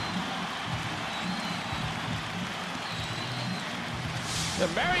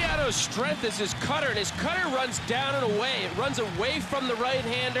 Mariano's strength is his cutter, and his cutter runs down and away. It runs away from the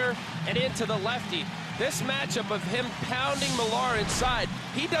right-hander and into the lefty. This matchup of him pounding Millar inside,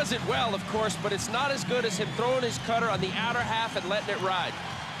 he does it well, of course, but it's not as good as him throwing his cutter on the outer half and letting it ride.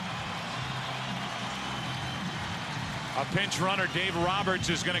 A pinch runner, Dave Roberts,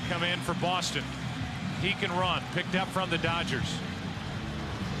 is going to come in for Boston. he can run. Picked up from the Dodgers.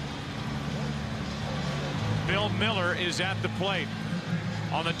 Bill Miller is at the plate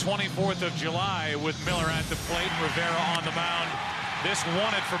on the 24th of July with Miller at the plate and Rivera on the mound. This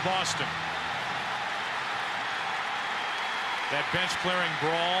won it for Boston. That bench clearing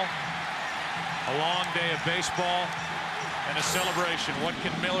brawl, a long day of baseball, and a celebration. What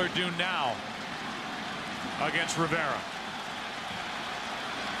can Miller do now against Rivera?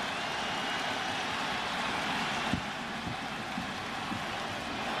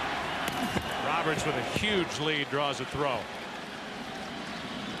 Roberts with a huge lead draws a throw.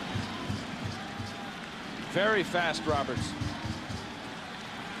 Very fast, Roberts.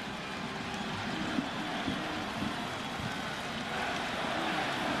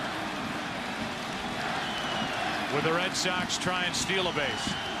 With the Red Sox try and steal a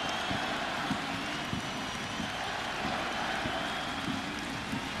base.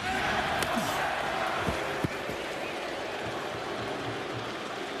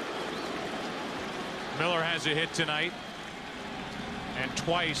 Miller has a hit tonight, and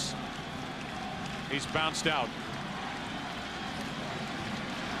twice he's bounced out.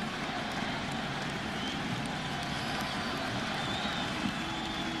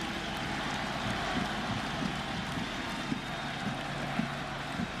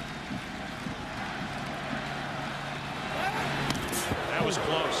 That was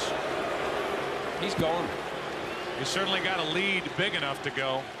close. He's going. He certainly got a lead big enough to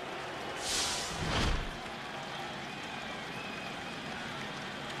go.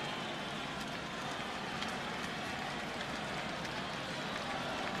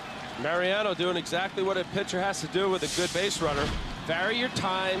 Mariano doing exactly what a pitcher has to do with a good base runner. Vary your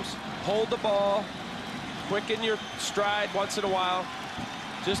times, hold the ball, quicken your stride once in a while,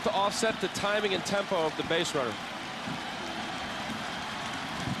 just to offset the timing and tempo of the base runner.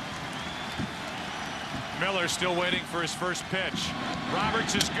 Miller still waiting for his first pitch.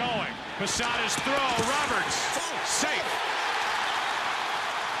 Roberts is going. Posada's throw. Roberts safe.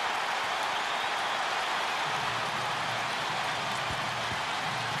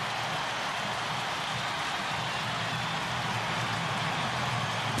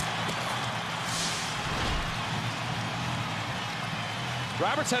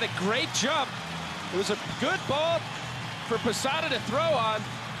 Roberts had a great jump. It was a good ball for Posada to throw on.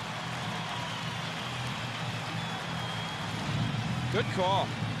 Good call.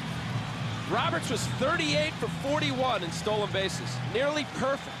 Roberts was 38 for 41 in stolen bases. Nearly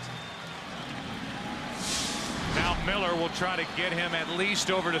perfect. Now Miller will try to get him at least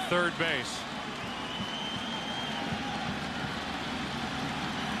over to third base.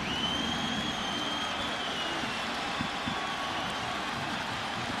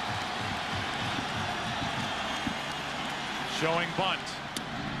 Showing bunt.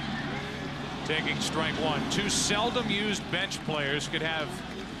 Taking strike one. Two seldom used bench players could have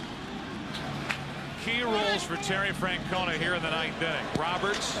key roles for Terry Francona here in the ninth inning.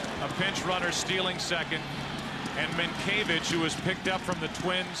 Roberts, a pinch runner stealing second, and Minkiewicz, who was picked up from the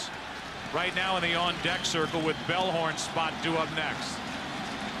Twins, right now in the on-deck circle with Bellhorn's spot due up next.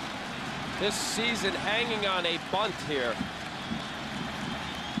 This season hanging on a bunt here.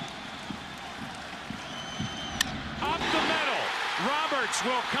 Up the middle. Roberts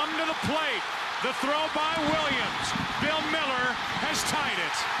will come to the plate. The throw by Williams. Bill Miller has tied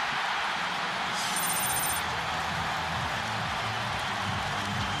it.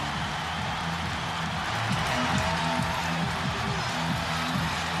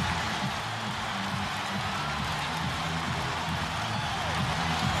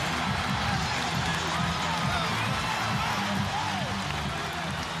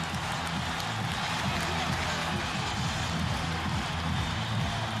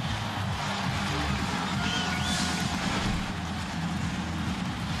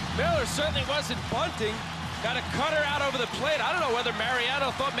 Miller certainly wasn't bunting. Got a cutter out over the plate. I don't know whether Mariano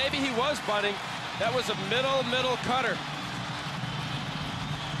thought maybe he was bunting. That was a middle cutter.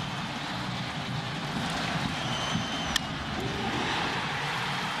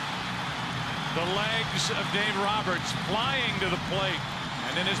 The legs of Dave Roberts flying to the plate,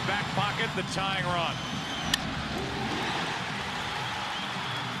 and in his back pocket the tying run.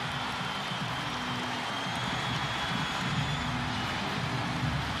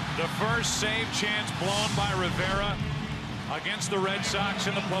 The first save chance blown by Rivera against the Red Sox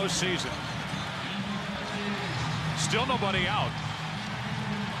in the postseason. Still nobody out,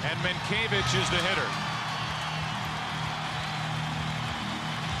 and Minkiewicz is the hitter.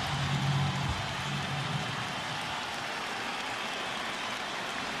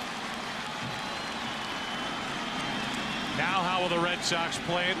 Now how will the Red Sox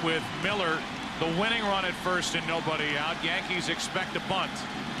play it with Miller The winning run at first and nobody out. Yankees expect a bunt.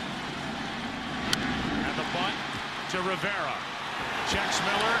 And the bunt to Rivera. Checks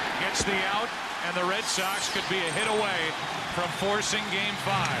Miller, gets the out, and the Red Sox could be a hit away from forcing Game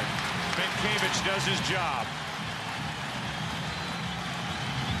 5. Minkevich does his job.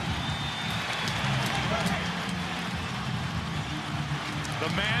 The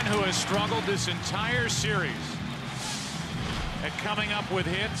man who has struggled this entire series at coming up with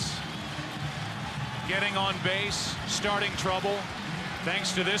hits, getting on base, starting trouble,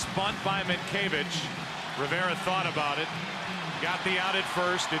 thanks to this bunt by Minkevich. Rivera thought about it, got the out at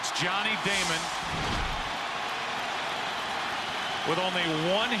first. It's Johnny Damon with only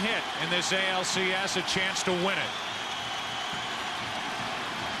one hit in this ALCS, a chance to win it.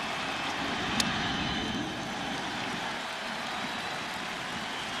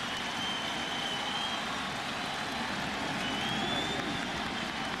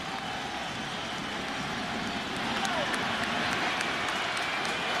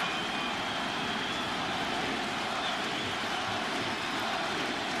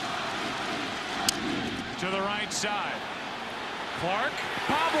 To the right side. Clark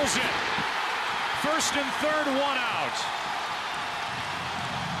bobbles it. First and third, one out.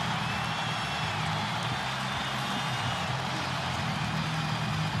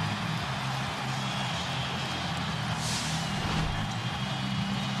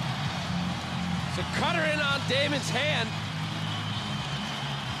 So cutter in on Damon's hand.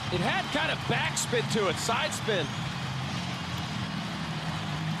 It had kind of backspin to it, side spin.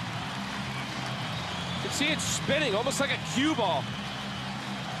 You can see it spinning, almost like a cue ball.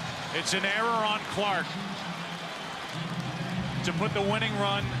 It's an error on Clark to put the winning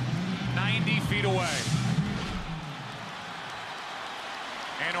run 90 feet away.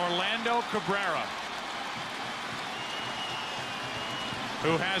 And Orlando Cabrera,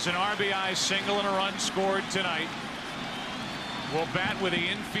 who has an RBI single and a run scored tonight, will bat with the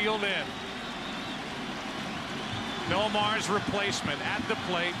infield in. Nomar's replacement at the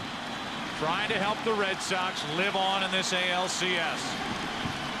plate, trying to help the Red Sox live on in this ALCS.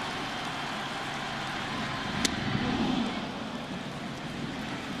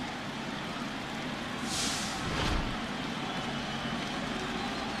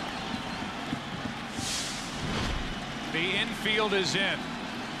 The infield is in.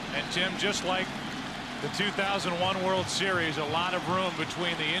 And Tim, just like the 2001 World Series, a lot of room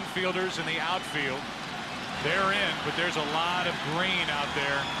between the infielders and the outfield. They're in, but there's a lot of green out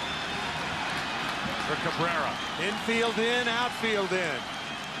there for Cabrera. Infield in, outfield in.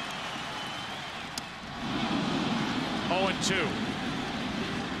 0-2.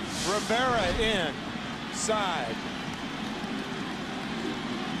 Rivera in, side.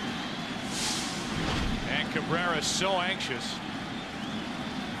 And Cabrera so anxious,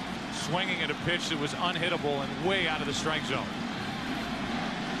 swinging at a pitch that was unhittable and way out of the strike zone.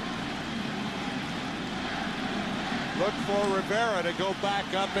 Look for Rivera to go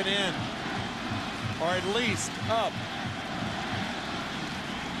back up and in, or at least up.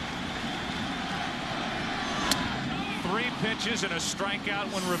 Three pitches and a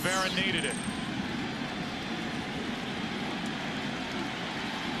strikeout when Rivera needed it.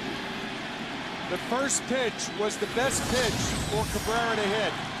 The first pitch was the best pitch for Cabrera to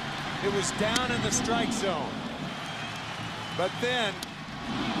hit. It was down in the strike zone. But then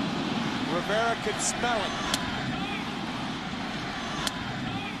Rivera could smell it.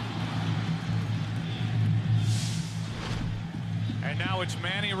 And now it's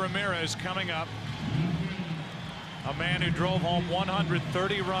Manny Ramirez coming up. A man who drove home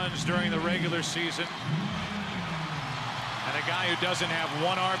 130 runs during the regular season. And a guy who doesn't have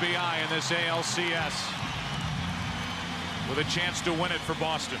one RBI in this ALCS, with a chance to win it for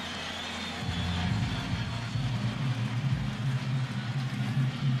Boston.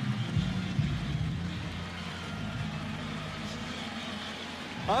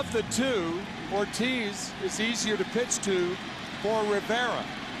 Of the two, Ortiz is easier to pitch to for Rivera.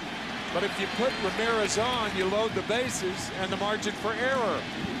 But if you put Ramirez on, you load the bases, and the margin for error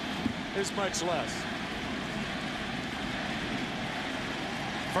is much less.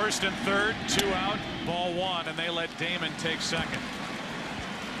 First and third, two out, ball one, and they let Damon take second,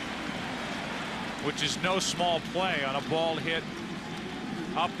 which is no small play on a ball hit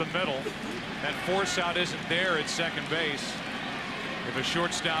up the middle. That force out isn't there at second base. If a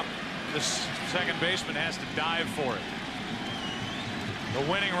shortstop, the second baseman has to dive for it. The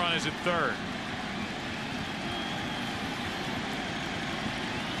winning run is at third.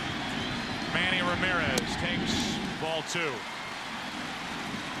 Manny Ramirez takes ball two.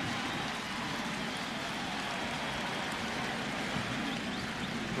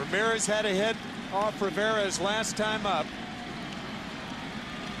 Ramirez had a hit off Rivera's last time up.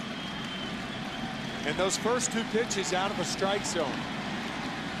 And those first 2 pitches out of a strike zone.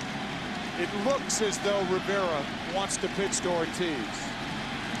 It looks as though Rivera wants to pitch to Ortiz.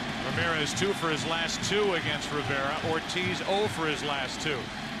 Ramirez 2 for his last 2 against Rivera. Ortiz 0 for his last 2.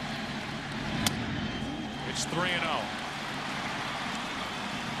 It's 3-0.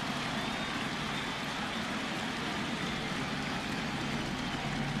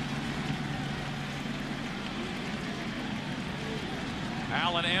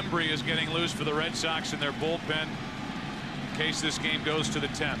 Alan Embry is getting loose for the Red Sox in their bullpen in case this game goes to the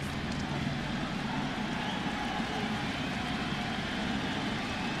 10th.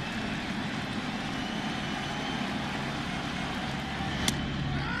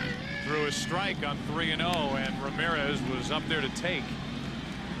 Threw a strike on 3-0, and Ramirez was up there to take.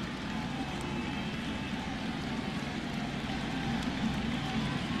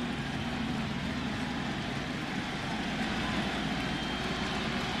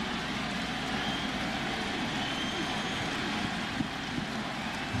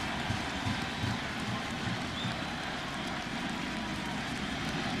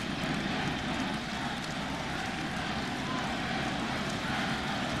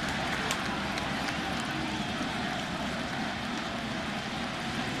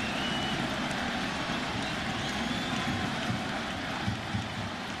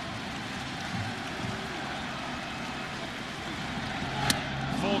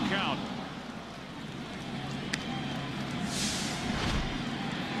 Count.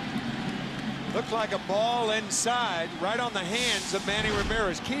 Looked like a ball inside, right on the hands of Manny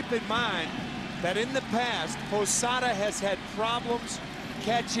Ramirez. Keep in mind that in the past, Posada has had problems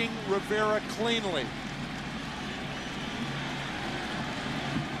catching Rivera cleanly.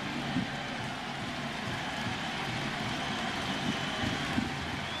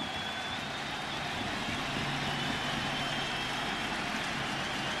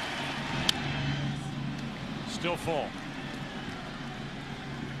 Still full.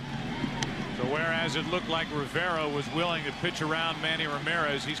 So whereas it looked like Rivera was willing to pitch around Manny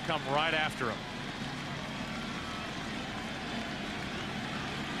Ramirez, he's come right after him.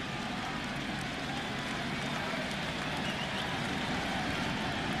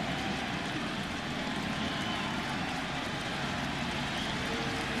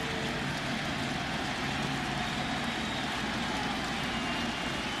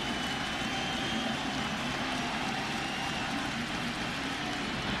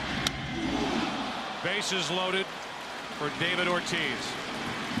 Bases loaded for David Ortiz.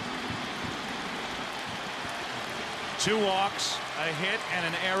 2 walks, a hit, and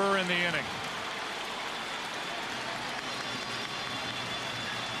an error in the inning.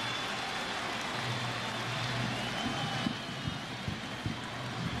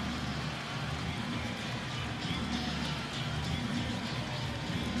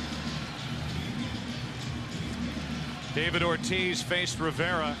 David Ortiz faced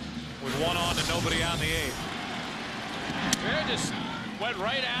Rivera with 1 on and nobody out in the 8th. Rivera just went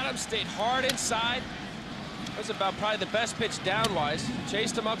right at him, stayed hard inside. That was about probably the best pitch downwise.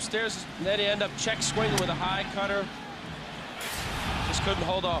 Chased him upstairs, and then he ended up check swinging with a high cutter. Just couldn't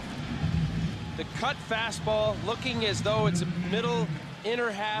hold off. The cut fastball, looking as though it's a middle inner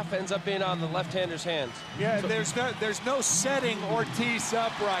half, ends up being on the left-hander's hands. Yeah, so there's no setting Ortiz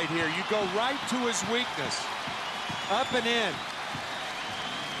up right here. You go right to his weakness. Up and in.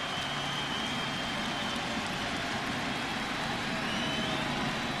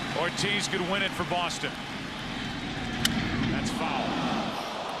 Ortiz could win it for Boston. That's foul.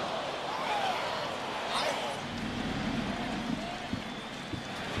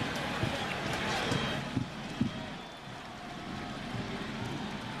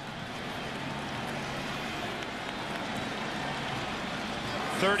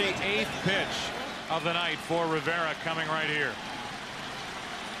 .38th pitch of the night for Rivera coming right here.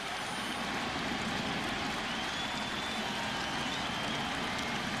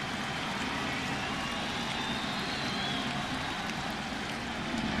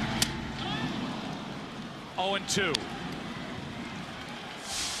 Oh, and 2.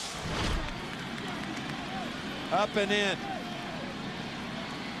 Up and in.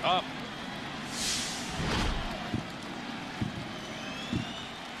 Up.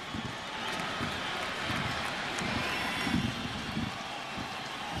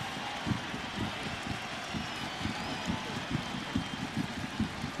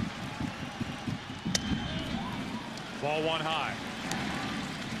 Ball 1 high.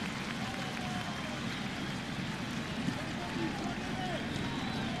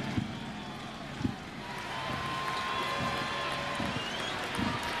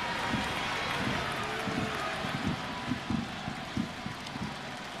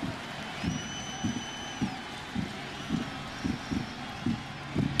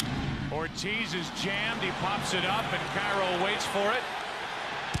 Ortiz is jammed. He pops it up, and Cairo waits for it.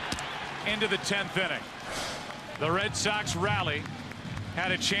 Into the 10th inning. The Red Sox rally,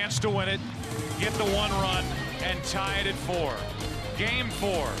 had a chance to win it, get the 1 run, and tie it at 4. Game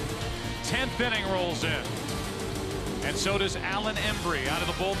 4. 10th inning rolls in. And so does Alan Embry out of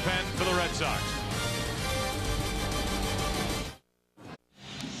the bullpen for the Red Sox.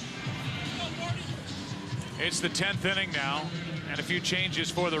 It's the 10th inning now, and a few changes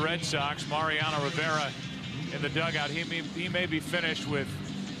for the Red Sox. Mariano Rivera in the dugout. He may be finished with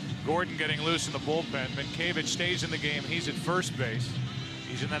Gordon getting loose in the bullpen. Minkiewicz stays in the game. He's at first base.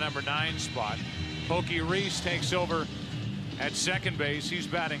 He's in the number 9 spot. Pokey Reese takes over at second base. He's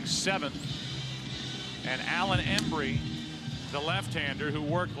batting 7th. And Alan Embry, the left-hander who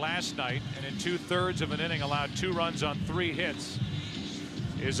worked last night and in 2/3 of an inning allowed 2 runs on 3 hits,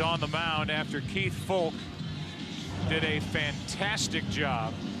 is on the mound after Keith Folk did a fantastic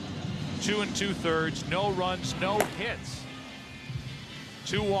job. 2 2/3, no runs, no hits.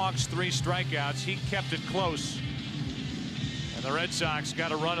 2 walks, 3 strikeouts. He kept it close. And the Red Sox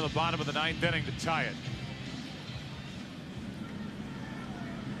got a run in the bottom of the 9th inning to tie it.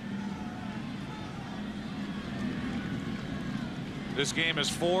 This game is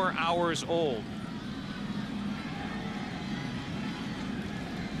 4 hours old.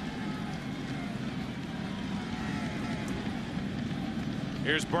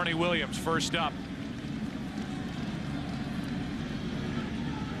 Here's Bernie Williams first up.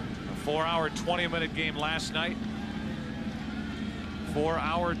 A 4-hour 20-minute game last night.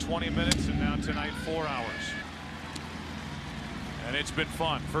 4-hour 20 minutes, and now tonight 4 hours. And it's been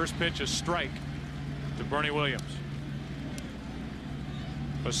fun. First pitch a strike to Bernie Williams.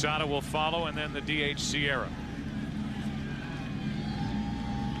 Posada will follow, and then the DH Sierra.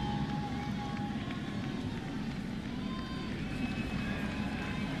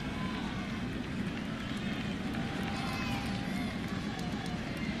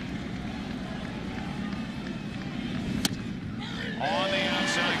 On the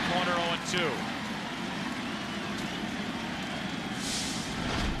outside corner, 0-2.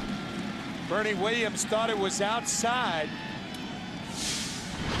 Bernie Williams thought it was outside.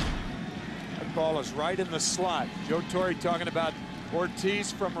 That ball is right in the slot. Joe Torre talking about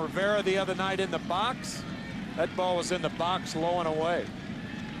Ortiz from Rivera the other night in the box. That ball was in the box, low and away.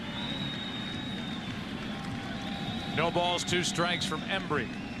 No balls, 2 strikes from Embry.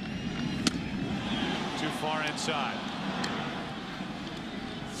 Too far inside.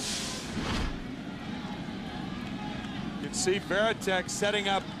 You can see Veritek setting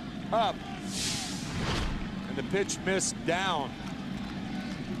up, and the pitch missed down.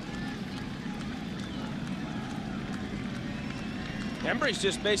 Embry's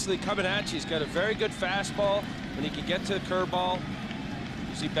just basically coming at you. He's got a very good fastball, and he can get to the curveball.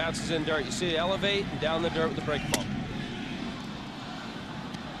 You see bounces in dirt. You see it elevate and down the dirt with the break ball.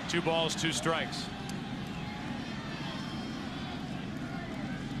 2 balls, 2 strikes.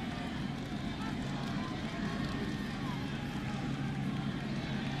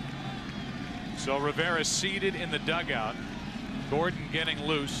 So Rivera seated in the dugout. Gordon getting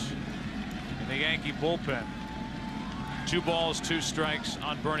loose in the Yankee bullpen. 2 balls, 2 strikes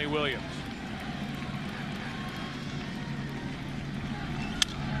on Bernie Williams.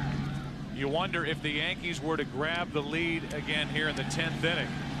 You wonder if the Yankees were to grab the lead again here in the 10th inning,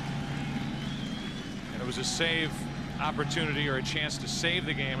 and it was a save opportunity or a chance to save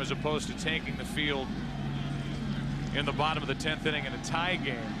the game as opposed to taking the field in the bottom of the 10th inning in a tie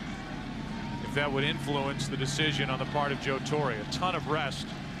game, if that would influence the decision on the part of Joe Torre. A ton of rest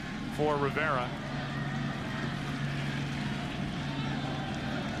for Rivera.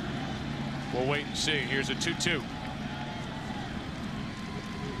 We'll wait and see. Here's a 2-2.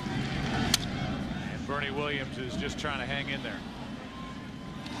 And Bernie Williams is just trying to hang in there.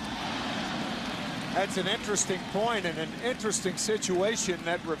 That's an interesting point and an interesting situation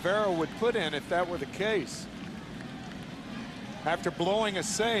that Rivera would put in if that were the case. After blowing a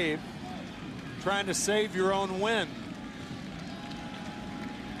save, trying to save your own win.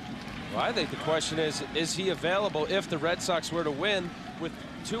 Well, I think the question is he available if the Red Sox were to win with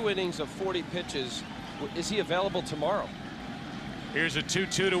 2 innings of 40 pitches? Is he available tomorrow? Here's a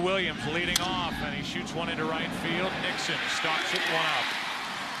 2-2 to Williams leading off, and he shoots one into right field. Nixon stalks it, 1 out.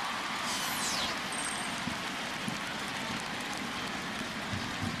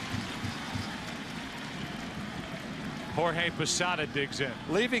 Jorge Posada digs in.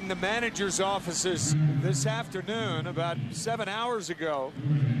 Leaving the manager's offices this afternoon about 7 hours ago,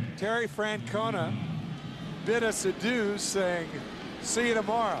 Terry Francona bid us adieu, saying, "See you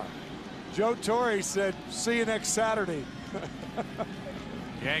tomorrow." Joe Torre said, "See you next Saturday."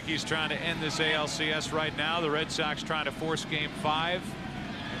 Yankees trying to end this ALCS right now. The Red Sox trying to force Game 5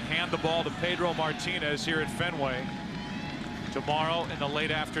 and hand the ball to Pedro Martinez here at Fenway tomorrow in the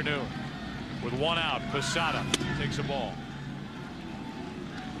late afternoon. With one out, Posada takes a ball.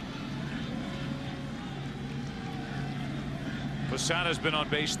 Posada's been on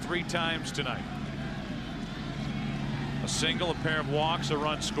base 3 times tonight. A single, a pair of walks, a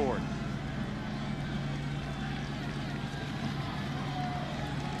run scored.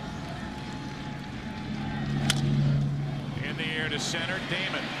 In the air to center,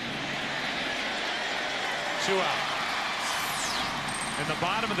 Damon. 2 out. In the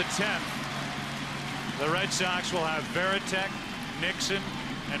bottom of the 10th, the Red Sox will have Veritek, Nixon,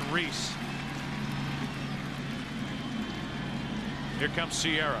 and Reese. Here comes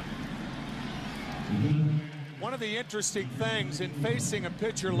Sierra. One of the interesting things in facing a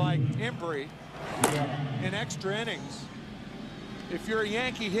pitcher like Embry in extra innings, if you're a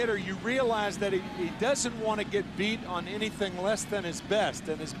Yankee hitter, you realize that he doesn't want to get beat on anything less than his best,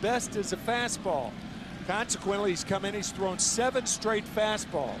 and his best is a fastball. Consequently, he's come in, he's thrown 7 straight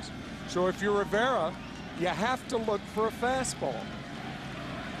fastballs. So if you're Rivera, you have to look for a fastball.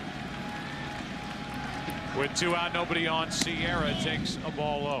 With 2 out, nobody on, Sierra takes a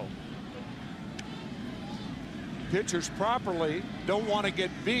ball low. Pitchers properly don't want to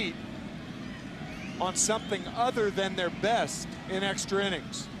get beat on something other than their best in extra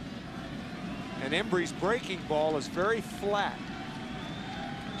innings. And Embry's breaking ball is very flat.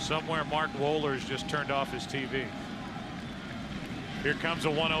 Somewhere Mark Wohlers just turned off his TV. Here comes a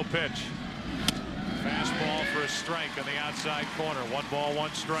 1-0 pitch. Fastball for a strike on the outside corner. 1 ball,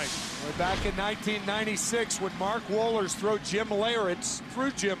 1 strike. Way back in 1996, when Mark Wohlers threw Jim Leyritz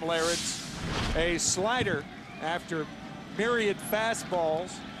a slider after myriad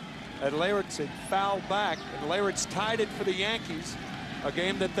fastballs, and Leyritz had fouled back, and Leyritz tied it for the Yankees, a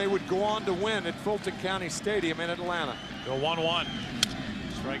game that they would go on to win at Fulton County Stadium in Atlanta. Go 1-1.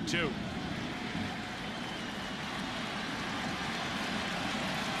 Strike 2.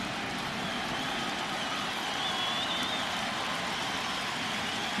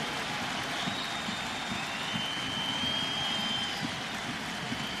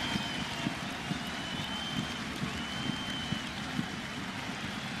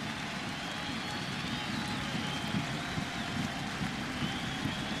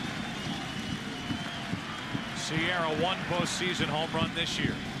 Sierra 1 postseason home run this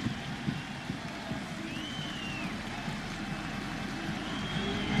year.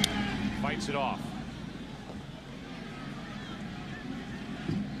 Fights it off.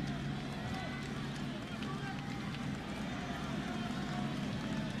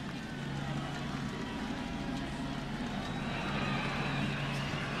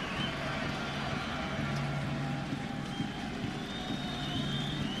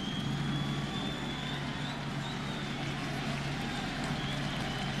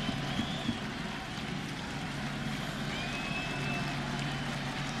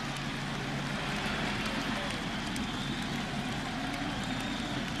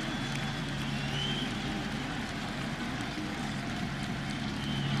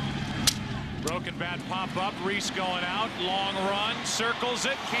 Broken bat pop up. Reese going out. Long run. Circles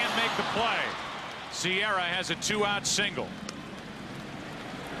it. Can't make the play. Sierra has a 2-out single.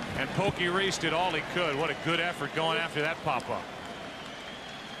 And Pokey Reese did all he could. What a good effort going after that pop up.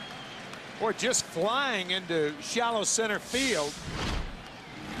 Or just flying into shallow center field.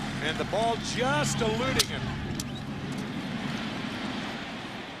 And the ball just eluding him.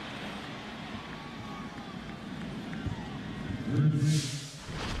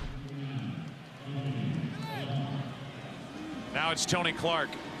 Now it's Tony Clark.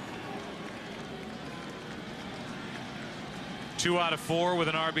 2 out of 4 with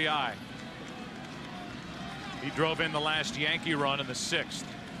an RBI. He drove in the last Yankee run in the 6th.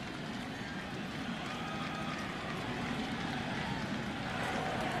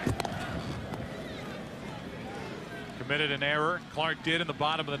 Committed an error. Clark did in the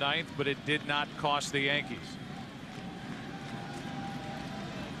bottom of the 9th, but it did not cost the Yankees.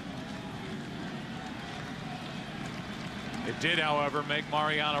 It did, however, make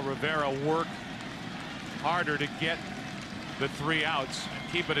Mariano Rivera work harder to get the 3 outs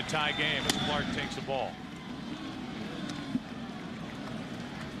and keep it a tie game as Clark takes the ball.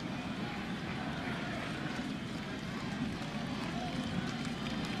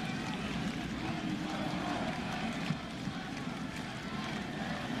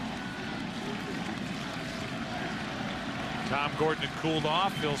 Tom Gordon had cooled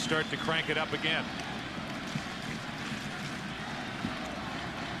off. He'll start to crank it up again.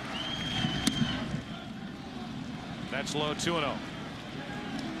 That's low. 2-0.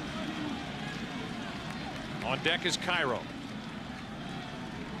 On deck is Cairo.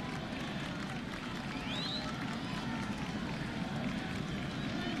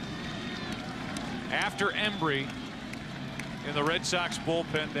 After Embry in the Red Sox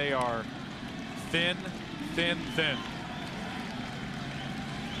bullpen, they are thin, thin, thin.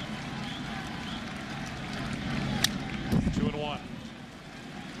 Two and one.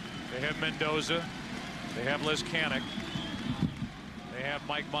 They have Mendoza. They have Leskanic. They have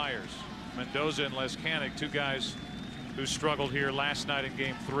Mike Myers. Mendoza and Leskanic, two guys who struggled here last night in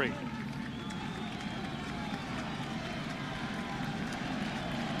Game 3.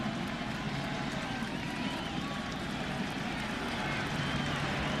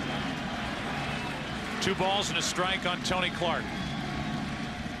 Two balls and a strike on Tony Clark.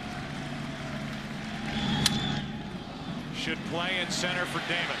 Should play in center for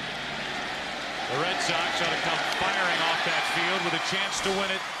Damon. The Red Sox ought to come firing off that field with a chance to win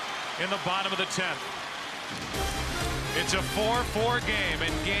it in the bottom of the 10th. It's a 4-4 game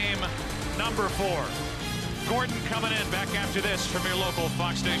in game number 4. Gordon coming in back after this from your local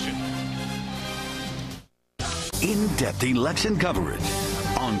Fox station. In-depth election coverage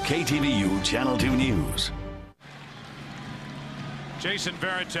on KTVU Channel 2 News. Jason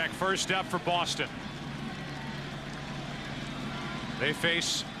Varitek first up for Boston. They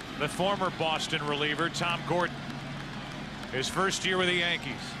face the former Boston reliever Tom Gordon. His first year with the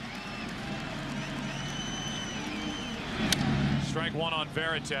Yankees. Strike one on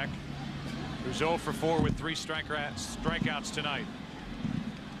Varitek, who's 0 for 4 with 3 strikeouts tonight.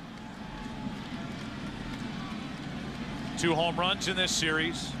 2 home runs in this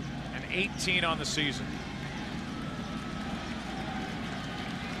series and 18 on the season.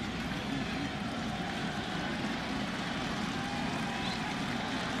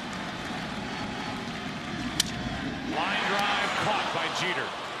 Line drive caught by Jeter.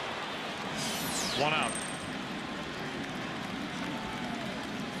 1 out.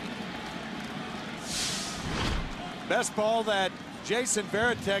 Best ball that Jason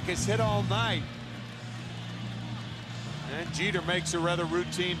Varitek has hit all night. And Jeter makes a rather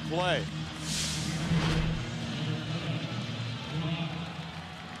routine play.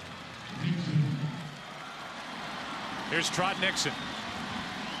 Here's Trot Nixon.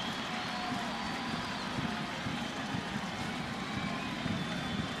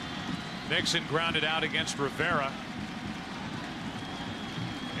 Nixon grounded out against Rivera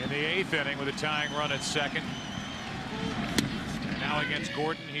in the 8th inning with a tying run at second. And now against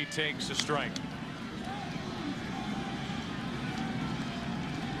Gordon, he takes a strike.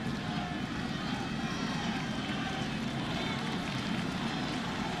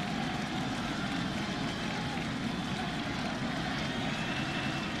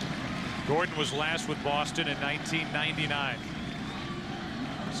 Gordon was last with Boston in 1999.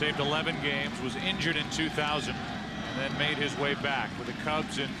 Saved 11 games, was injured in 2000, and then made his way back with the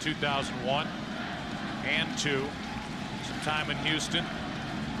Cubs in 2001 and 2. Some time in Houston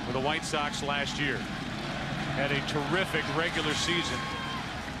with the White Sox last year. Had a terrific regular season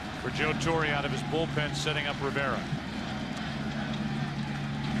for Joe Torre out of his bullpen, setting up Rivera.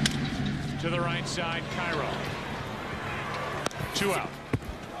 To the right side, Cairo. 2 out.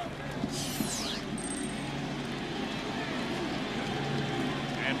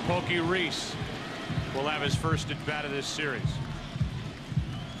 And Pokey Reese will have his first at bat of this series.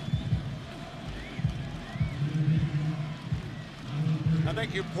 I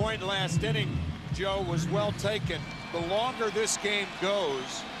think your point last inning, Joe, was well taken. The longer this game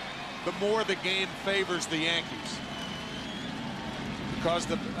goes, the more the game favors the Yankees because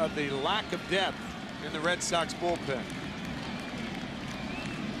of the lack of depth in the Red Sox bullpen.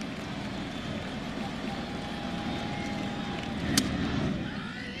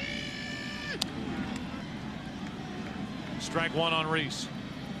 Strike one on Reese.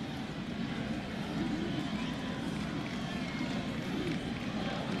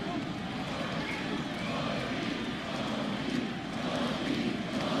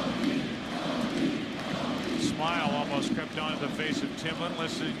 Smile almost crept onto the face of Timlin,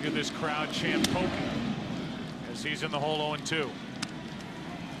 listening to this crowd chant Pokey as he's in the hole 0-2.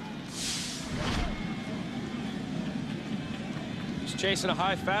 He's chasing a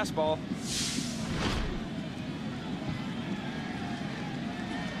high fastball.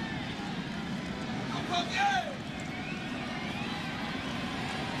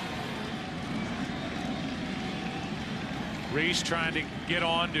 Reese trying to get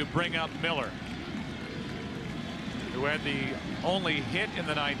on to bring up Miller, who had the only hit in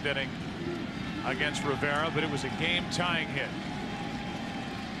the 9th inning against Rivera, but it was a game-tying hit.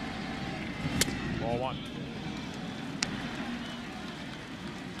 Ball 1.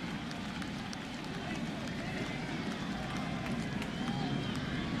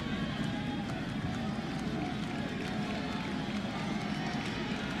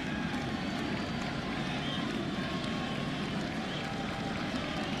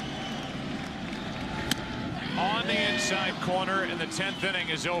 inside corner, and the 10th inning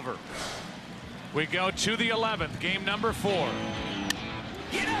is over. We go to the 11th, game number 4.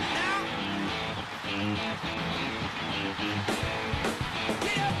 Get up now.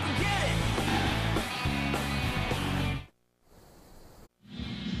 Get up and get it.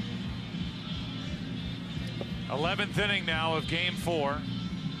 Eleventh inning now of game 4.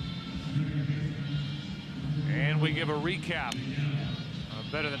 And we give a recap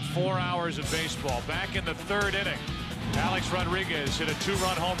of better than 4 hours of baseball. Back in the 3rd inning, Alex Rodriguez hit a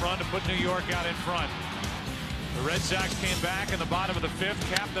 2-run home run to put New York out in front. The Red Sox came back in the bottom of the 5th,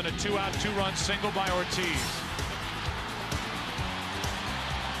 capped on a 2-out, 2-run single by Ortiz.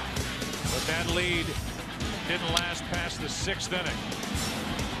 But that lead didn't last past the 6th inning.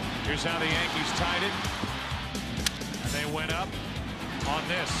 Here's how the Yankees tied it. And they went up on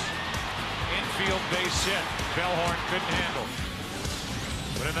this infield base hit. Bellhorn couldn't handle.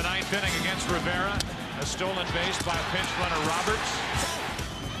 But in the 9th inning against Rivera, a stolen base by pinch runner Roberts,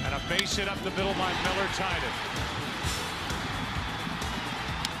 and a base hit up the middle by Miller tied it.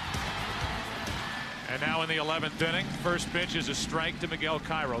 And now in the 11th inning, first pitch is a strike to Miguel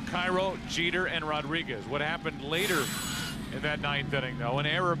Cairo. Cairo, Jeter, and Rodriguez. What happened later in that 9th inning, though, an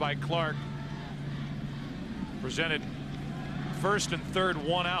error by Clark presented first and third,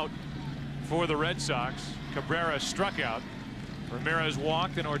 1 out for the Red Sox. Cabrera struck out. Ramirez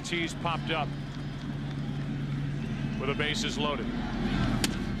walked, and Ortiz popped up with the bases loaded.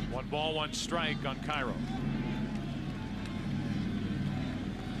 1 ball, 1 strike on Cairo.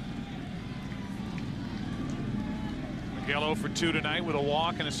 Miguel 0 for 2 tonight with a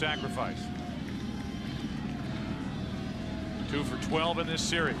walk and a sacrifice. 2 for 12 in this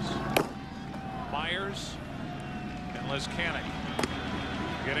series. Myers and Lezcanic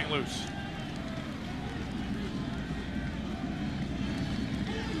getting loose.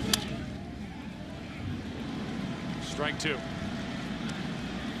 Strike 2.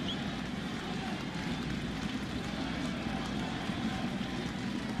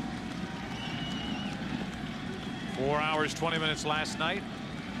 Four hours, 20 minutes last night,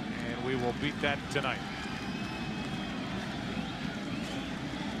 and we will beat that tonight.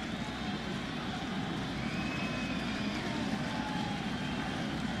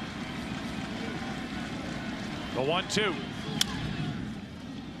 The 1-2.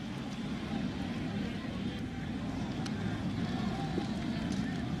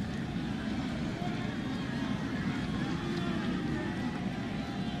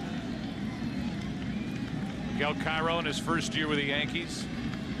 Miguel Cairo in his first year with the Yankees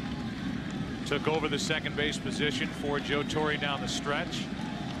took over the second base position for Joe Torre down the stretch.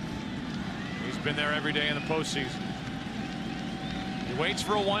 He's been there every day in the postseason. He waits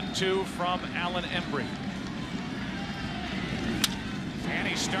for a 1-2 from Alan Embry. And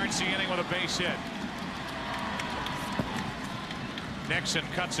he starts the inning with a base hit. Nixon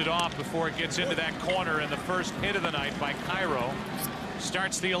cuts it off before it gets into that corner, and the first hit of the night by Cairo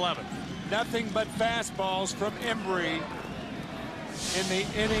starts the 11th. Nothing but fastballs from Embry in the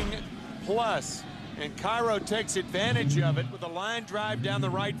inning plus. And Cairo takes advantage of it with a line drive down the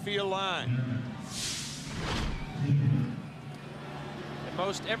right field line. And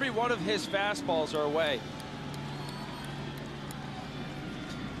most every one of his fastballs are away.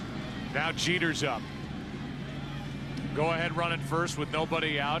 Now Jeter's up. Go ahead running first with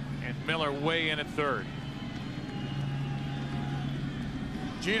nobody out, and Miller way in at third.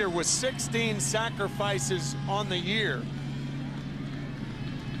 Jeter with 16 sacrifices on the year.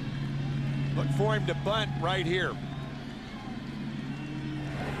 Look for him to bunt right here.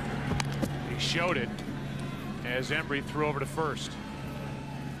 He showed it as Embry threw over to first.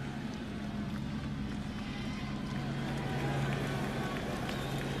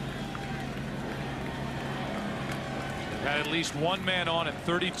 Had at least one man on in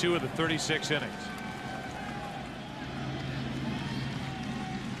 32 of the 36 innings.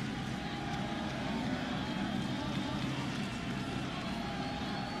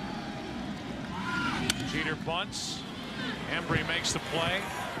 Jeter bunts. Embry makes the play.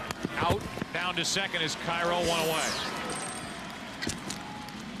 Out. Down to second is Cairo, 1 away.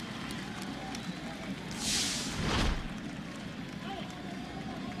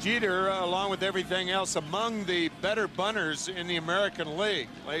 Jeter, along with everything else, among the better bunters in the American League,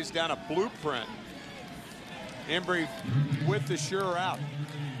 lays down a blueprint. Embry with the sure out.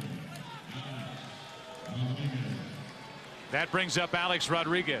 That brings up Alex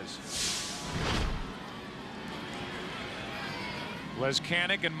Rodriguez.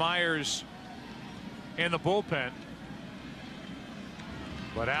 Lezcanic and Myers in the bullpen.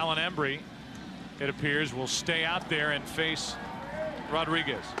 But Alan Embry, it appears, will stay out there and face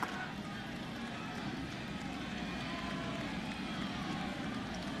Rodriguez.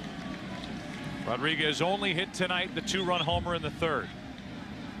 Rodriguez only hit tonight the 2-run homer in the 3rd.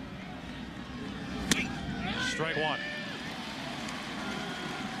 Strike 1.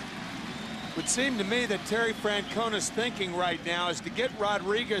 Would seem to me that Terry Francona's thinking right now is to get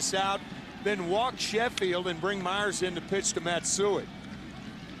Rodriguez out, then walk Sheffield and bring Myers in to pitch to Matsui.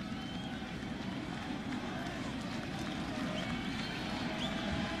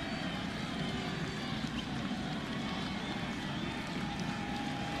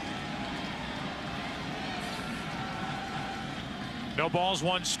 No balls,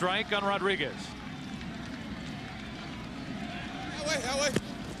 1 strike on Rodriguez.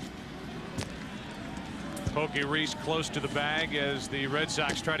 Pokey Reese close to the bag as the Red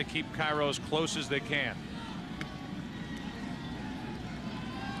Sox try to keep Cairo as close as they can.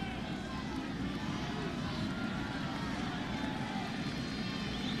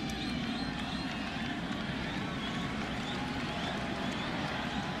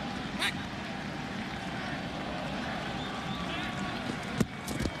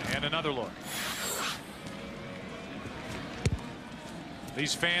 And another look.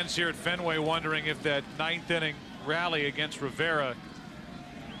 These fans here at Fenway wondering if that 9th inning rally against Rivera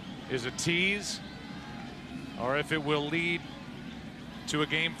is a tease or if it will lead to a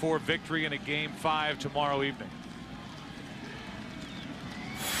Game 4 victory and a Game 5 tomorrow evening.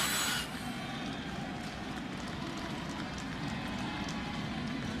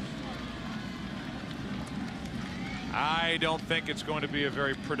 I don't think it's going to be a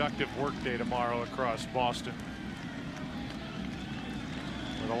very productive workday tomorrow across Boston,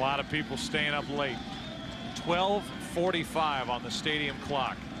 with a lot of people staying up late. 12:45 on the stadium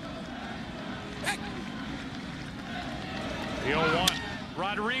clock. The 0-1.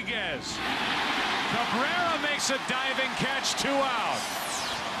 Rodriguez. Cabrera makes a diving catch, 2 out.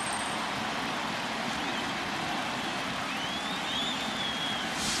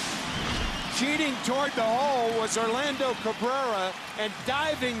 Cheating toward the hole was Orlando Cabrera and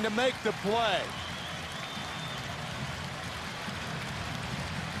diving to make the play.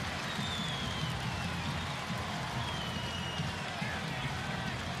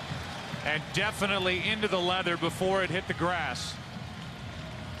 And definitely into the leather before it hit the grass.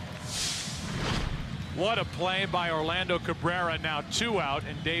 What a play by Orlando Cabrera. Now 2 out,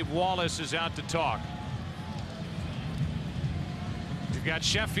 and Dave Wallace is out to talk. You've got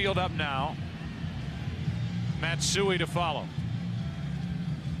Sheffield up now. Matsui to follow.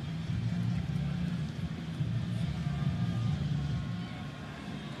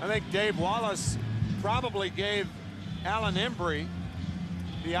 I think Dave Wallace probably gave Alan Embry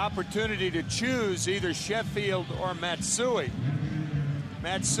the opportunity to choose either Sheffield or Matsui.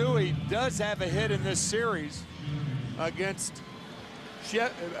 Matsui does have a hit in this series against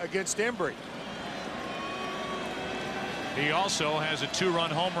Embry. He also has a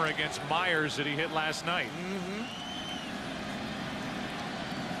 2-run homer against Myers that he hit last night.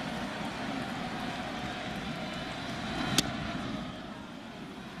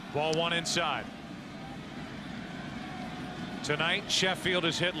 Ball 1 inside. Tonight, Sheffield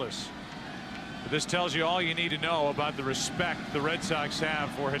is hitless. But this tells you all you need to know about the respect the Red Sox have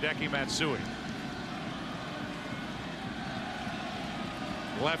for Hideki Matsui.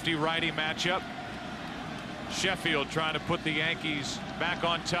 Lefty-righty matchup. Sheffield trying to put the Yankees back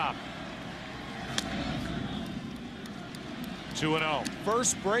on top. 2-0.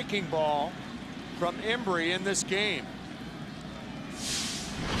 First breaking ball from Embry in this game.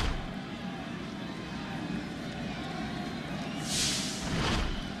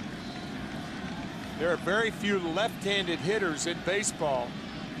 There are very few left-handed hitters in baseball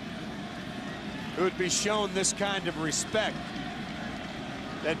who would be shown this kind of respect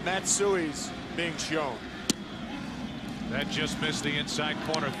that Matsui's being shown. That just missed the inside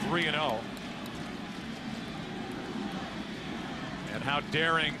corner. 3-0. And how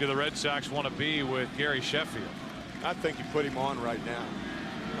daring do the Red Sox want to be with Gary Sheffield? I think you put him on right now.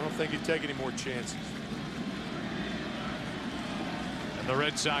 I don't think he'd take any more chances. And the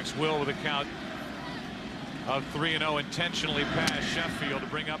Red Sox will, with a count of 3-0, intentionally pass Sheffield to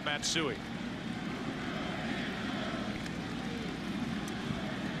bring up Matsui.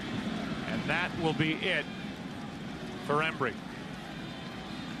 And that will be it for Embry.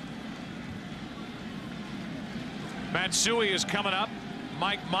 Matsui is coming up.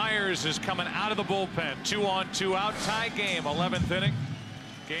 Mike Myers is coming out of the bullpen. 2 on, 2 out. Tie game. 11th inning.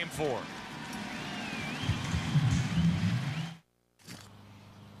 Game 4.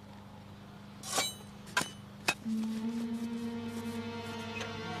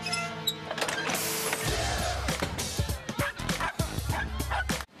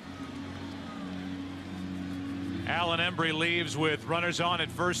 Alan Embry leaves with runners on at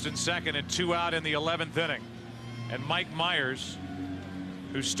first and second and 2 out in the 11th inning. And Mike Myers,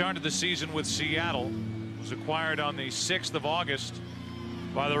 who started the season with Seattle, was acquired on the 6th of August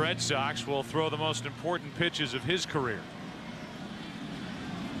by the Red Sox, will throw the most important pitches of his career.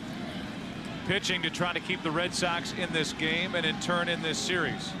 Pitching to try to keep the Red Sox in this game and in turn in this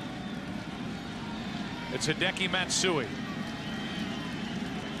series. It's Hideki Matsui.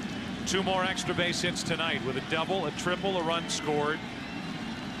 2 more extra base hits tonight with a double, a triple, a run scored.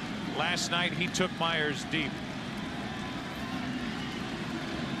 Last night he took Myers deep.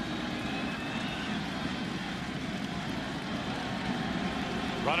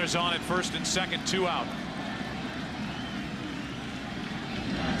 Runners on at first and second, 2 out.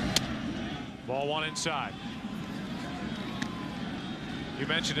 Ball 1 inside. You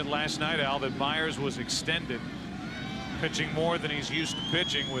mentioned it last night, Al, that Myers was extended, pitching more than he's used to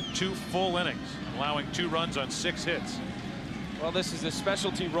pitching with 2 full innings, allowing 2 runs on 6 hits. Well, this is a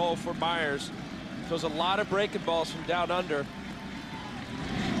specialty role for Myers. Throws a lot of breaking balls from down under.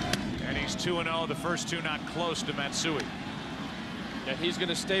 And he's 2-0. The first 2 not close to Matsui. And he's going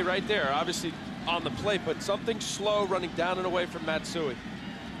to stay right there, obviously on the plate, but something slow running down and away from Matsui.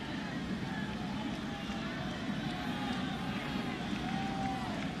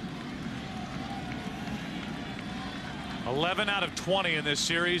 $11 out of 20 in this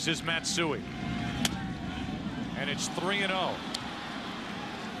series is Matsui. And it's 3-0.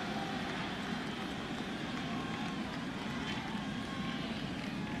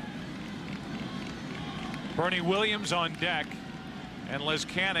 Bernie Williams on deck. And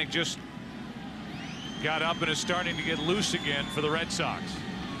Lezcanic just got up and is starting to get loose again for the Red Sox.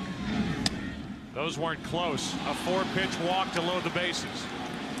 Those weren't close. A 4-pitch walk to load the bases.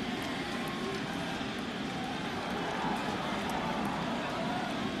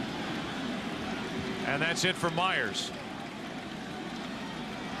 And that's it for Myers.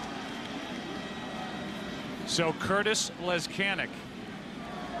 So Curtis Lezcanic,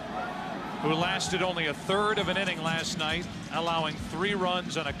 who lasted only a third of an inning last night, allowing 3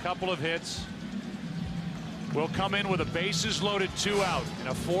 runs on a couple of hits, will come in with a bases loaded 2 out in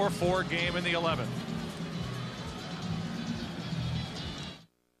a 4-4 game in the 11th.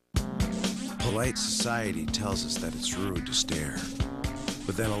 Polite society tells us that it's rude to stare.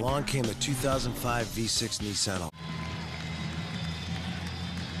 But then along came the 2005 V6 Nissan.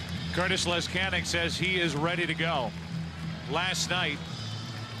 Curtis Lezcanic says he is ready to go. Last night,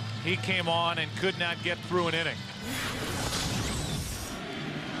 he came on and could not get through an inning.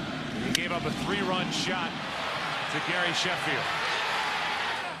 He gave up a 3-run shot to Gary Sheffield.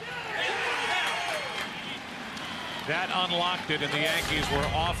 That unlocked it, and the Yankees were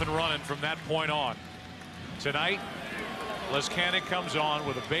off and running from that point on. Tonight, Lezcanic comes on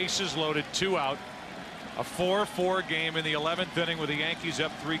with a bases loaded 2 out, a 4-4 game in the 11th inning with the Yankees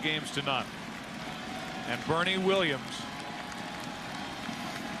up 3-0. And Bernie Williams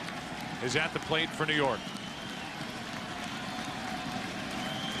is at the plate for New York.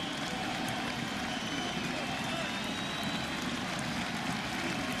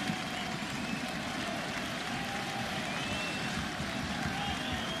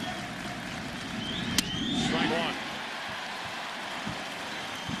 Strike 1.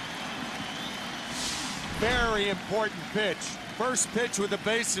 Very important pitch. First pitch with the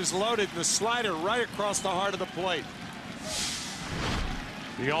bases loaded, and the slider right across the heart of the plate.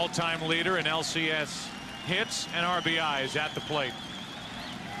 The all-time leader in LCS hits and RBIs at the plate.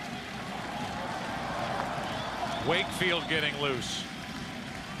 Wakefield getting loose.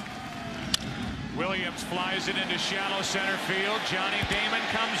 Williams flies it into shallow center field. Johnny Damon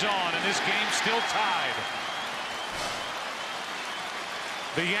comes on, and this game's still tied.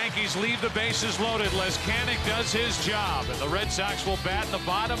 The Yankees leave the bases loaded. Lezcanic does his job, and the Red Sox will bat in the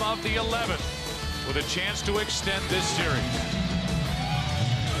bottom of the 11th with a chance to extend this series.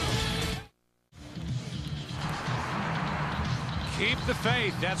 Keep the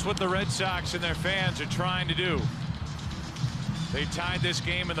faith. That's what the Red Sox and their fans are trying to do. They tied this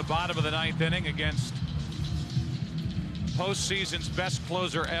game in the bottom of the 9th inning against postseason's best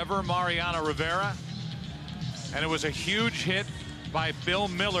closer ever, Mariano Rivera. And it was a huge hit by Bill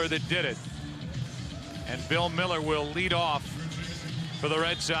Miller that did it. And Bill Miller will lead off for the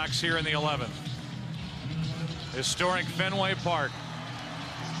Red Sox here in the 11th. Historic Fenway Park.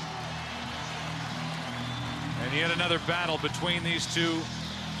 And yet another battle between these two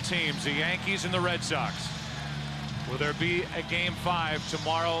teams, the Yankees and the Red Sox. Will there be a Game 5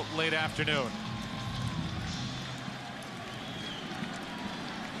 tomorrow late afternoon?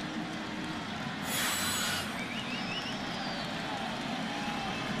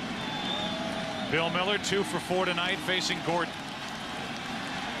 Bill Miller 2 for 4 tonight, facing Gordon.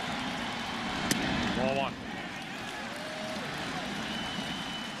 Ball 1.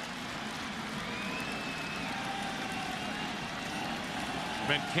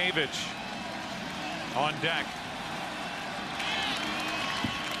 Minkevich on deck.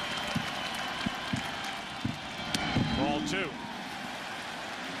 Ball 2.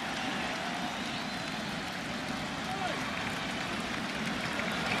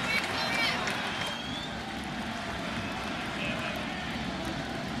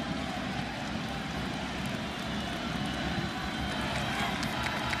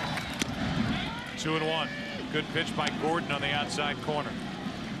 Two and 1. Good pitch by Gordon on the outside corner.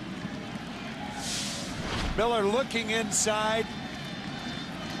 Miller looking inside.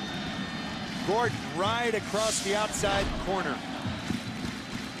 Gordon right across the outside corner.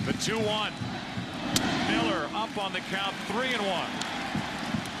 The 2-1. Miller up on the count, 3-1.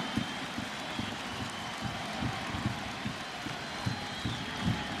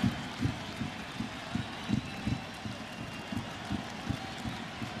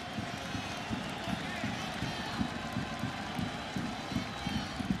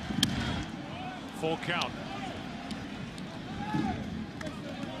 Full count.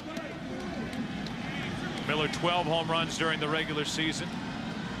 Miller 12 home runs during the regular season.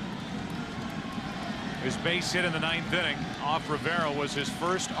 His base hit in the 9th inning off Rivera was his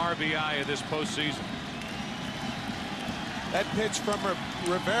first RBI of this postseason. That pitch from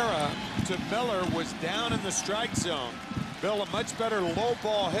Rivera to Miller was down in the strike zone. Bill, a much better low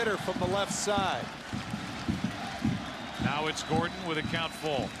ball hitter from the left side. Now it's Gordon with a count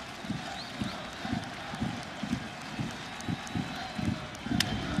full.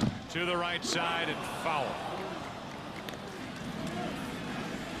 To the right side and foul.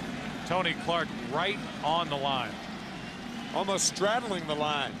 Tony Clark right on the line. Almost straddling the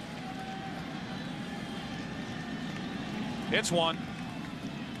line. It's 1.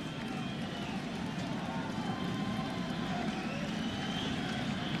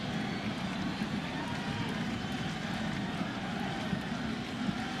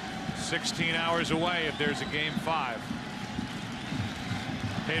 "16 hours away if there's a game 5.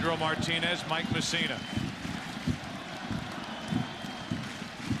 Pedro Martinez, Mike Messina.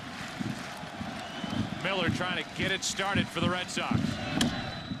 Miller trying to get it started for the Red Sox.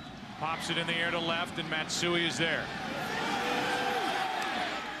 Pops it in the air to left, and Matsui is there.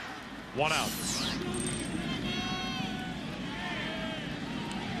 1 out.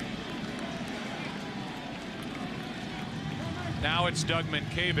 Now it's Doug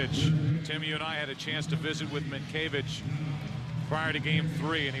Minkevich. Tim, you and I had a chance to visit with Minkevich prior to game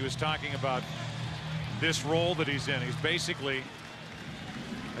 3, and he was talking about this role that he's in. He's basically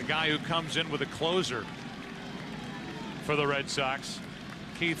a guy who comes in with a closer for the Red Sox.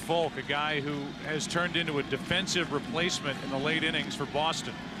 Keith Folk, a guy who has turned into a defensive replacement in the late innings for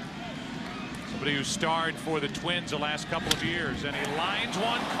Boston. Somebody who starred for the Twins the last couple of years, and he lines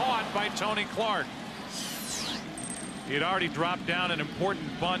one caught by Tony Clark. He had already dropped down an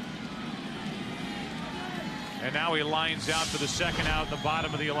important bunt, and now he lines out for the second out in the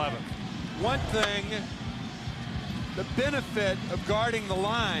bottom of the 11th. One thing, the benefit of guarding the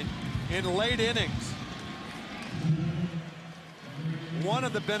line in late innings. One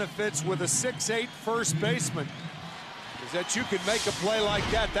of the benefits with a 6'8" first baseman is that you can make a play like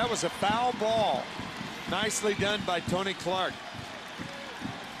that. That was a foul ball. Nicely done by Tony Clark.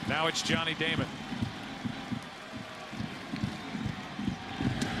 Now it's Johnny Damon.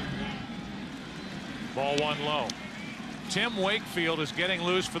 Ball 1 low. Tim Wakefield is getting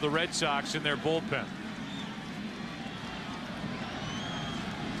loose for the Red Sox in their bullpen.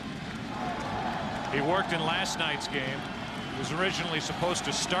 He worked in last night's game. He was originally supposed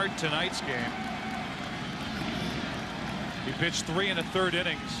to start tonight's game. He pitched 3 1/3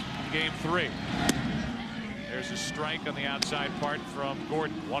 innings in game 3. There's a strike on the outside part from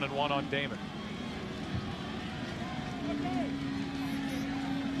Gordon. 1-1 on Damon.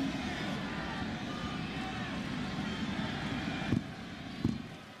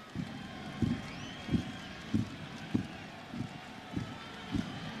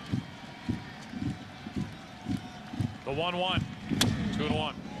 The 1-1,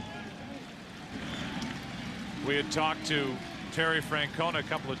 2-1. We had talked to Terry Francona a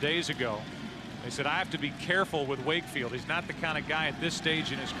couple of days ago. They said, I have to be careful with Wakefield. He's not the kind of guy at this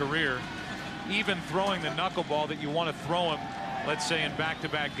stage in his career, even throwing the knuckleball, that you want to throw him, let's say, in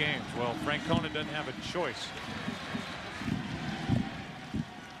back-to-back games. Well, Francona doesn't have a choice.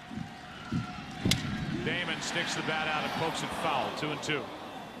 Damon sticks the bat out and pokes it foul. 2-2.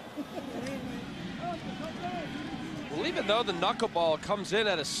 Well, even though the knuckleball comes in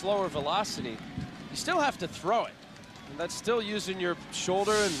at a slower velocity, you still have to throw it. And that's still using your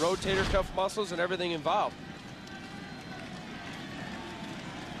shoulder and rotator cuff muscles and everything involved.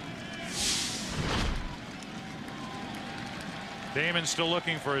 Damon still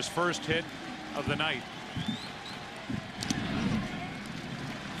looking for his first hit of the night.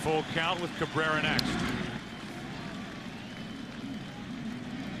 Full count with Cabrera next.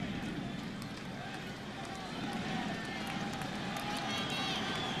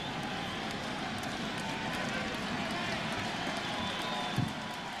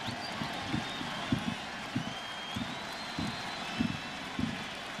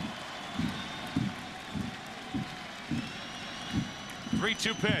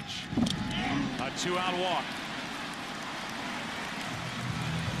 Three-two pitch. A two-out walk.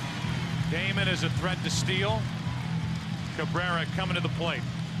 Damon is a threat to steal. Cabrera coming to the plate.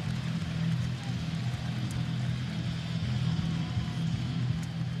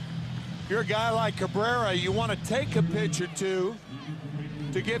 If you're a guy like Cabrera, you want to take a pitch or two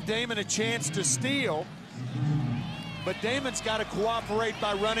to give Damon a chance to steal. But Damon's got to cooperate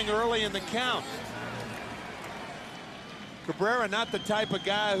by running early in the count. Cabrera not the type of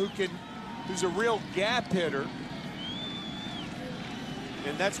guy who's a real gap hitter.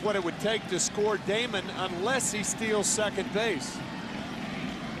 And that's what it would take to score Damon unless he steals second base.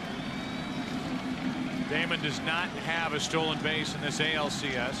 Damon does not have a stolen base in this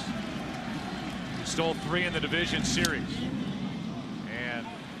ALCS. He stole 3 in the division series. And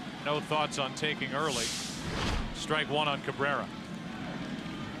no thoughts on taking early. Strike 1 on Cabrera.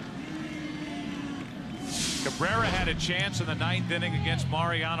 Cabrera had a chance in the 9th inning against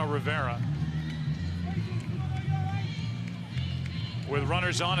Mariano Rivera. With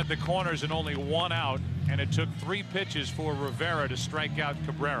runners on at the corners and only 1 out, and it took 3 pitches for Rivera to strike out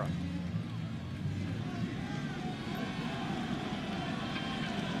Cabrera.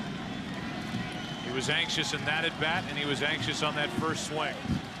 He was anxious in that at bat, and he was anxious on that first swing.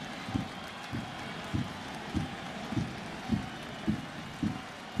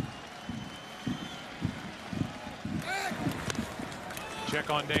 Check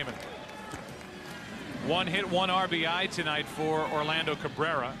on Damon. 1 hit, 1 RBI tonight for Orlando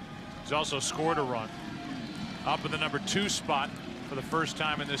Cabrera. He's also scored a run. Up in the number 2 spot for the first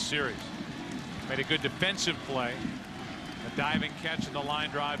time in this series. Made a good defensive play. A diving catch in the line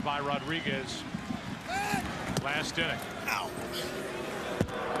drive by Rodriguez last inning. Ow.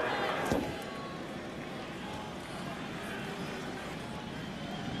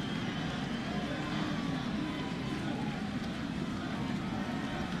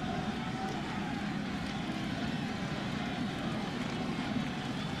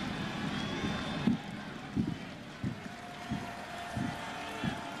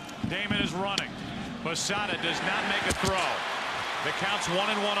 Damon is running. Posada does not make a throw. The count's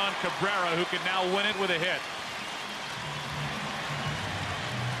 1-1 on Cabrera, who can now win it with a hit.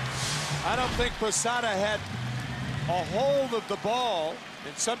 I don't think Posada had a hold of the ball,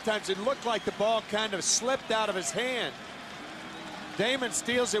 and sometimes it looked like the ball kind of slipped out of his hand. Damon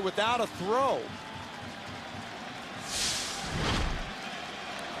steals it without a throw.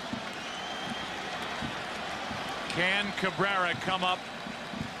 Can Cabrera come up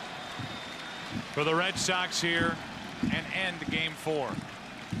for the Red Sox here and end game 4?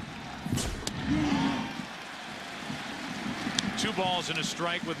 2 balls and a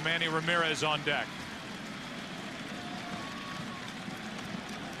strike with Manny Ramirez on deck.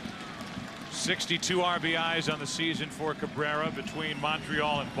 62 RBIs on the season for Cabrera between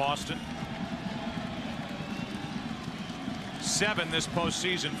Montreal and Boston. 7 this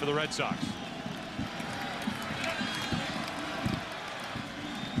postseason for the Red Sox.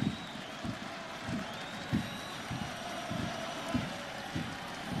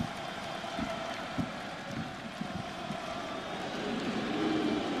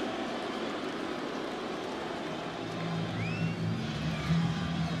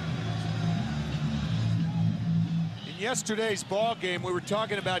 Yesterday's ball game, we were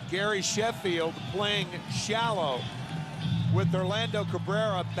talking about Gary Sheffield playing shallow with Orlando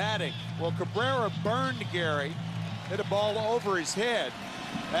Cabrera batting. Well, Cabrera burned Gary, hit a ball over his head.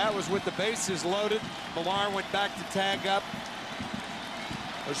 That was with the bases loaded. Millar went back to tag up.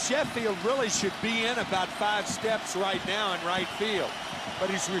 Well, Sheffield really should be in about 5 steps right now in right field, but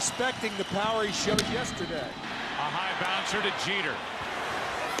he's respecting the power he showed yesterday. A high bouncer to Jeter.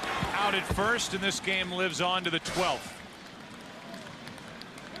 Out at first, and this game lives on to the 12th.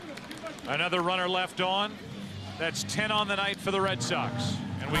 Another runner left on. That's 10 on the night for the Red Sox,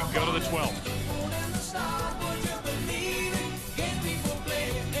 and we can go to the 12th.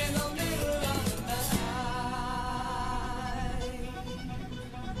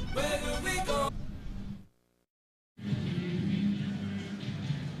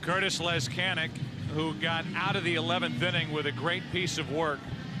 Curtis Leskanic, who got out of the 11th inning with a great piece of work,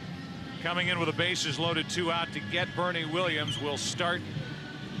 coming in with the bases loaded 2 out to get Bernie Williams, will start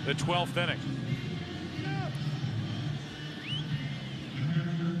the 12th inning.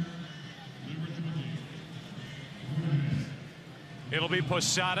 It'll be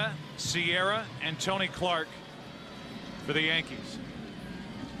Posada, Sierra, and Tony Clark for the Yankees.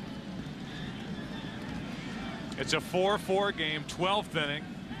 It's a 4-4 game, 12th inning.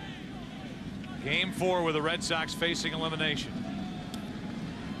 Game 4 with the Red Sox facing elimination.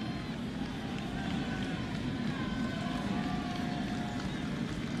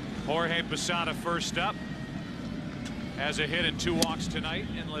 Jorge Posada first up. Has a hit and 2 walks tonight,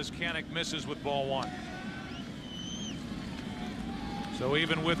 and Leskanic misses with ball 1. So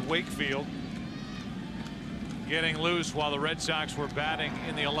even with Wakefield getting loose while the Red Sox were batting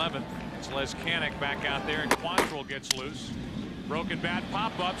in the 11th, it's Leskanic back out there, and Quantrill gets loose. Broken bat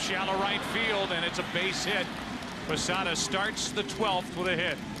pop-up, shallow right field, and it's a base hit. Posada starts the 12th with a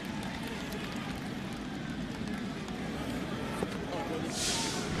hit.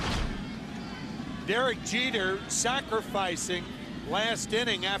 Derek Jeter sacrificing last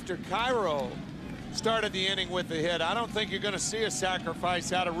inning after Cairo started the inning with a hit. I don't think you're going to see a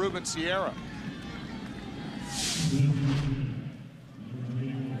sacrifice out of Ruben Sierra.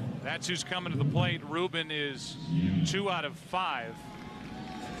 That's who's coming to the plate. Ruben is 2 out of 5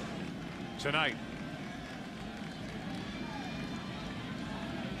 tonight.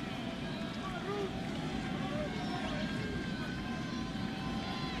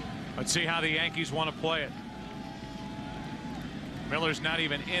 Let's see how the Yankees want to play it. Miller's not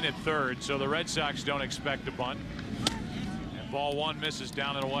even in at third, so the Red Sox don't expect a bunt. And ball 1 misses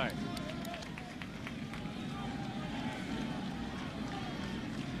down and away.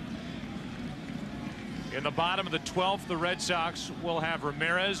 In the bottom of the 12th, the Red Sox will have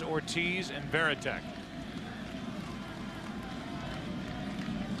Ramirez, Ortiz, and Veritek.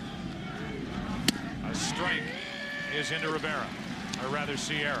 A strike is into Rivera, or rather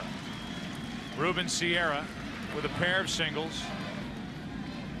Sierra. Ruben Sierra with a pair of singles,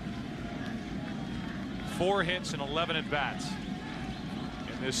 4 hits and 11 at bats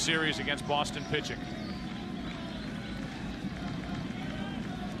in this series against Boston pitching.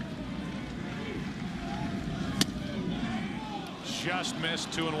 Just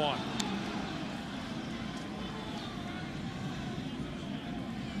missed, 2-1.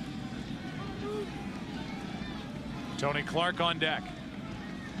 Tony Clark on deck.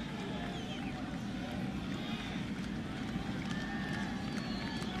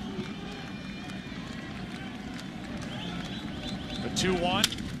 The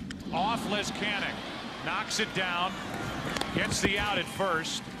 2-1 off Leskanic, knocks it down, gets the out at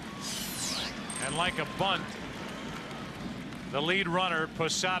first, and like a bunt, the lead runner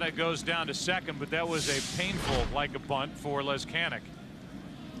Posada goes down to second, but that was a painful like a bunt for Leskanic.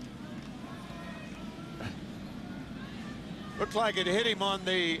 Looked like it hit him on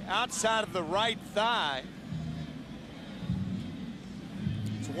the outside of the right thigh.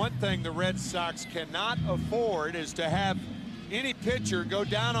 It's one thing the Red Sox cannot afford is to have any pitcher go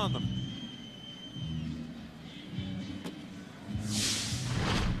down on them.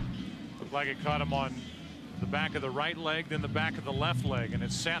 Looked like it caught him on the back of the right leg, then the back of the left leg, and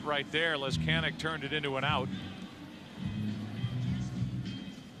it sat right there. Leskanic turned it into an out.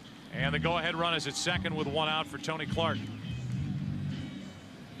 And the go-ahead run is at second with 1 out for Tony Clark.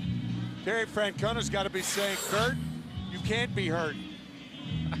 Terry Francona's got to be saying, Kurt, you can't be hurt.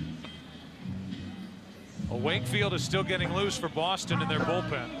 Well, Wakefield is still getting loose for Boston in their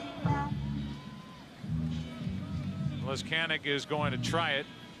bullpen. Leskanic is going to try it,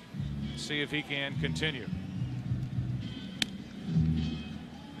 see if he can continue.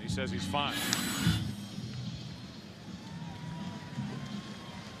 He says he's fine.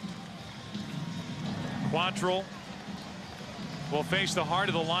 Quantrill will face the heart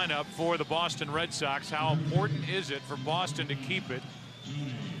of the lineup for the Boston Red Sox. How important is it for Boston to keep it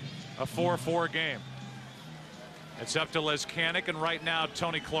a 4-4 game? It's up to Leskanic, and right now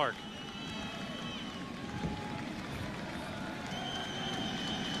Tony Clark.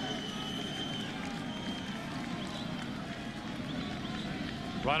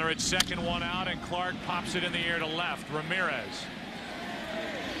 Runner at second, 1 out, and Clark pops it in the air to left. Ramirez,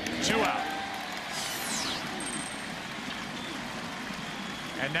 2 out.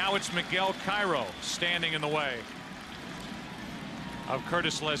 And now it's Miguel Cairo standing in the way of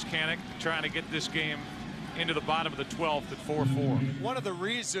Curtis Leskanic, trying to get this game into the bottom of the 12th at 4-4. One of the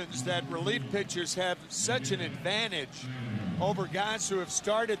reasons that relief pitchers have such an advantage over guys who have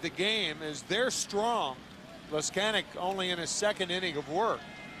started the game is they're strong. Leskanic only in his 2nd inning of work.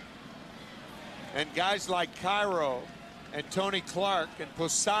 And guys like Cairo and Tony Clark and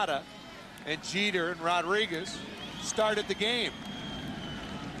Posada and Jeter and Rodriguez started the game.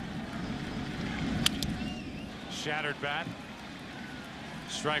 Shattered bat.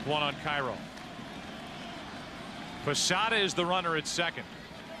 Strike one on Cairo. Posada is the runner at second.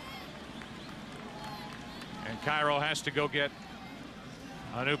 And Cairo has to go get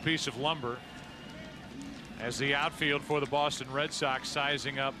a new piece of lumber as the outfield for the Boston Red Sox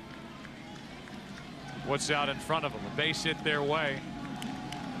sizing up what's out in front of them. A base hit their way.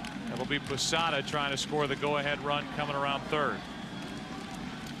 It'll be Posada trying to score the go-ahead run coming around third.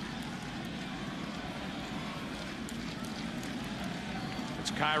 It's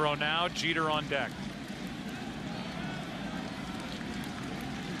Cairo now, Jeter on deck.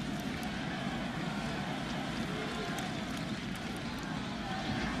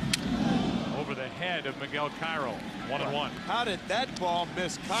 Over the head of Miguel Cairo, 1-1. How did that ball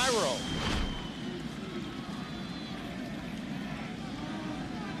miss Cairo?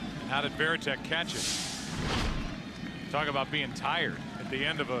 How did Veritek catch it? Talk about being tired at the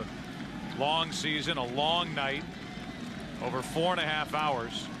end of a long season, a long night, over 4.5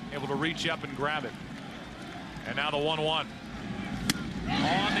 hours, able to reach up and grab it. And now the 1-1. On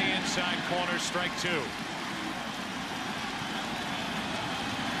the inside corner, strike two.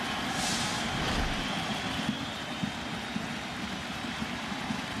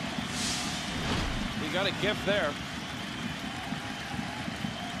 He got a gift there.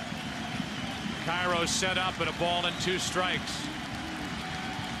 Cairo set up at a ball and 2 strikes.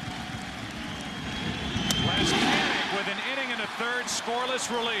 Les Canning with an inning and a third, scoreless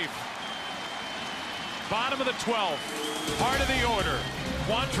relief. Bottom of the 12th, part of the order.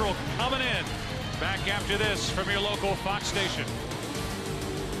 Quantrill coming in. Back after this from your local Fox station.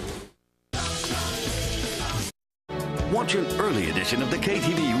 Watch an early edition of the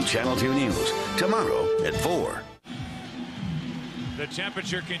KTVU Channel 2 News tomorrow at 4. The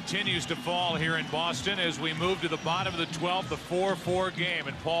temperature continues to fall here in Boston as we move to the bottom of the 12th, the 4-4 game.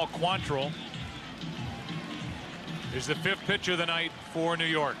 And Paul Quantrill is the 5th pitcher of the night for New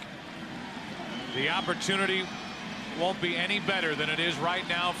York. The opportunity won't be any better than it is right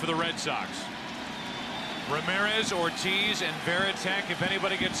now for the Red Sox. Ramirez, Ortiz, and Veritek, if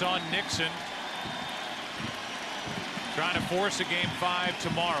anybody gets on Nixon, trying to force a game 5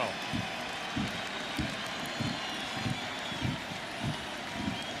 tomorrow.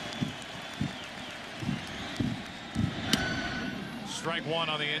 Strike one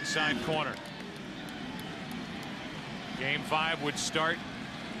on the inside corner. Game 5 would start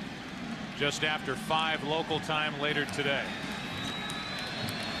just after 5 local time later today.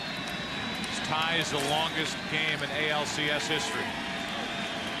 This ties the longest game in ALCS history.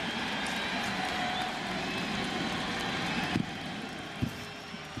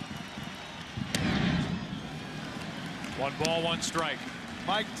 One ball, one strike.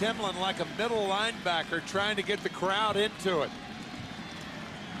 Mike Timlin like a middle linebacker trying to get the crowd into it.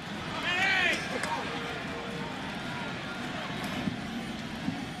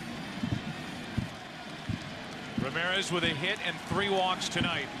 Ramirez with a hit and 3 walks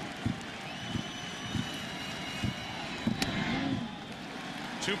tonight.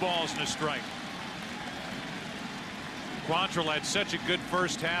 2 balls and a strike. Quantrill had such a good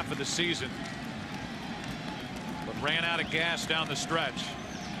first half of the season, but ran out of gas down the stretch.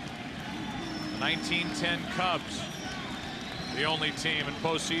 The 1910 Cubs, the only team in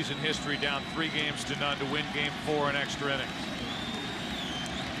postseason history down 3-0 to win Game 4 in extra innings.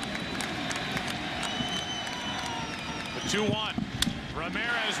 The 2-1.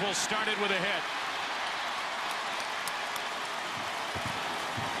 Ramirez will start it with a hit.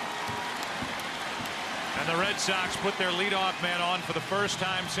 And the Red Sox put their leadoff man on for the first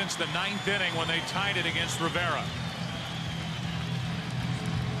time since the 9th inning when they tied it against Rivera.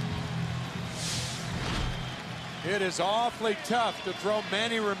 It is awfully tough to throw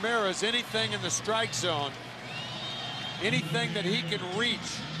Manny Ramirez anything in the strike zone, anything that he can reach.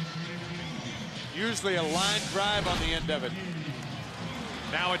 Usually a line drive on the end of it.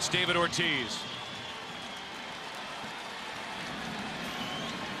 Now it's David Ortiz.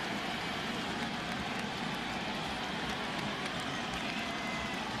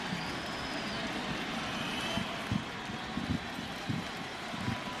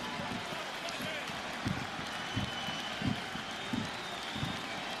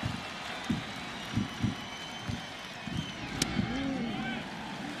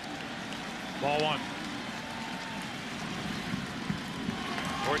 Ball 1.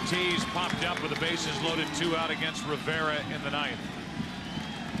 Ortiz popped up with the bases loaded, 2 out against Rivera in the 9th.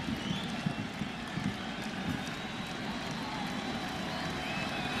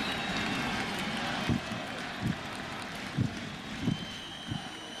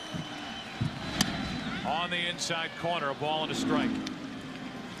 inside corner, a ball and a strike.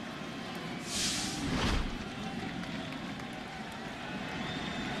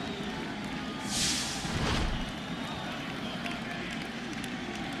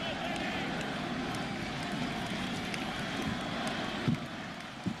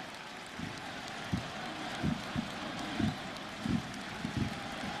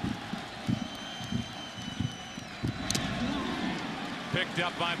 Picked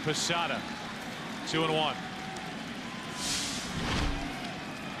up by Posada. 2-1.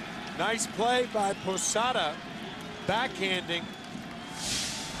 Nice play by Posada, backhanding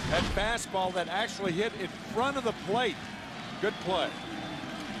that fastball that actually hit in front of the plate. Good play.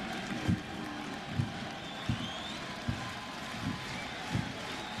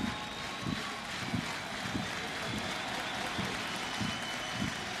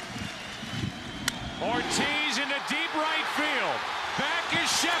 Ortiz into deep right field. Back is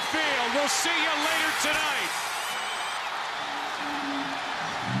Sheffield. We'll see you later tonight.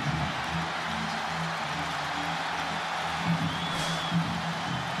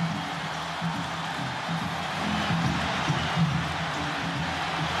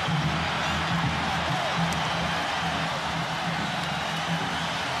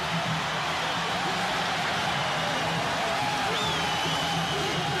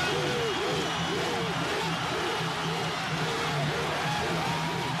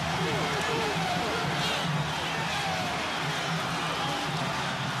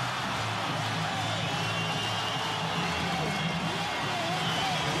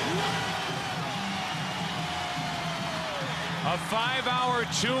 A 5-hour,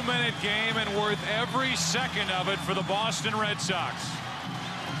 2-minute game, and worth every second of it for the Boston Red Sox.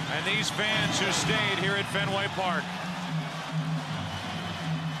 And these fans who stayed here at Fenway Park.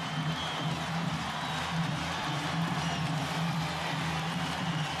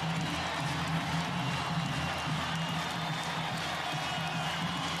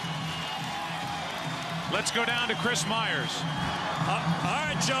 Let's go down to Chris Myers. All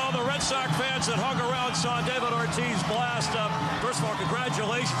right, Joe, the Red Sox fans that hung around saw David Ortiz blast up. First of all,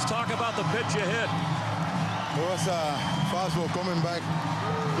 congratulations. Talk about the pitch you hit. It was a fastball coming back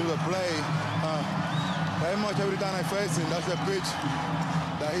to the play. Pretty much every time I face him, that's the pitch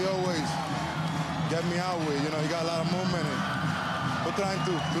that he always get me out with. You know, he got a lot of movement. We're trying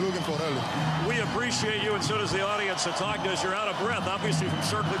to looking for early. We appreciate you, and so does the audience that talked to us. You're out of breath, obviously, from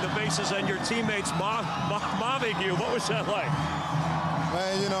circling the bases and your teammates mobbing you. What was that like?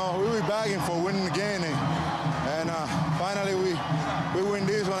 Man, you know, we were begging for winning the game, and finally we win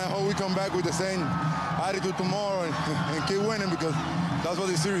this one. I hope we come back with the same attitude tomorrow and keep winning, because that's what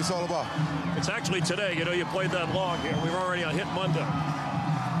this series is all about. It's actually today. You know, you played that long here. We were already on hit Monday.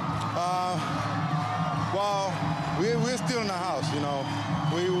 Well, we're still in the house, you know.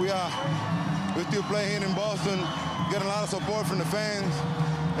 We're still playing here in Boston, getting a lot of support from the fans,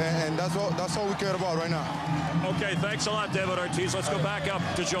 and that's all we care about right now. Okay, thanks a lot, David Ortiz. Let's go back up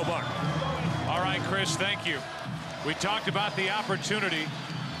to Joe Buck. All right, Chris, thank you. We talked about the opportunity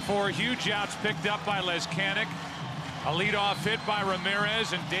for huge outs picked up by Lezcanic, a leadoff hit by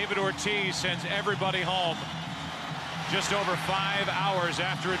Ramirez, and David Ortiz sends everybody home just over 5 hours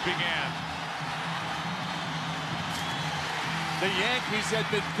after it began. The Yankees had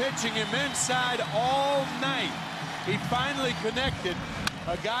been pitching him inside all night. He finally connected.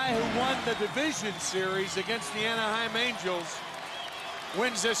 A guy who won the division series against the Anaheim Angels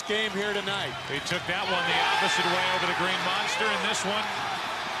wins this game here tonight. He took that one the opposite way over the Green Monster, and this one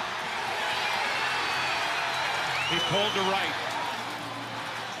he pulled to right.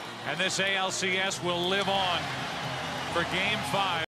 And this ALCS will live on for Game 5.